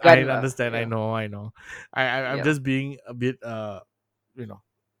at you with a I gun, lah. understand. I Yeah. know. I'm Yeah. just being a bit you know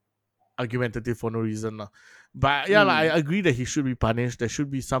argumentative for no reason lah. But yeah, I Mm. agree that he should be punished. There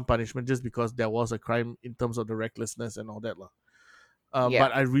should be some punishment just because there was a crime in terms of the recklessness and all that lah. Yeah.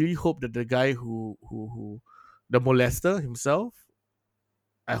 But I really hope that the guy who the molester himself,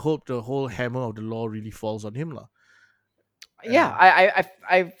 I hope the whole hammer of the law really falls on him lah. Yeah,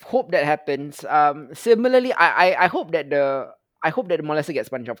 I hope that happens. Similarly, I hope that the molester gets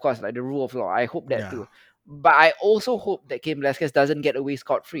punished. Of course, like the rule of law. I hope that Yeah. too. But I also hope that Cain Velasquez doesn't get away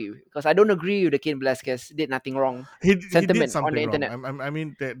scot free, because I don't agree with the Cain Velasquez did nothing wrong He did sentiment on the something wrong. internet. I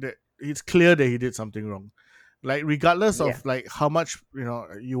mean that it's clear that he did something wrong. Like regardless Yeah, of like how much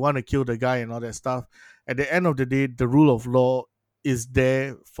you want to kill the guy and all that stuff, at the end of the day, the rule of law is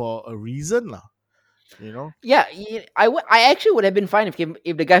there for a reason lah. You know. yeah. I actually would have been fine if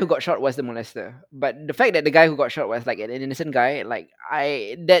the guy who got shot was the molester. But the fact that the guy who got shot was like an innocent guy, like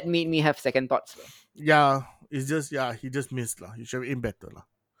that made me have second thoughts. Yeah, it's just he just missed lah. He should have aimed better lah.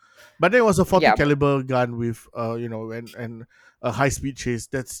 But there was a 40 Yeah, caliber gun with and a high speed chase.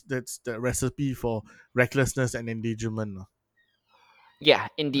 That's the recipe for recklessness and endangerment lah. yeah,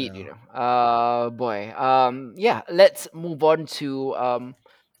 indeed. Yeah. Boy. Yeah. Let's move on to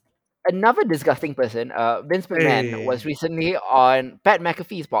another disgusting person. Vince McMahon Hey. was recently on Pat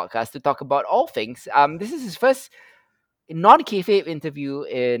McAfee's podcast to talk about all things. This is his first non-kayfabe interview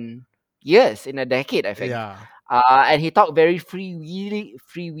in years, in a decade, I think. Yeah. And he talked very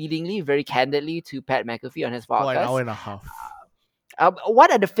freewheelingly, very candidly to Pat McAfee on his For an hour podcast. and a half.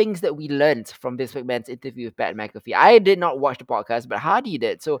 What are the things that we learned from Vince McMahon's interview with Pat McAfee? I did not watch the podcast, but Hardy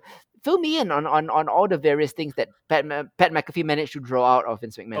did. So fill me in on all the various things that Pat McAfee managed to draw out of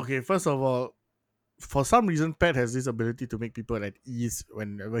Vince McMahon. Okay, first of all, for some reason, Pat has this ability to make people at ease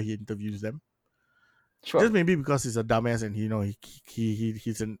whenever he interviews them. Sure. just maybe because he's a dumbass and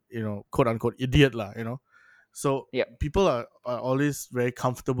he's an quote unquote idiot lah, so Yep. people are always very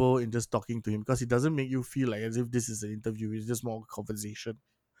comfortable in just talking to him because he doesn't make you feel like as if this is an interview. It's just more conversation.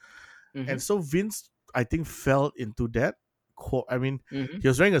 And Mhm. so Vince, I think, fell into that. I mean, Mhm. he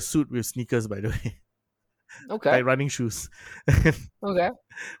was wearing a suit with sneakers, by the way, Okay. like running shoes. Okay.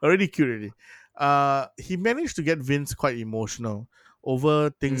 Already cute already. He managed to get Vince quite emotional over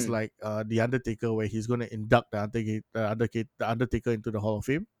things Mm. like the Undertaker, where he's going to induct the Undertaker into the Hall of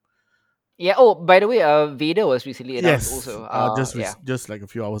Fame. Yeah. Oh, by the way, Vader was recently announced Yes, also. Yeah. just like a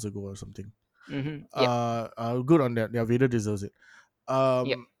few hours ago or something. Mhm. Yep. Good on that. Yeah, Vader deserves it.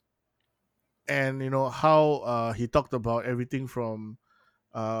 Yep. And how he talked about everything from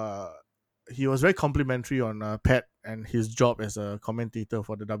uh he was very complimentary on Pat and his job as a commentator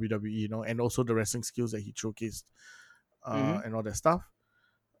for the WWE, and also the wrestling skills that he showcased, Mhm. and all that stuff.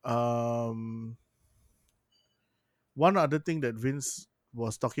 Um, One other thing that Vince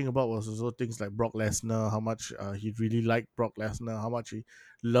was talking about was also things like Brock Lesnar, how much he really liked Brock Lesnar, how much he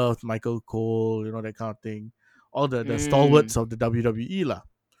loved Michael Cole, that kind of thing. All the Mm. stalwarts of the WWE lah.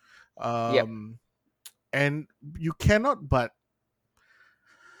 Yep. Um, and you cannot but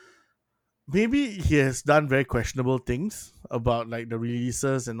maybe he has done very questionable things about like the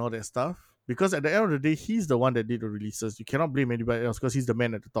releases and all that stuff. Because at the end of the day, he's the one that did the releases. You cannot blame anybody else because he's the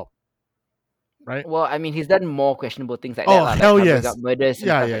man at the top, right? Well, I mean, he's done more questionable things like that, Oh lah, like hell covering up yes, murders and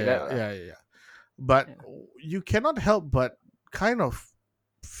yeah, stuff yeah, like that, yeah, lah. yeah, yeah, yeah. But Yeah. you cannot help but kind of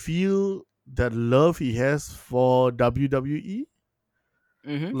feel the love he has for WWE.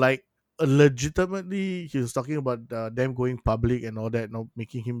 Mhm. Like legitimately, he was talking about them going public and all that,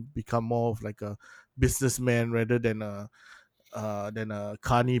 making him become more of like a businessman rather than a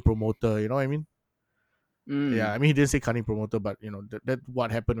carny promoter. You know what I mean? Yeah, I Mm. mean he didn't say carny promoter, but that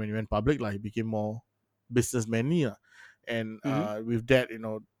what happened when he went public. Like he became more businessman-y, and Mhm. with that,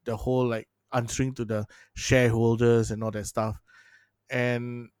 the whole like answering to the shareholders and all that stuff,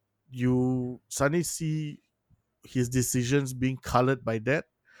 and you suddenly see his decisions being colored by that,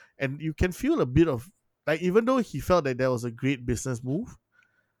 and you can feel a bit of like even though he felt that that was a great business move,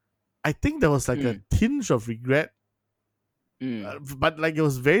 I think there was like a Mm. tinge of regret, Mm. but like it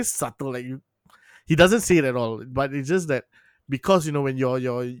was very subtle. Like he doesn't say it at all, but it's just that because when you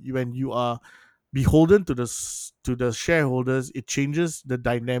are beholden to the shareholders, it changes the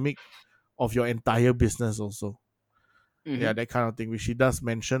dynamic of your entire business also. Yeah, Mhm. that kind of thing, which he does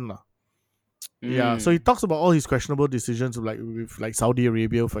mention lah. Yeah, so he Mm. talks about all his questionable decisions, like with like Saudi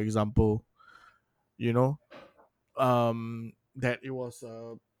Arabia, for example. You know, that it was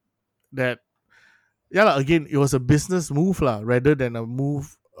that yeah lah, again it was a business move lah, rather than a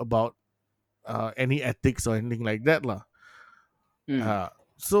move about any ethics or anything like that lah. Mm.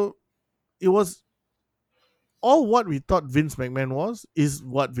 So it was all what we thought Vince McMahon was is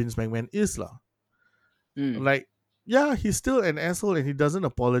what Vince McMahon is lah. Mm. Like, yeah, he's still an asshole and he doesn't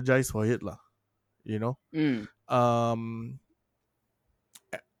apologize for it lah. You know, Mm. um,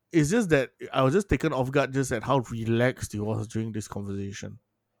 it's just that I was just taken off guard just at how relaxed he was during this conversation.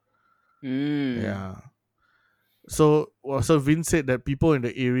 Mm. Yeah. So Vince said that people in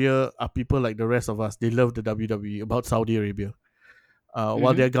the area are people like the rest of us. They love the WWE about Saudi Arabia.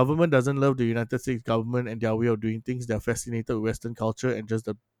 While Mhm. their government doesn't love the United States government and their way of doing things, they're fascinated with Western culture and just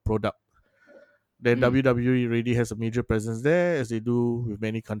the product. Then Mm. WWE already has a major presence there, as they do with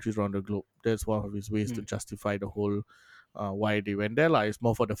many countries around the globe. That's one of his ways to Mm. justify the whole why they went there. Like it's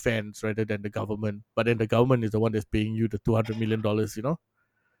more for the fans rather than the government. But then the government is the one that's paying you the $200 million.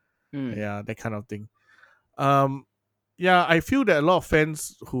 Mm. Yeah, that kind of thing. Um, yeah, I feel that a lot of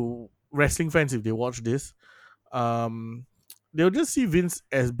fans wrestling fans, if they watch this, um, they'll just see Vince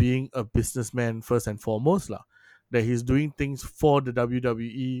as being a businessman first and foremost, lah. That he's doing things for the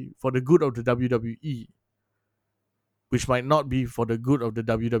WWE, for the good of the WWE, which might not be for the good of the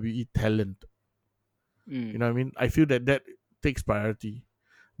WWE talent. You Mm. know what I mean? I feel that that takes priority.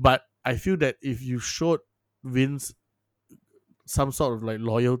 But I feel that if you showed Vince some sort of like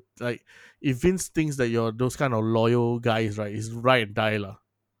loyal, like if Vince thinks that you're those kind of loyal guys, right, is right and die lah.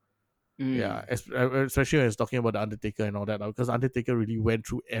 Yeah, Mm. especially when he's talking about the Undertaker and all that, because Undertaker really went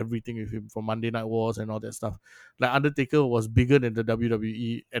through everything with him from Monday Night Wars and all that stuff. Like Undertaker was bigger than the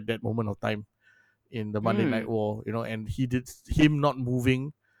WWE at that moment of time in the Monday Night Mm. War, and he did him not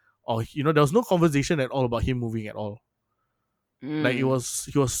moving, or there was no conversation at all about him moving at all. Like it Mm. was,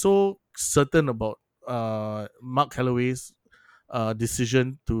 he was so certain about Mark Calloway's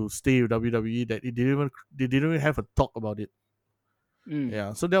decision to stay with WWE that they didn't even have a talk about it. Mm.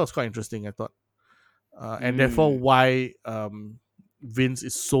 Yeah, so that was quite interesting, I thought, and therefore Mm. why Vince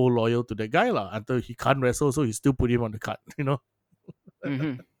is so loyal to that guy lah until he can't wrestle, so he still put him on the card.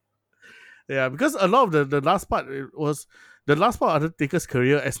 Mm-hmm. Yeah, because a lot of the last part it was the last part of Undertaker's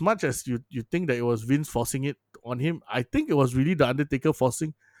career. As much as you think that it was Vince forcing it on him, I think it was really the Undertaker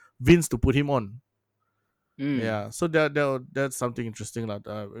forcing Vince to put him on. Mm. Yeah, so that's something interesting like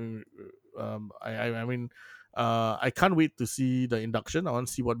I mean I can't wait to see the induction. I want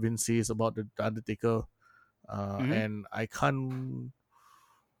to see what Vince says about the Undertaker, Mm-hmm. and I can't.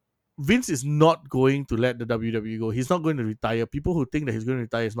 Vince is not going to let the WWE go. He's not going to retire. People who think that he's going to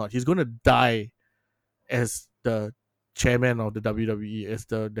retire is not. He's going to die as the chairman of the WWE, as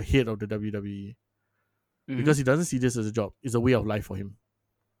the head of the WWE, Mm-hmm. because he doesn't see this as a job. It's a way of life for him.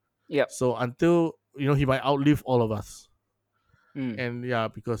 Yep. So until he might outlive all of us. Mm. And yeah,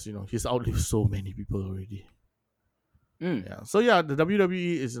 because he's outlived so many people already. Mm. Yeah. So yeah, the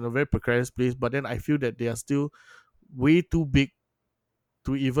WWE is in a very precarious place, but then I feel that they are still way too big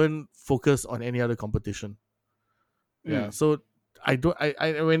to even focus on any other competition. Yeah. Mm. So I don't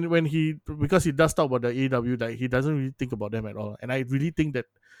I when he, because he does talk about the AEW, like he doesn't really think about them at all. And I really think that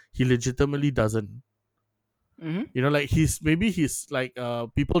he legitimately doesn't. Mm-hmm. Like he's like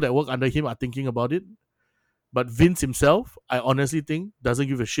people that work under him are thinking about it. But Vince himself, I honestly think, doesn't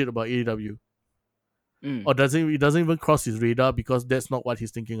give a shit about AEW. Mm. Or doesn't even cross his radar because that's not what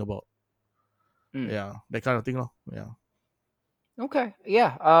he's thinking about. Mm. Yeah, that kind of thing, yeah. Okay.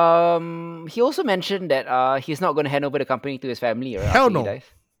 Yeah. He also mentioned that he's not going to hand over the company to his family right, Hell after he no. dies.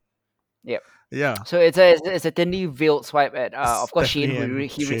 Yep. Yeah, So it's a thinly veiled swipe at of course Shane, Stephanie who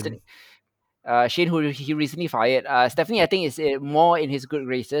and he Shane. recently Shane, who he recently fired. Stephanie, I think, is more in his good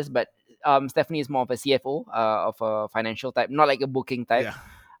graces, but Stephanie is more of a CFO, of a financial type, not like a booking type.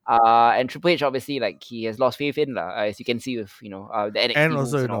 Yeah, And Triple H, obviously, like, he has lost faith in, as you can see with the and NXT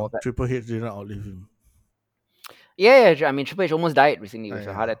also moves and all of that. Triple H didn't outlive him. Yeah, I mean, Triple H almost died recently with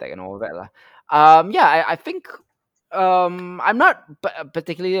a heart Yeah. attack and all of that, lah. Yeah, I think I'm not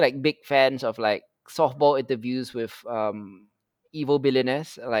particularly like big fans of like softball interviews with evil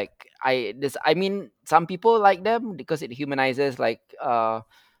billionaires. Like, I mean, some people like them because it humanizes like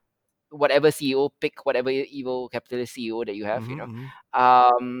whatever CEO, pick whatever evil capitalist CEO that you have. Mm-hmm.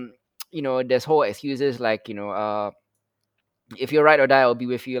 Um, there's whole excuses like if you're right or die, I'll be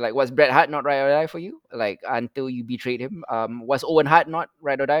with you. Like, was Bret Hart not right or die for you? Like, until you betrayed him. Was Owen Hart not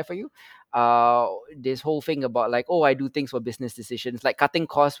right or die for you? This whole thing about like, oh, I do things for business decisions, like cutting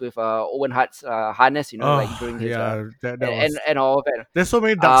costs with Owen Hart's harness, like Oh during his yeah, that was. and all of that. There's so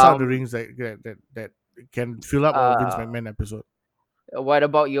many Dark Side of the Um, Rings that can fill up a Vince uh, McMahon episode. what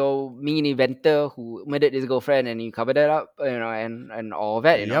about your mean inventor who murdered his girlfriend and you cover that up, and all of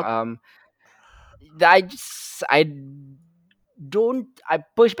that, Yep. I I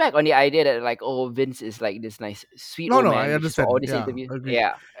push back on the idea that like, oh, Vince is like this nice sweet No, old no, I man, which is for all understand. these Yeah, interviews. agreed.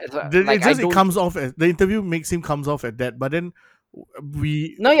 Yeah, It like I just it don't. comes off as the interview makes him comes off at that, but then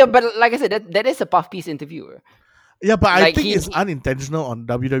we No, yeah, but like I said, that is a puff piece interview. yeah, but I Like think it's unintentional on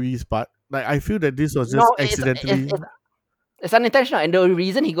WWE's part. Like I feel that this was just no, accidentally. it's unintentional, and the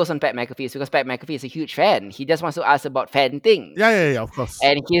reason he goes on Pat McAfee is because Pat McAfee is a huge fan. He just wants to ask about fan Yeah, things, yeah, yeah. Of course,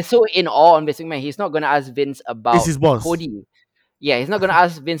 and he's so in awe on Vince McMahon. He's not going to ask Vince it's about his boss. Cody. Yeah, he's not going to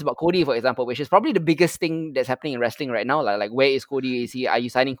ask Vince about Cody, for example, which is probably the biggest thing that's happening in wrestling right now. Like, where is Cody? Are you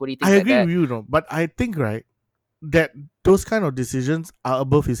signing Cody? I Things like agree that. with you, no, but I think right that those kind of decisions are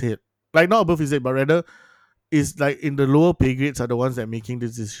above his head. Like not above his head, but rather is like in the lower pay grades are the ones that are making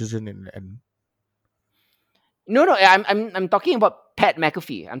this decision in the end. No, I'm talking about Pat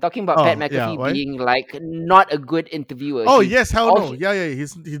McAfee. I'm talking about Pat Oh yeah, McAfee why? being like not a good interviewer. Oh yes, hell All no. he, Yeah, yeah.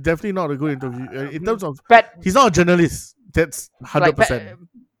 He's definitely not a good interview in terms of. Pat He's not a journalist. That's like 100%.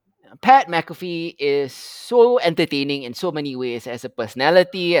 Pat McAfee is so entertaining in so many ways, as a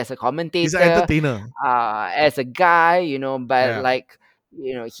personality, as a He's an commentator, entertainer. as a guy, but Yeah. like,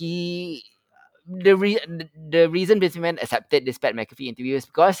 he the reason Vince McMahon accepted this Pat McAfee interview is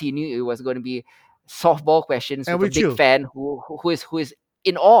because he knew it was going to be softball questions And with a we big chill. fan who is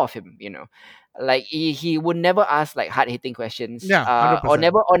in awe of him. Like he would never ask like hard hitting questions, Yeah, or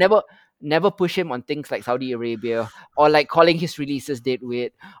 100%. never push him on things like Saudi Arabia, or like calling his releases dead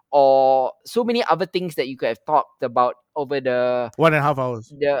weight, or so many other things that you could have talked about over 1.5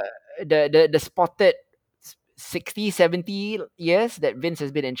 hours. the spotted 60, 70 years that Vince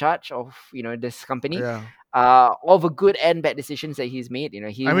has been in charge of this company, Yeah. all the good and bad decisions that he's made.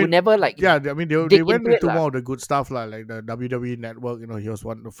 He I would mean, never like yeah, I mean they dig went into it, into lah. more of the good stuff like the WWE network. He was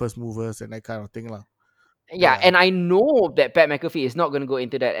one of the first movers and that kind of thing lah. Yeah, Yeah, and I know that Pat McAfee is not going to go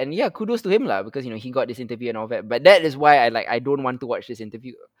into that. And yeah, kudos to him lah, because he got this interview and all that. But that is why I don't want to watch this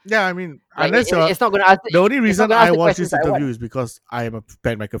interview. yeah. I mean, Like unless you're it's not going to ask the only it's not reason going to I ask the watch questions this I want. interview is because I am a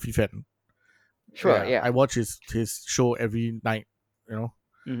Pat McAfee fan. Sure, Yeah, yeah. I watch his show every night. You know.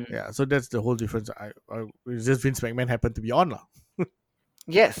 Hmm. Yeah, so that's the whole difference. It's just Vince McMahon happened to be on lah.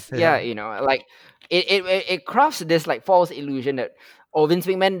 Yes, yeah, Yeah, like it crafts this like false illusion that Vince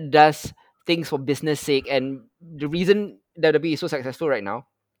McMahon does things for business sake, and the reason WWE is so successful right now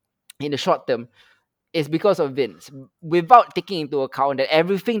in the short term is because of Vince, without taking into account that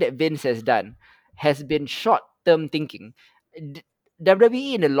everything that Vince has done has been short term thinking. D-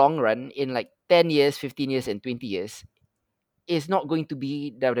 WWE in the long run, in like 10 years, 15 years, and 20 years, is not going to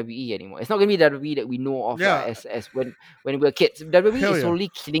be WWE anymore. It's not going to be WWE that we know of lah, yeah, as when we were kids. WWE hell is yeah. slowly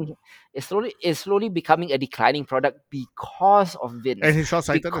killing, is slowly becoming a declining product because of And Vince, his short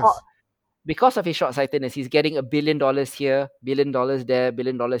because sightedness. because of his short sightedness. He's getting $1 billion here, $1 billion there, $1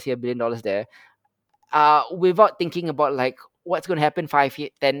 billion here, $1 billion there, without thinking about like what's going to happen 5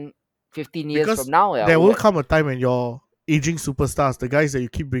 years, 10, 15 years from Because now. Yeah, there will come a time when your aging superstars, the guys that you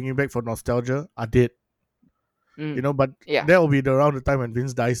keep bringing back for nostalgia, are dead. But yeah, that will be around the time when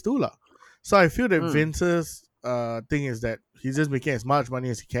Vince dies too, lah. So I feel that mm, Vince's thing is that he's just making as much money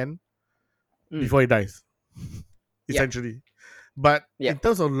as he can mm, before he dies, yeah, essentially. But yeah, in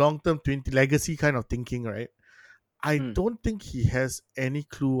terms of long term 20 legacy kind of thinking, right? I mm, don't think he has any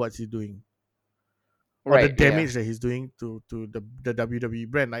clue what he's doing or the right, yeah, damage that he's doing to the WWE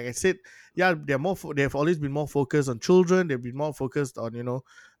brand. Like I said, yeah, they have always been more focused on children. They've been more focused on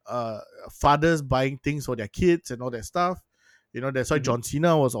uh, fathers buying things for their kids and all that stuff. That's why hmm. John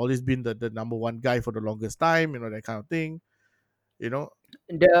Cena was always been the number one guy for the longest time. That kind of thing. You know,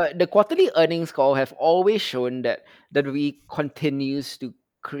 The quarterly earnings call have always shown that we continues to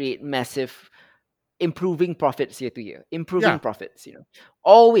create massive improving profits year to year, improving yeah. profits,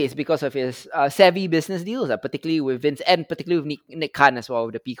 always because of his savvy business deals, particularly with Vince and particularly with Nick Khan as well,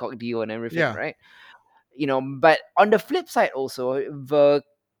 with the Peacock deal and everything, Yeah, right? But on the flip side also, the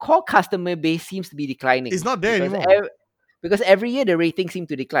core customer base seems to be it's declining not there because anymore. because every year the ratings seem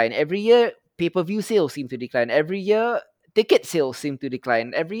to decline. Every year pay-per-view sales seem to decline. Every year ticket sales seem to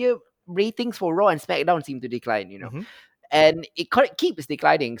decline. Every year ratings for Raw and SmackDown seem to decline. Hmm. And it keeps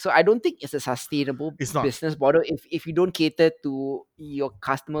declining. So I don't think it's a sustainable It's not, business model if you don't cater to your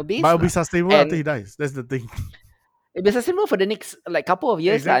customer but base it'll be lah. sustainable after And he dies. That's the thing. it'll be sustainable for the next like couple of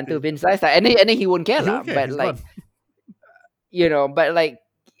years lah, until Exactly. Vince dies lah. And then he won't care He lah. won't care. But He's like gone. but like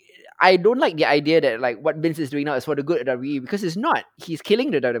I don't like the idea that like what Vince is doing now is for the good of WWE, because it's not. He's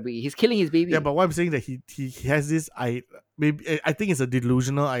killing the WWE. He's killing his Yeah, baby. but what I'm saying that he has this I think it's a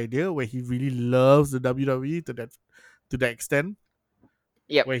delusional idea where he really loves the WWE to that extent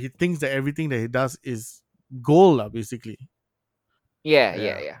Yep. where he thinks that everything that he does is gold lah, basically. Yeah, yeah,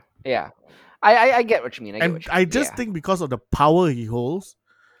 Yeah. yeah. Yeah. I get what you mean. I get And what you I mean. just Yeah. think because of the power he holds,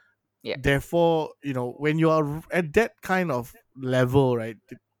 Yeah. therefore, when you are at that kind of level, right?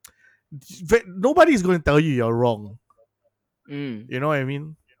 Nobody's going to tell you you're wrong. Mm. You know what I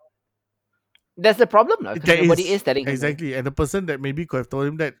mean? That's the problem now, because There nobody is is telling him that. exactly, and the person that maybe could have told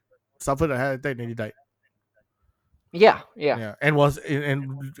him that suffered a heart attack and he died. Yeah, yeah. Yeah, and was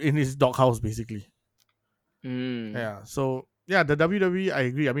in his doghouse basically. Mm. Yeah, so yeah, the WWE, I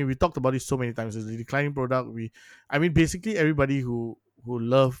agree. I mean, we talked about it so many times. It's a declining product. I mean, basically everybody who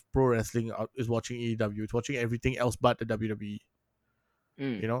love pro wrestling is watching AEW. It's watching everything else but the WWE.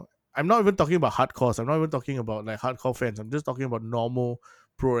 Mm. I'm not even talking about hardcore. I'm not even talking about like hardcore fans. I'm just talking about normal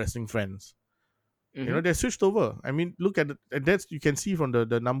pro wrestling fans. Mm-hmm. They switched over. I mean, look at it, and that's you can see from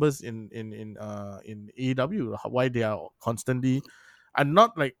the numbers in AEW why they are constantly, and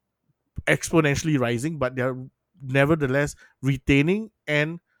not like exponentially rising, but they're nevertheless retaining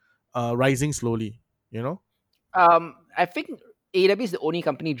and rising slowly. You know I think AEW is the only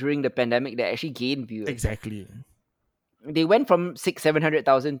company during the pandemic that actually gained viewers. exactly They went from 700,000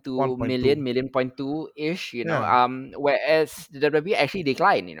 one to point two. million point two ish, Yeah, whereas the WWE actually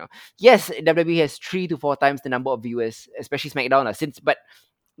declined, Yes, WWE has 3 to 4 times the number of viewers, especially SmackDown, but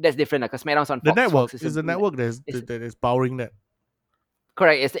that's different, because SmackDown's on the Fox. network Fox is is the network is that is powering that.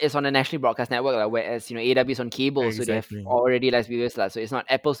 correct. It's on a nationally broadcast network, whereas AEW is on cable, so they have Exactly. already less viewers, so it's not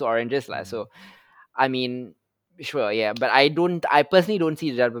apples to oranges, Mm. so I mean, sure, yeah, but I personally don't see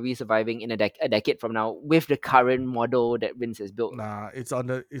the WWE surviving in a decade from now with the current model that Vince has built. Nah,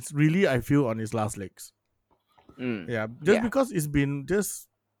 it's really I feel on its last legs. Mm, Yeah, just yeah, because it's been just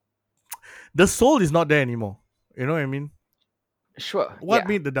the soul is not there anymore. You know what I mean? sure, What yeah.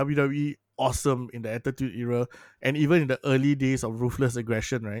 made the WWE awesome in the Attitude Era and even in the early days of Ruthless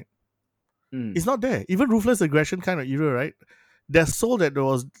Aggression, right? Mm. It's not there. Even ruthless aggression kind of era, right? Their soul that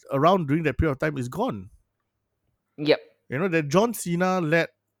was around during that period of time is gone. Yep. That John Cena led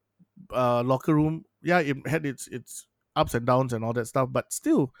locker room. Yeah, it had its ups and downs and all that stuff, but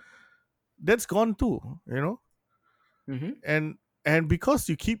still, that's gone too. Mm-hmm. And because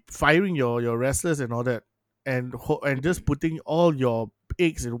you keep firing your wrestlers and all that, and just putting all your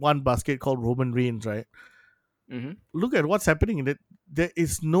eggs in one basket called Roman Reigns, right? Mm-hmm. Look at what's happening in it. There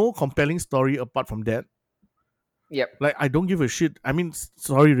is no compelling story apart from that. Yep. Like, I don't give a shit. I mean,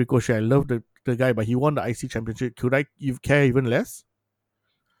 sorry, Ricochet, I love the guy, but he won the IC championship. Could I care even less?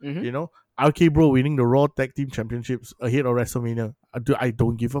 Mm-hmm. You know, RK Bro winning the Raw Tag Team Championships ahead of WrestleMania. I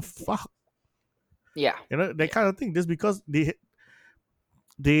don't give a fuck. Yeah. That Yeah. kind of thing. Just because they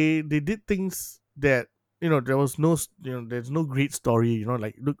did things that, there was no, there's no great story.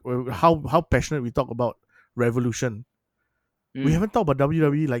 Like, look how passionate we talk about Revolution. We Mm. haven't talked about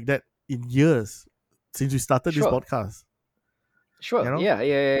WWE like that in years since we started this Sure. podcast. You Sure. know, Yeah.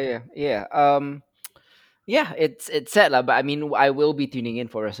 Yeah. Yeah. Yeah. Yeah. It's sad lah, but I mean, I will be tuning in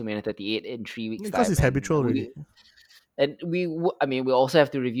for WrestleMania 38 in 3 weeks because time, it's and habitual already. I mean, we also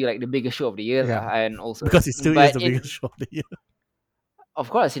have to review like the biggest show of the year Yeah, lah, and also, because it still is but the biggest in show of the year. of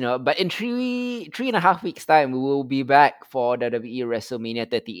course, but in 3.5 weeks time, we will be back for WWE WrestleMania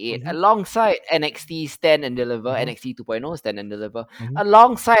 38 Hmm. alongside NXT Stand and Deliver, Hmm. NXT 2.0 Stand and Deliver, Hmm.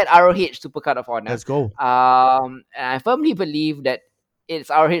 alongside ROH Supercard of Honor. Let's go. And I firmly believe that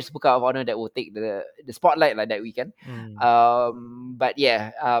it's ROH Supercard of Honor that will take the spotlight like that weekend. Mm. But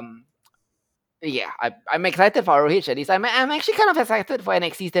yeah, I'm excited for ROH at least. I'm actually kind of excited for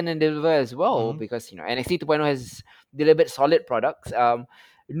NXT Stand and Deliver as well, Hmm. because NXT 2.0 has delivered solid products.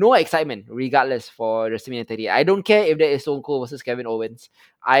 No excitement regardless for WrestleMania 30. I don't care if there is Stone Cold versus Kevin Owens.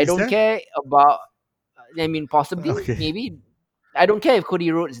 I Is don't there? care about. I mean, possibly, Okay, maybe. I don't care if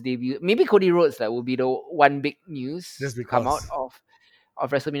Cody Rhodes debut. Maybe Cody Rhodes that will be the one big news just to come out because.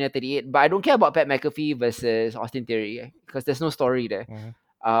 of WrestleMania 38. But I don't care about Pat McAfee versus Austin Theory, because there's no story there.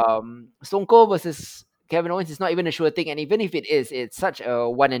 Mhm. Stone Cold versus Kevin Owens is not even a sure thing, and even if it is, it's such a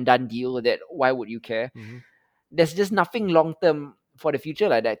one and done deal that why would you care? Mhm. There's just nothing long term for the future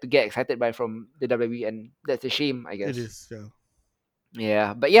like that to get excited by from the WWE, and that's a shame, I It guess. is, yeah.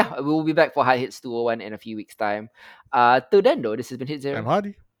 Yeah, but yeah, we'll be back for High Hits 201 in a few weeks' time. Till then, though, this has been Hit I'm Zero.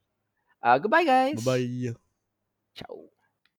 Hardy. Goodbye, Bye guys. bye. Ciao.